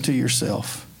listen to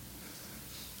yourself.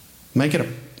 Make it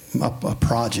a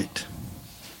project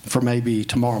for maybe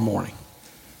tomorrow morning.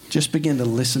 Just begin to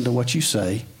listen to what you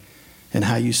say and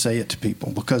how you say it to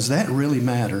people, because that really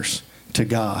matters to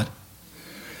God.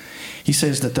 He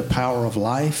says that the power of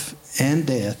life and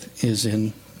death is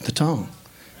in the tongue.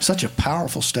 Such a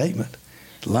powerful statement.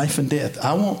 Life and death.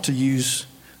 I want to use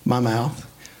my mouth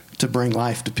to bring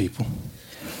life to people.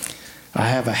 I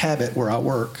have a habit where I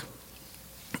work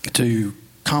to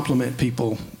compliment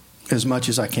people as much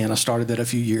as I can. I started that a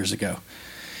few years ago.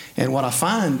 And what I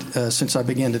find since I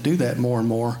began to do that more and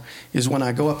more is when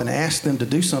I go up and ask them to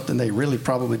do something they really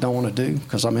probably don't want to do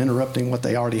because I'm interrupting what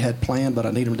they already had planned, but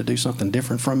I need them to do something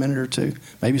different for a minute or two,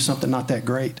 maybe something not that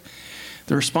great.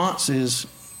 The response is,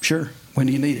 sure, when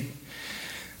do you need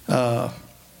it?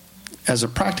 As a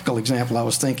practical example, I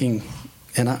was thinking,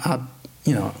 and I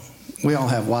we all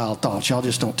have wild thoughts. Y'all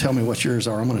just don't tell me what yours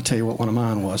are. I'm going to tell you what one of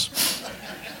mine was.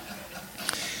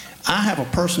 I have a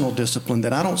personal discipline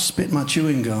that I don't spit my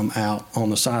chewing gum out on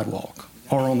the sidewalk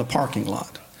or on the parking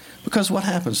lot. Because what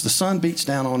happens? The sun beats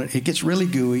down on it, it gets really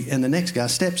gooey, and the next guy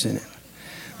steps in it.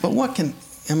 But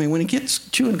when it gets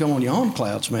chewing gum on your on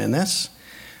clouds, man,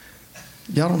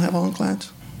 y'all don't have on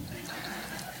clouds?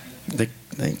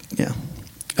 Yeah.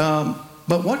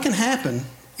 But what can happen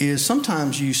is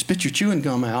sometimes you spit your chewing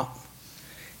gum out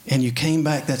and you came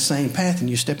back that same path and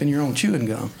you step in your own chewing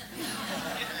gum.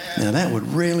 Now that would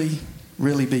really,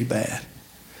 really be bad.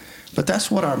 But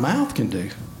that's what our mouth can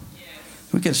do.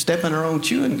 We can step in our own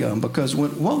chewing gum because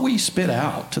what we spit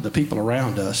out to the people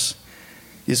around us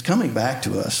is coming back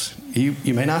to us. You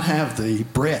may not have the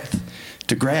breadth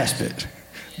to grasp it,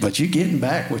 but you're getting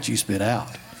back what you spit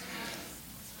out.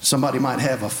 Somebody might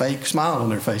have a fake smile on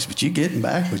their face, but you're getting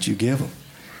back what you give them.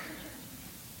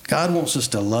 God wants us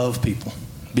to love people,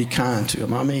 be kind to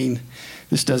them. I mean,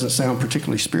 this doesn't sound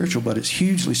particularly spiritual, but it's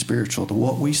hugely spiritual to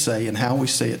what we say and how we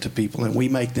say it to people, and we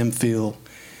make them feel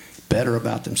better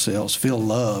about themselves, feel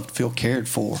loved, feel cared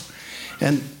for.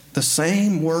 And the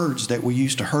same words that we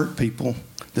use to hurt people,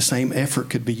 the same effort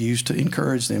could be used to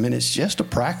encourage them, and it's just a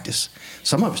practice.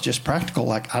 Some of it's just practical,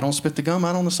 like I don't spit the gum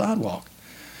out on the sidewalk.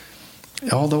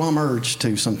 Although I'm urged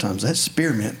to sometimes. That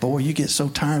spearmint, boy, you get so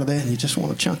tired of that and you just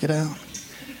want to chunk it out.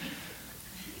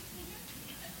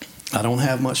 I don't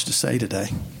have much to say today,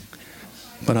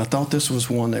 but I thought this was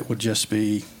one that would just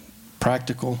be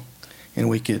practical and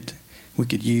we could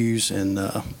use and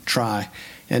try.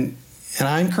 And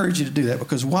I encourage you to do that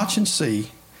because watch and see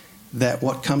that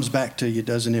what comes back to you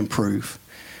doesn't improve.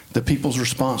 The people's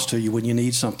response to you when you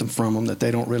need something from them that they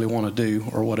don't really want to do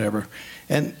or whatever.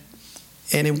 And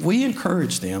if we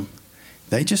encourage them,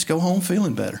 they just go home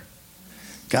feeling better.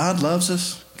 God loves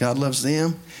us. God loves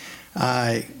them.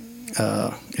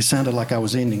 It sounded like I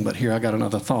was ending, but here I got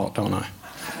another thought, don't I?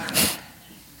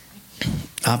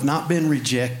 I've not been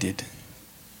rejected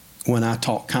when I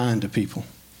talk kind to people.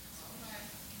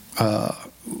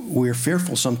 We're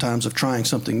fearful sometimes of trying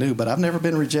something new, but I've never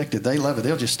been rejected. They love it.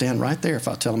 They'll just stand right there if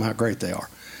I tell them how great they are.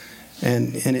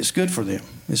 And it's good for them.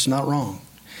 It's not wrong.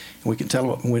 We can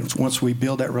tell them once we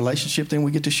build that relationship, then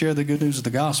we get to share the good news of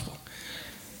the gospel.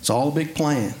 It's all a big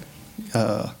plan.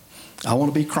 I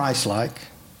want to be Christ-like.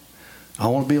 I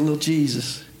want to be a little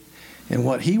Jesus. And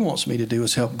what he wants me to do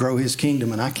is help grow his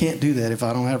kingdom. And I can't do that if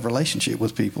I don't have a relationship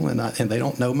with people and they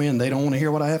don't know me and they don't want to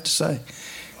hear what I have to say.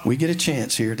 We get a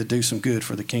chance here to do some good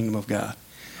for the kingdom of God.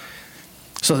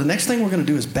 So the next thing we're going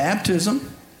to do is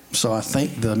baptism. So I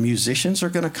think the musicians are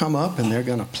going to come up and they're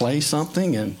going to play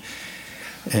something. And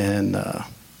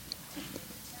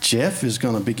Jeff is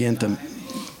going to begin to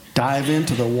dive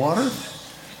into the water.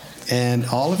 And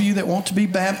all of you that want to be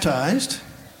baptized,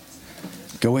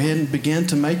 go ahead and begin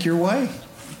to make your way.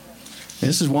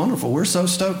 This is wonderful. We're so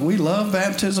stoked. We love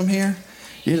baptism here.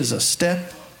 It is a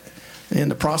step in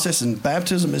the process, and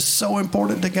baptism is so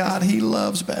important to God. He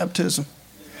loves baptism.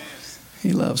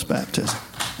 He loves baptism.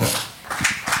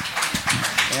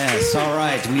 Yes, all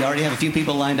right. We already have a few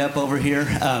people lined up over here.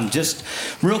 Just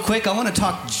real quick, I want to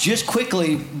talk just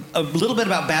quickly a little bit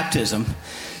about baptism.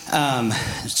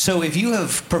 So if you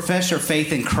have professed your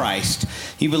faith in Christ,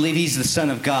 you believe he's the Son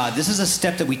of God, this is a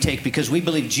step that we take because we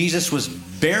believe Jesus was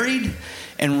buried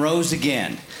and rose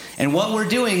again. And what we're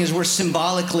doing is we're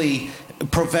symbolically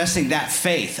professing that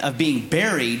faith of being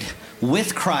buried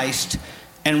with Christ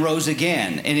and rose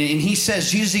again. And he says,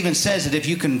 Jesus even says that if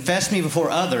you confess me before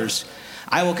others,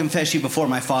 I will confess you before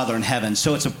my Father in heaven.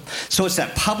 So it's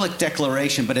that public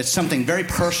declaration, but it's something very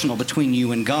personal between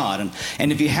you and God.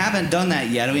 And if you haven't done that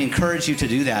yet, we encourage you to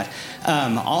do that.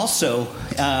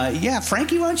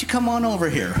 Frankie, why don't you come on over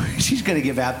here? She's going to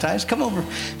get baptized. Come over.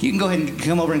 You can go ahead and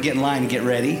come over and get in line and get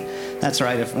ready. That's all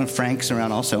right if Frank's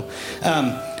around also.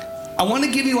 I want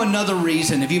to give you another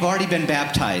reason. If you've already been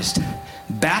baptized,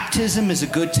 baptism is a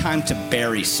good time to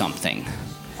bury something.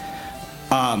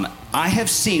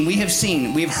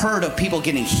 We've heard of people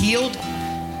getting healed,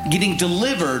 getting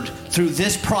delivered through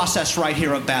this process right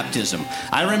here of baptism.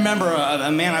 I remember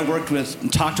a man I worked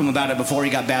with, talked to him about it before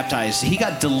he got baptized. He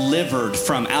got delivered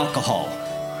from alcohol,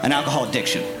 an alcohol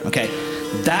addiction, okay?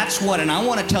 And I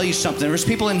want to tell you something. There's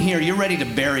people in here, you're ready to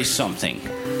bury something,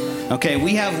 okay?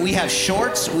 We have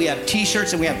shorts, we have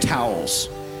T-shirts, and we have towels.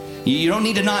 You don't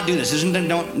need to not do this.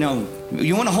 No.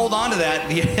 You want to hold on to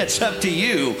that, it's up to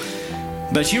you.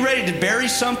 But you're ready to bury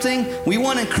something, we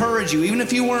want to encourage you, even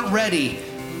if you weren't ready,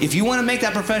 if you want to make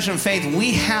that profession of faith,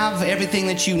 we have everything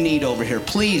that you need over here.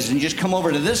 Please, and just come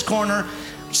over to this corner.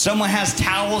 Someone has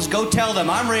towels, go tell them,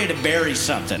 I'm ready to bury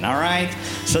something, all right?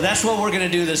 So that's what we're going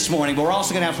to do this morning. But we're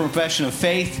also going to have a profession of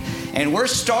faith. And we're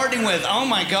starting with, oh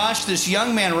my gosh, this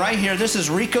young man right here. This is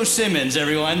Rico Simmons,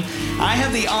 everyone. I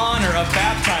have the honor of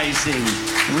baptizing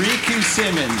Rico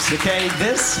Simmons, okay?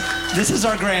 This is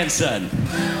our grandson,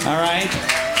 all right?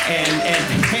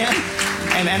 And Pam,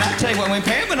 and I tell you what, when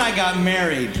Pam and I got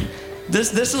married,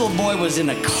 this little boy was in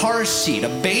a car seat,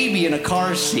 a baby in a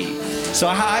car seat. So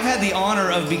I've had the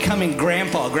honor of becoming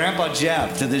Grandpa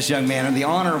Jeff to this young man, and the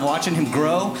honor of watching him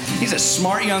grow. He's a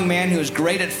smart young man who is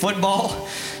great at football.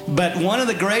 But one of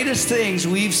the greatest things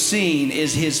we've seen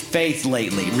is his faith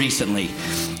recently.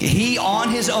 He, on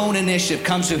his own initiative,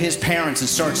 comes to his parents and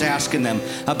starts asking them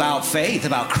about faith,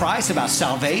 about Christ, about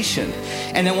salvation.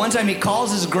 And then one time he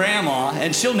calls his grandma,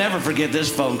 and she'll never forget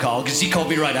this phone call, because he called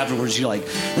me right afterwards. She's like,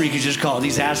 Rico just called.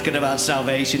 He's asking about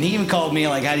salvation. He even called me,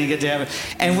 like, how do you get to heaven?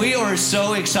 And we were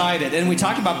so excited. And we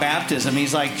talked about baptism.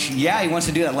 He's like, yeah, he wants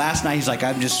to do that. Last night, he's like,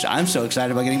 I'm so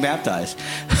excited about getting baptized.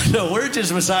 So we're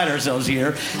just beside ourselves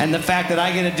here. And the fact that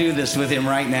I get to do this with him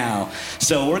right now.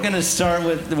 So we're going to start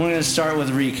with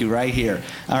Rico right here.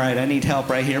 All right, I need help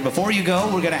right here. Before you go,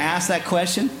 we're going to ask that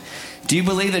question. Do you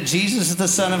believe that Jesus is the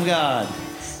Son of God?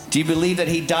 Do you believe that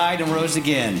he died and rose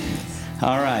again?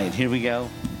 All right, here we go.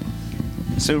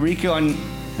 So Rico, I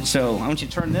want you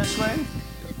to turn this way.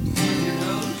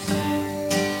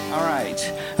 All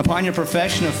right. Upon your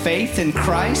profession of faith in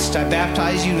Christ, I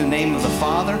baptize you in the name of the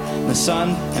Father, the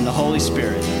Son, and the Holy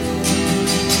Spirit.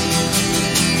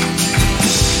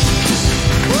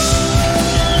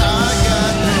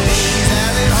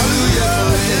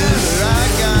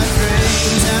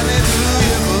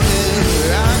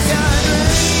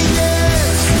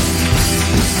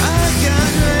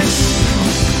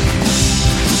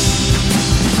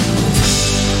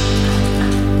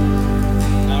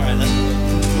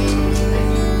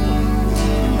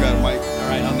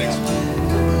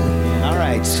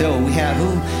 So we have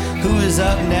who is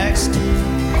up next?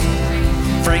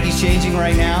 Frankie's changing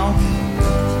right now.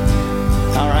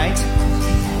 All right.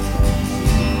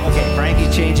 Okay,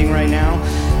 Frankie's changing right now.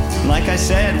 Like I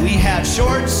said, we have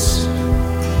shorts,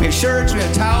 we have shirts, we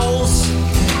have towels.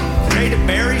 Ready to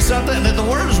bury something. The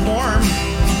word is warm.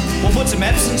 We'll put some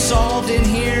Epsom salt in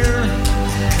here.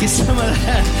 Get some of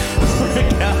that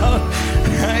work out.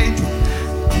 Right?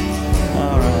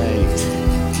 All right.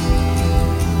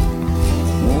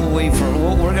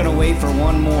 We're going to wait for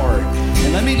one more.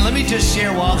 And let me just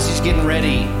share while she's getting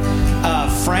ready.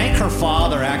 Frank, her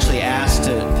father, actually asked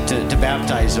to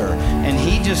baptize her, and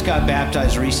he just got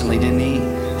baptized recently, didn't he?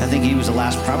 I think he was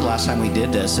probably last time we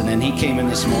did this. And then he came in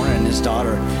this morning, and his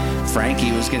daughter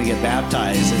Frankie was going to get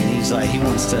baptized, and he's like, he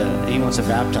wants to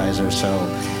baptize her. So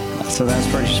that's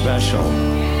pretty special.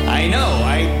 I know,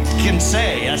 I can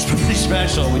say that's pretty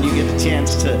special when you get the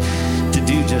chance to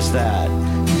do just that.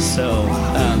 So,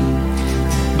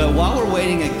 but while we're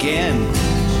waiting again,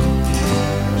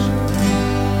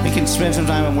 we can spend some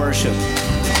time in worship.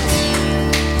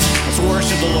 Let's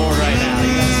worship the Lord right now.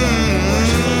 You got something to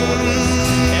worship the Lord with.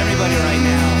 Everybody right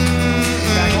now.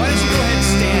 In fact, why don't you go ahead and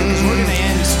stand, because we're going to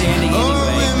end standing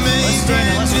anyway. Let's stand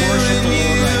and let's worship the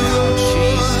Lord right now.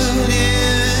 Jesus.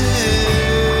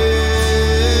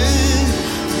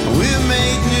 We're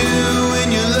made new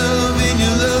in your love, in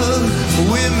your love.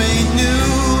 We're made new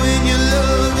in your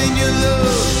love, in your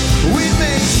love. We're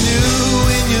made new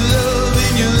in your love,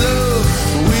 in your love.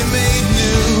 We're made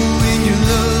new in your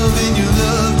love, in your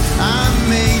love. I'm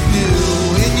made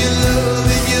new in your love.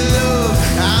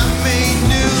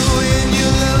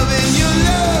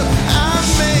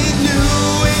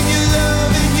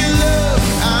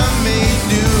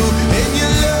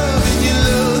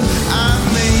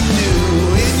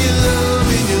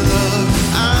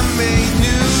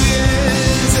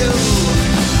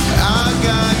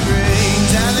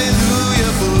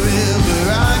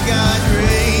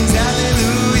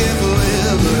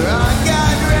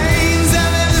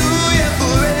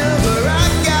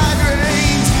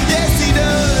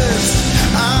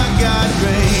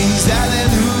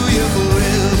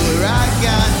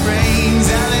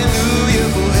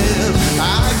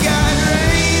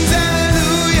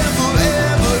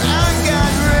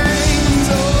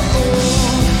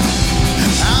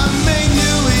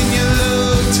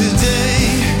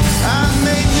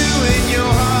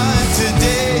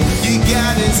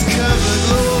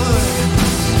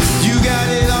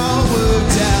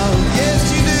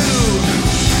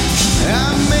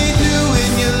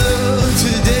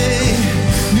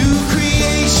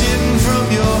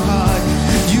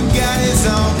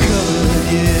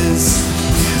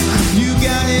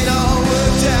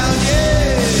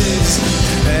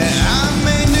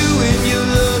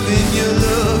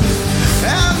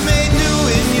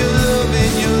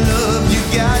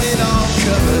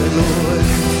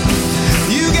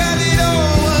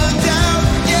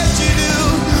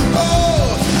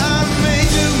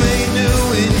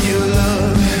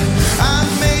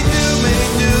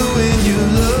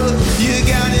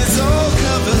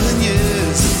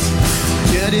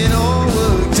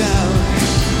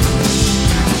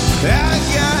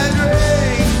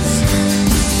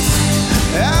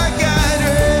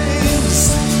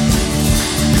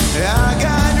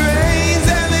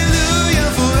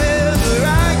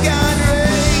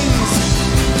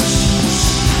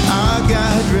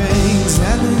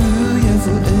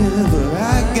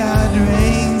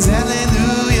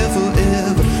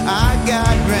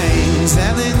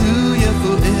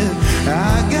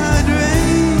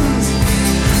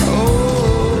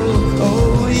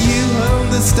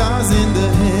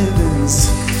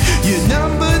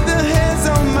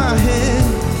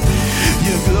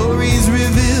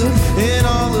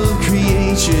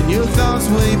 creation. Your thoughts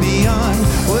way beyond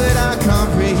what I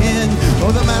comprehend.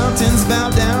 Oh, the mountains bow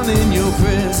down in your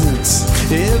presence.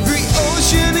 Every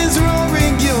ocean is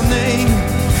roaring your name.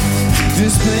 The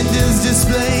splendor's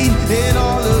displayed in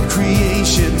all of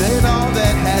creation, and all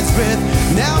that has breath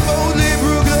now boldly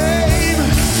proclaim,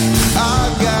 our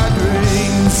God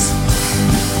reigns.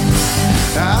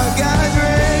 Our God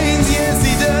reigns, yes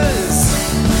He does.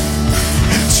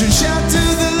 Shout to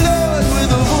the Lord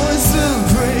with a voice of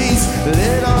praise.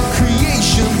 Let all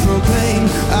creation proclaim,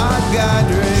 our God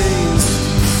reigns.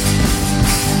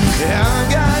 Our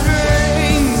God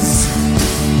reigns.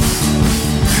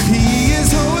 He is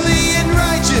holy and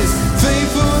righteous,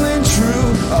 faithful and true.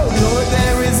 Oh Lord,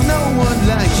 there is no one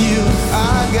like you.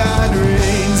 Our God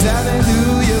reigns,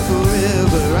 hallelujah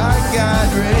forever. Our God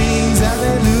reigns,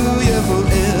 hallelujah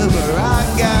forever. Our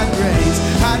God reigns,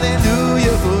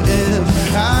 hallelujah forever.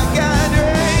 Our God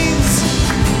reigns.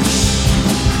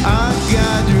 Our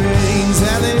God reigns,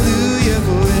 hallelujah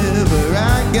forever.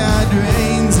 Our God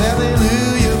reigns,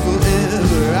 hallelujah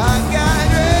forever. Our God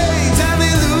reigns,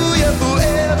 hallelujah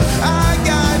forever. Our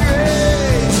God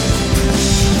reigns.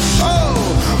 Oh,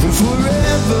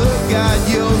 forever, God,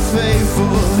 you're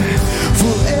faithful.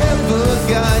 Forever,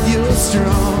 God, you're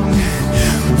strong.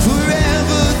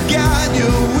 Forever, God,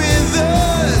 you're with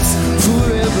us.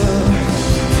 Forever.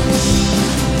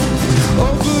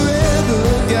 Oh, forever,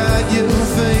 God, you're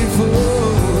faithful.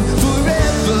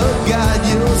 Forever, God,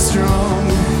 you're strong.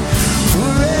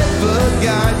 Forever,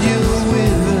 God, you're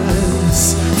with us.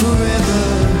 Forever.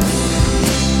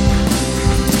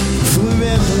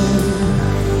 Forever.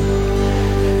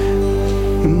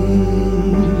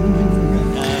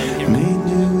 Made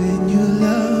new in your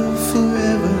love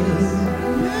forever.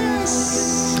 Yes.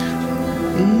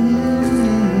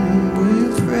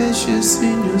 We're precious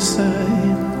in your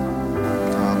sight.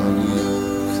 Hallelujah.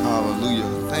 Hallelujah.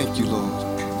 Thank you, Lord.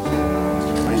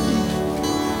 Thank you.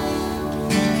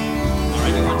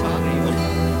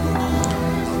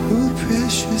 We're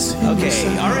precious in your Okay,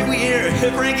 sight. all right, we're here.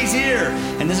 Frankie's here.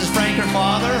 And this is Frank, her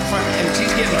father. And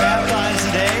she's getting baptized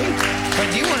today.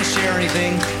 Frank, do you want to share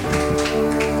anything?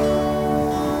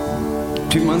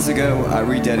 2 months ago, I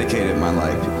rededicated my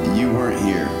life. You weren't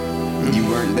here. You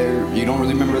weren't there. You don't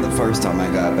really remember the first time I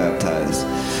got baptized.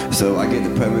 So I get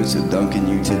the privilege of dunking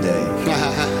you today.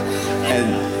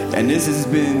 And this has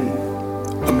been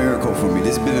a miracle for me.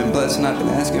 This has been a blessing I've been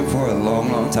asking for a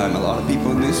long, long time. A lot of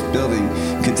people in this building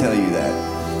can tell you that.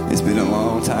 It's been a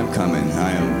long time coming.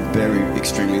 I am very,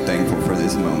 extremely thankful for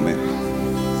this moment.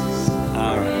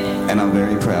 All right. And I'm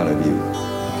very proud of you.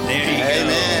 There you go.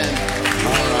 Amen.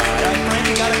 All right. Frank, I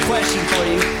got a question for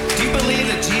you. Do you believe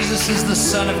that Jesus is the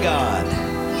Son of God?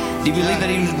 Do you believe that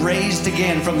He was raised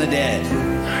again from the dead?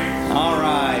 All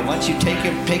right. Once you take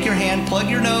your hand, plug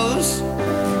your nose,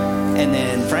 and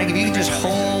then Frank, if you could just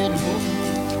hold.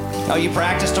 Oh, you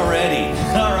practiced already.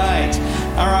 All right.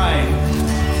 All right.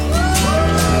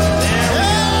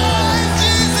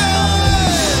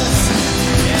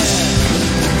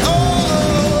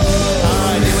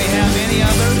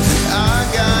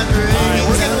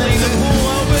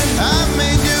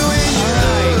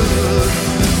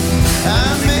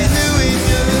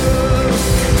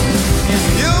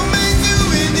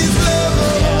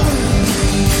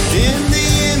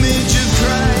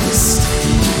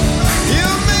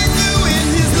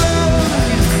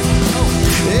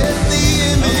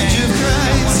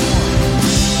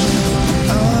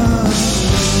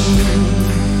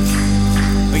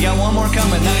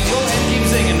 Coming. Now go ahead and keep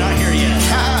singing. Not here yet.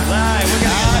 All right, we're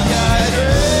gonna get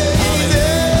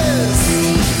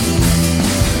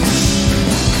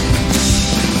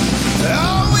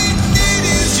all we need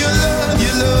is your love.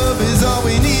 Your love is all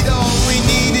we need. All we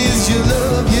need is your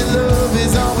love. Your love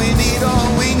is all we need.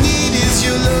 All we need is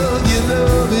your love. Your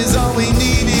love is all we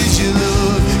need is your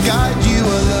love. God, you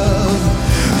are love.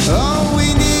 All we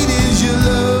need is your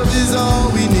love. Is all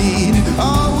we need.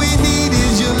 All we need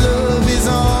is your love. Is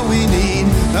all we need.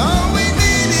 All we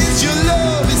need is your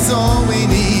love. It's all we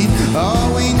need.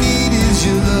 All we need is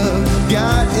your love.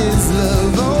 God is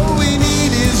love. All we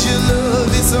need is your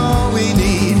love. It's all we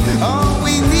need. All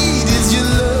we need is your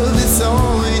love. It's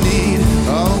all we need.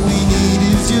 All we need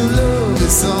is your love.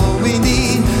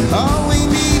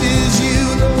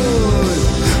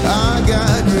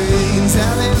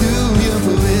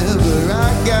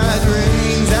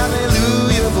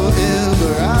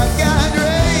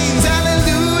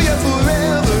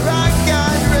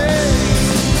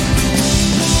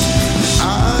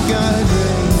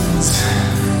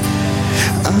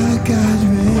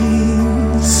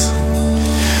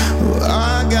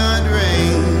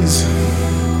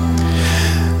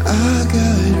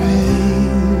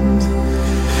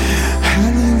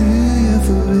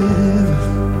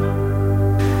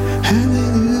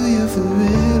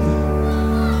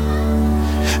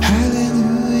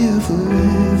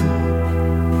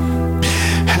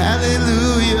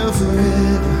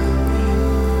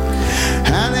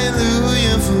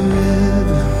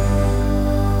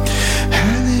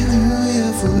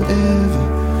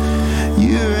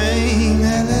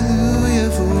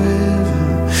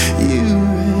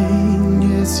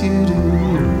 yes you do.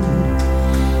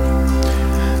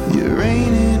 You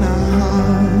reign in our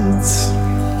hearts.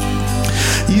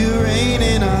 You reign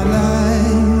in our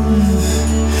life.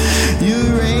 You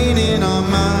reign in our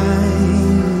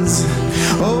minds.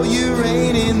 Oh, you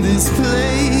reign in this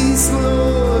place,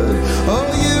 Lord. Oh,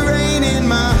 you reign in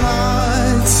my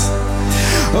heart.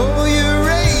 Oh, you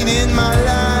reign in my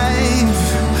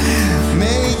life.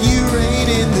 May you reign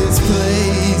in this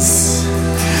place.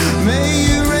 May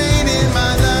you reign in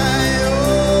my life.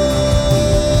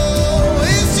 Oh,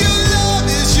 it's your love,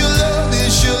 it's your love,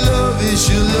 it's your love, it's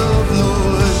your love,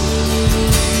 Lord.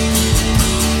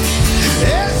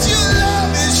 It's your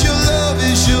love, it's your love,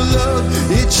 it's your love.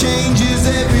 It changes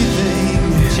everything.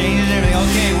 Changes everything.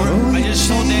 Okay, I just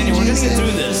told Daniel we're gonna get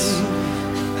through this.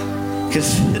 Because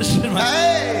this is my.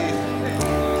 Hey!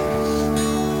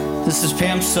 This is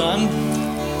Pam's son.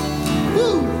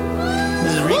 Woo!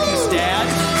 This is Riku's dad.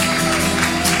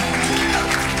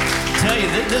 I tell you,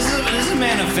 this is a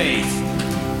man of faith,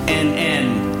 and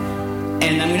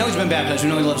we know he's been baptized. We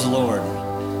know he loves the Lord.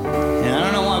 And I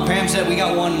don't know why Pam said we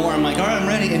got one more. I'm like, all right, I'm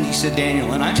ready. And he said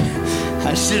Daniel, and I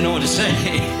just didn't know what to say.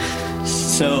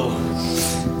 So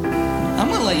I'm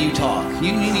gonna let you talk.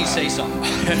 You need to say something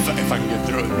if I can get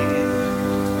through it.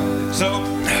 So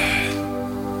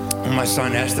when my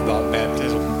son asked about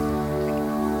baptism,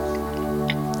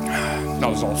 I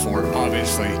was all for it,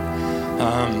 obviously.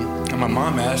 And my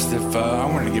mom asked if I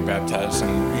wanted to get baptized,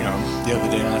 and the other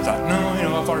day, and I thought,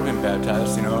 no, I've already been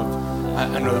baptized.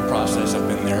 I know the process. I've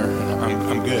been there, and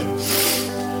I'm good.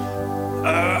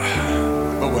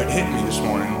 But what hit me this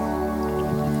morning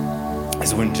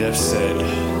is when Jeff said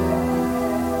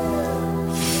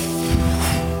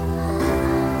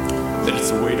that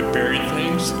it's a way to bury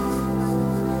things.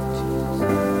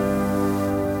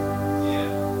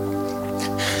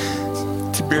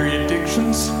 To bury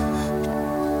addictions.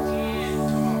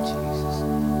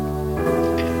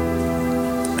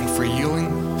 And for healing.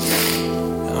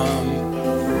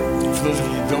 For those of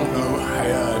you who don't know,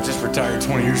 I just retired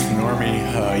 20 years from the Army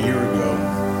a year ago.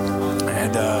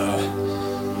 And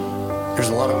there's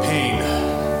a lot of pain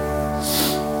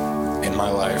in my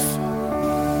life.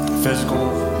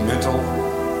 Physical, mental,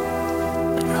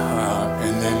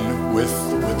 and then with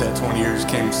that 20 years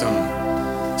came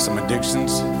some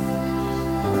addictions.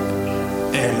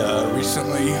 And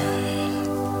recently,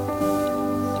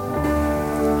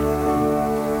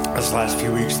 this last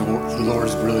few weeks, the Lord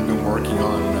has really been working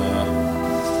on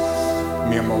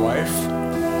me and my wife.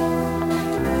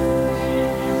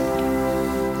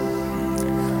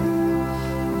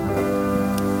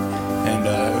 And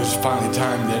it was finally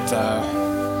time that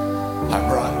I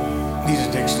brought these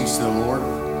addictions to the Lord,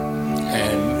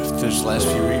 and this last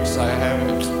few weeks I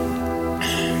haven't.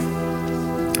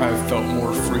 I've felt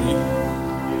more free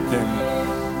than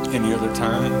any other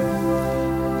time.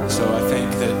 So I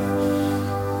think that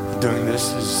doing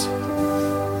this is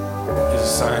a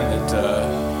sign that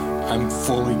I'm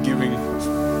fully giving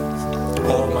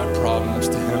all of my problems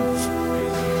to Him.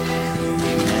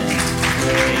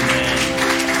 Amen.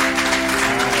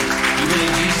 You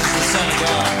believe Jesus is the Son of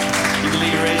God. You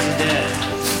believe He raised the dead.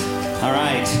 All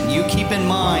right. You keep in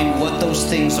mind what those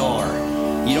things are.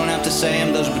 You don't have to say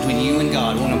them. Those are between you and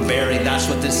God. We're going to bury. That's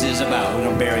what this is about. We're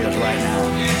going to bury those right now.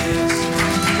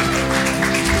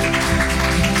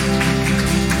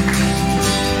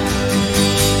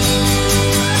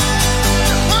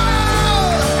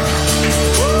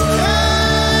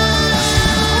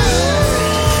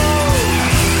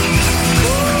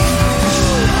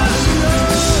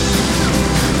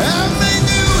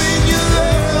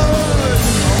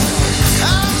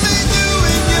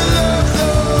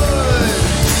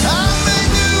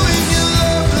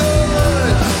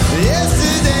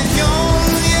 Yesterday's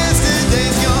gone,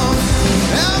 yesterday's gone.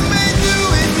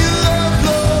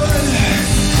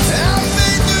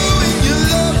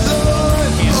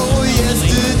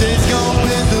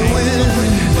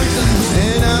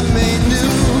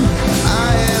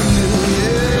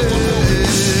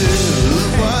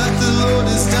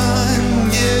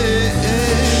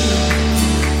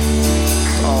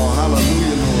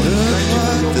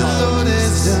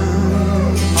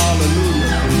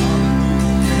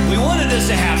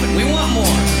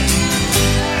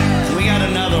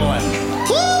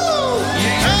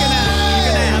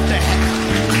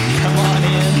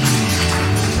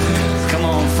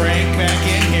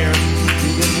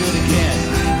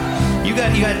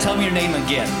 tell me your name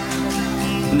again.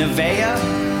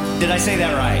 Nevaeh? Did I say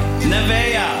that right?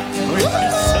 Nevaeh. We're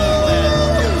so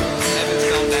glad.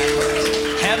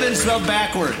 Heaven spelled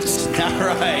backwards. All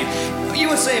right. You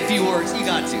want to say a few words? You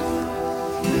got to.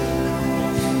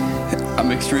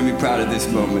 I'm extremely proud of this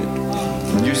moment.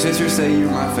 Your sisters say you're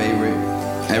my favorite.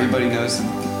 Everybody knows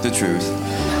the truth.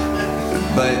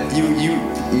 But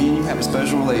me and you have a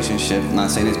special relationship. I'm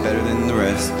not saying it's better than the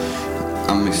rest.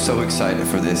 I'm so excited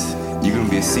for this. You're going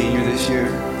to be a senior this year.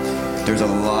 There's a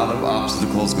lot of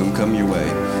obstacles going to come your way.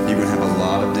 You're going to have a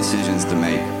lot of decisions to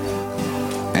make.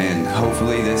 And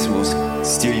hopefully this will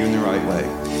steer you in the right way.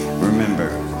 Remember,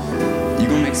 you're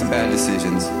going to make some bad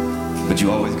decisions, but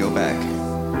you always go back.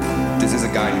 This is a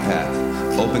guiding path.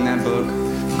 Open that book,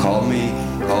 call me,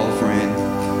 call a friend.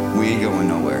 We ain't going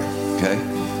nowhere, okay?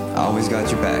 I always got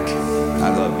your back. I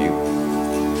love you.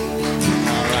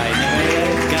 All right,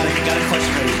 got a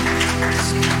question for you.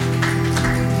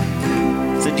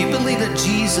 So do you believe that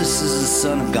Jesus is the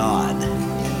Son of God?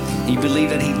 You believe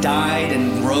that he died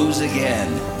and rose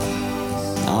again?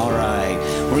 All right.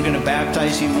 We're going to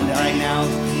baptize you right now.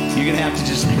 You're going to have to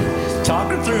just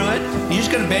talk her through it. You're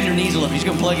just going to bend your knees a little. You're just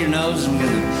going to plug your nose, and we're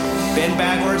going to bend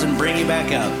backwards and bring you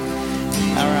back up.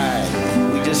 All right.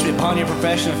 We just, upon your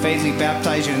profession of faith, we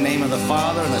baptize you in the name of the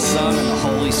Father, and the Son, and the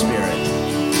Holy Spirit.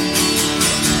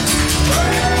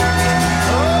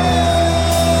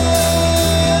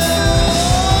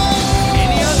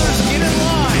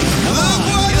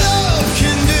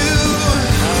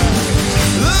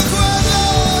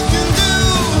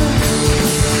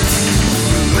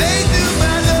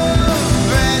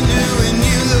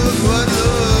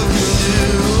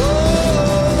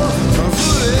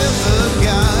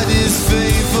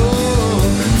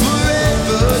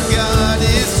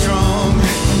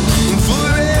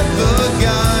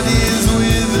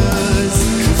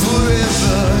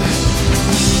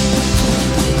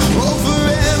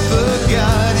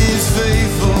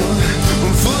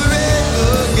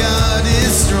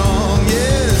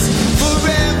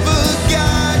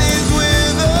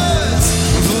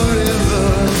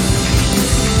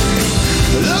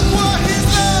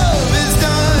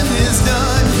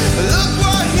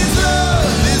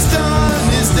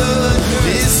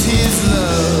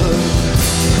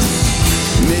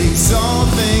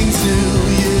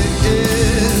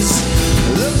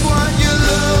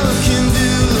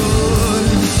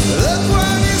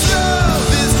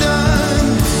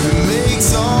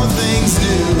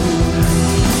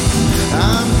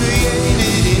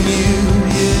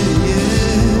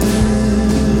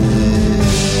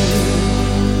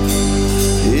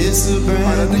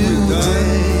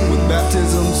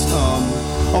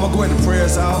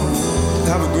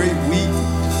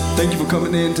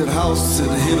 Into the house to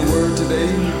hear the word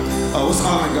today. Let's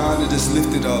honor God and just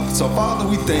lift it up. So, Father,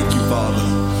 we thank you, Father.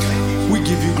 We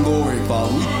give you glory,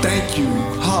 Father. We thank you.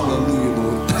 Hallelujah,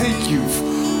 Lord. Thank you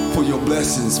for your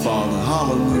blessings, Father.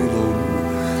 Hallelujah,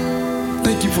 Lord.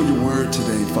 Thank you for your word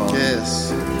today, Father.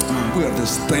 Yes. We are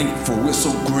just thankful. We're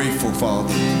so grateful,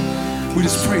 Father. We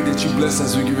just pray that you bless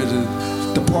us. We get ready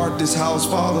to depart this house,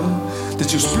 Father.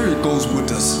 That your spirit goes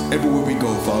with us everywhere we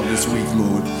go, Father, this week,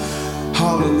 Lord.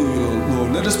 Hallelujah,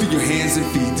 Lord. Let us be your hands and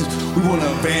feet. We want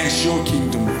to advance your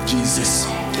kingdom, Jesus.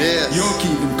 Yes. Your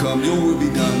kingdom come. Your will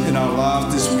be done in our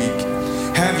lives this week.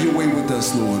 Have your way with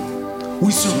us, Lord.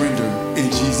 We surrender in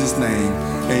Jesus' name.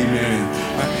 Amen.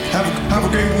 Have a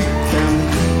great week,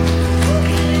 family.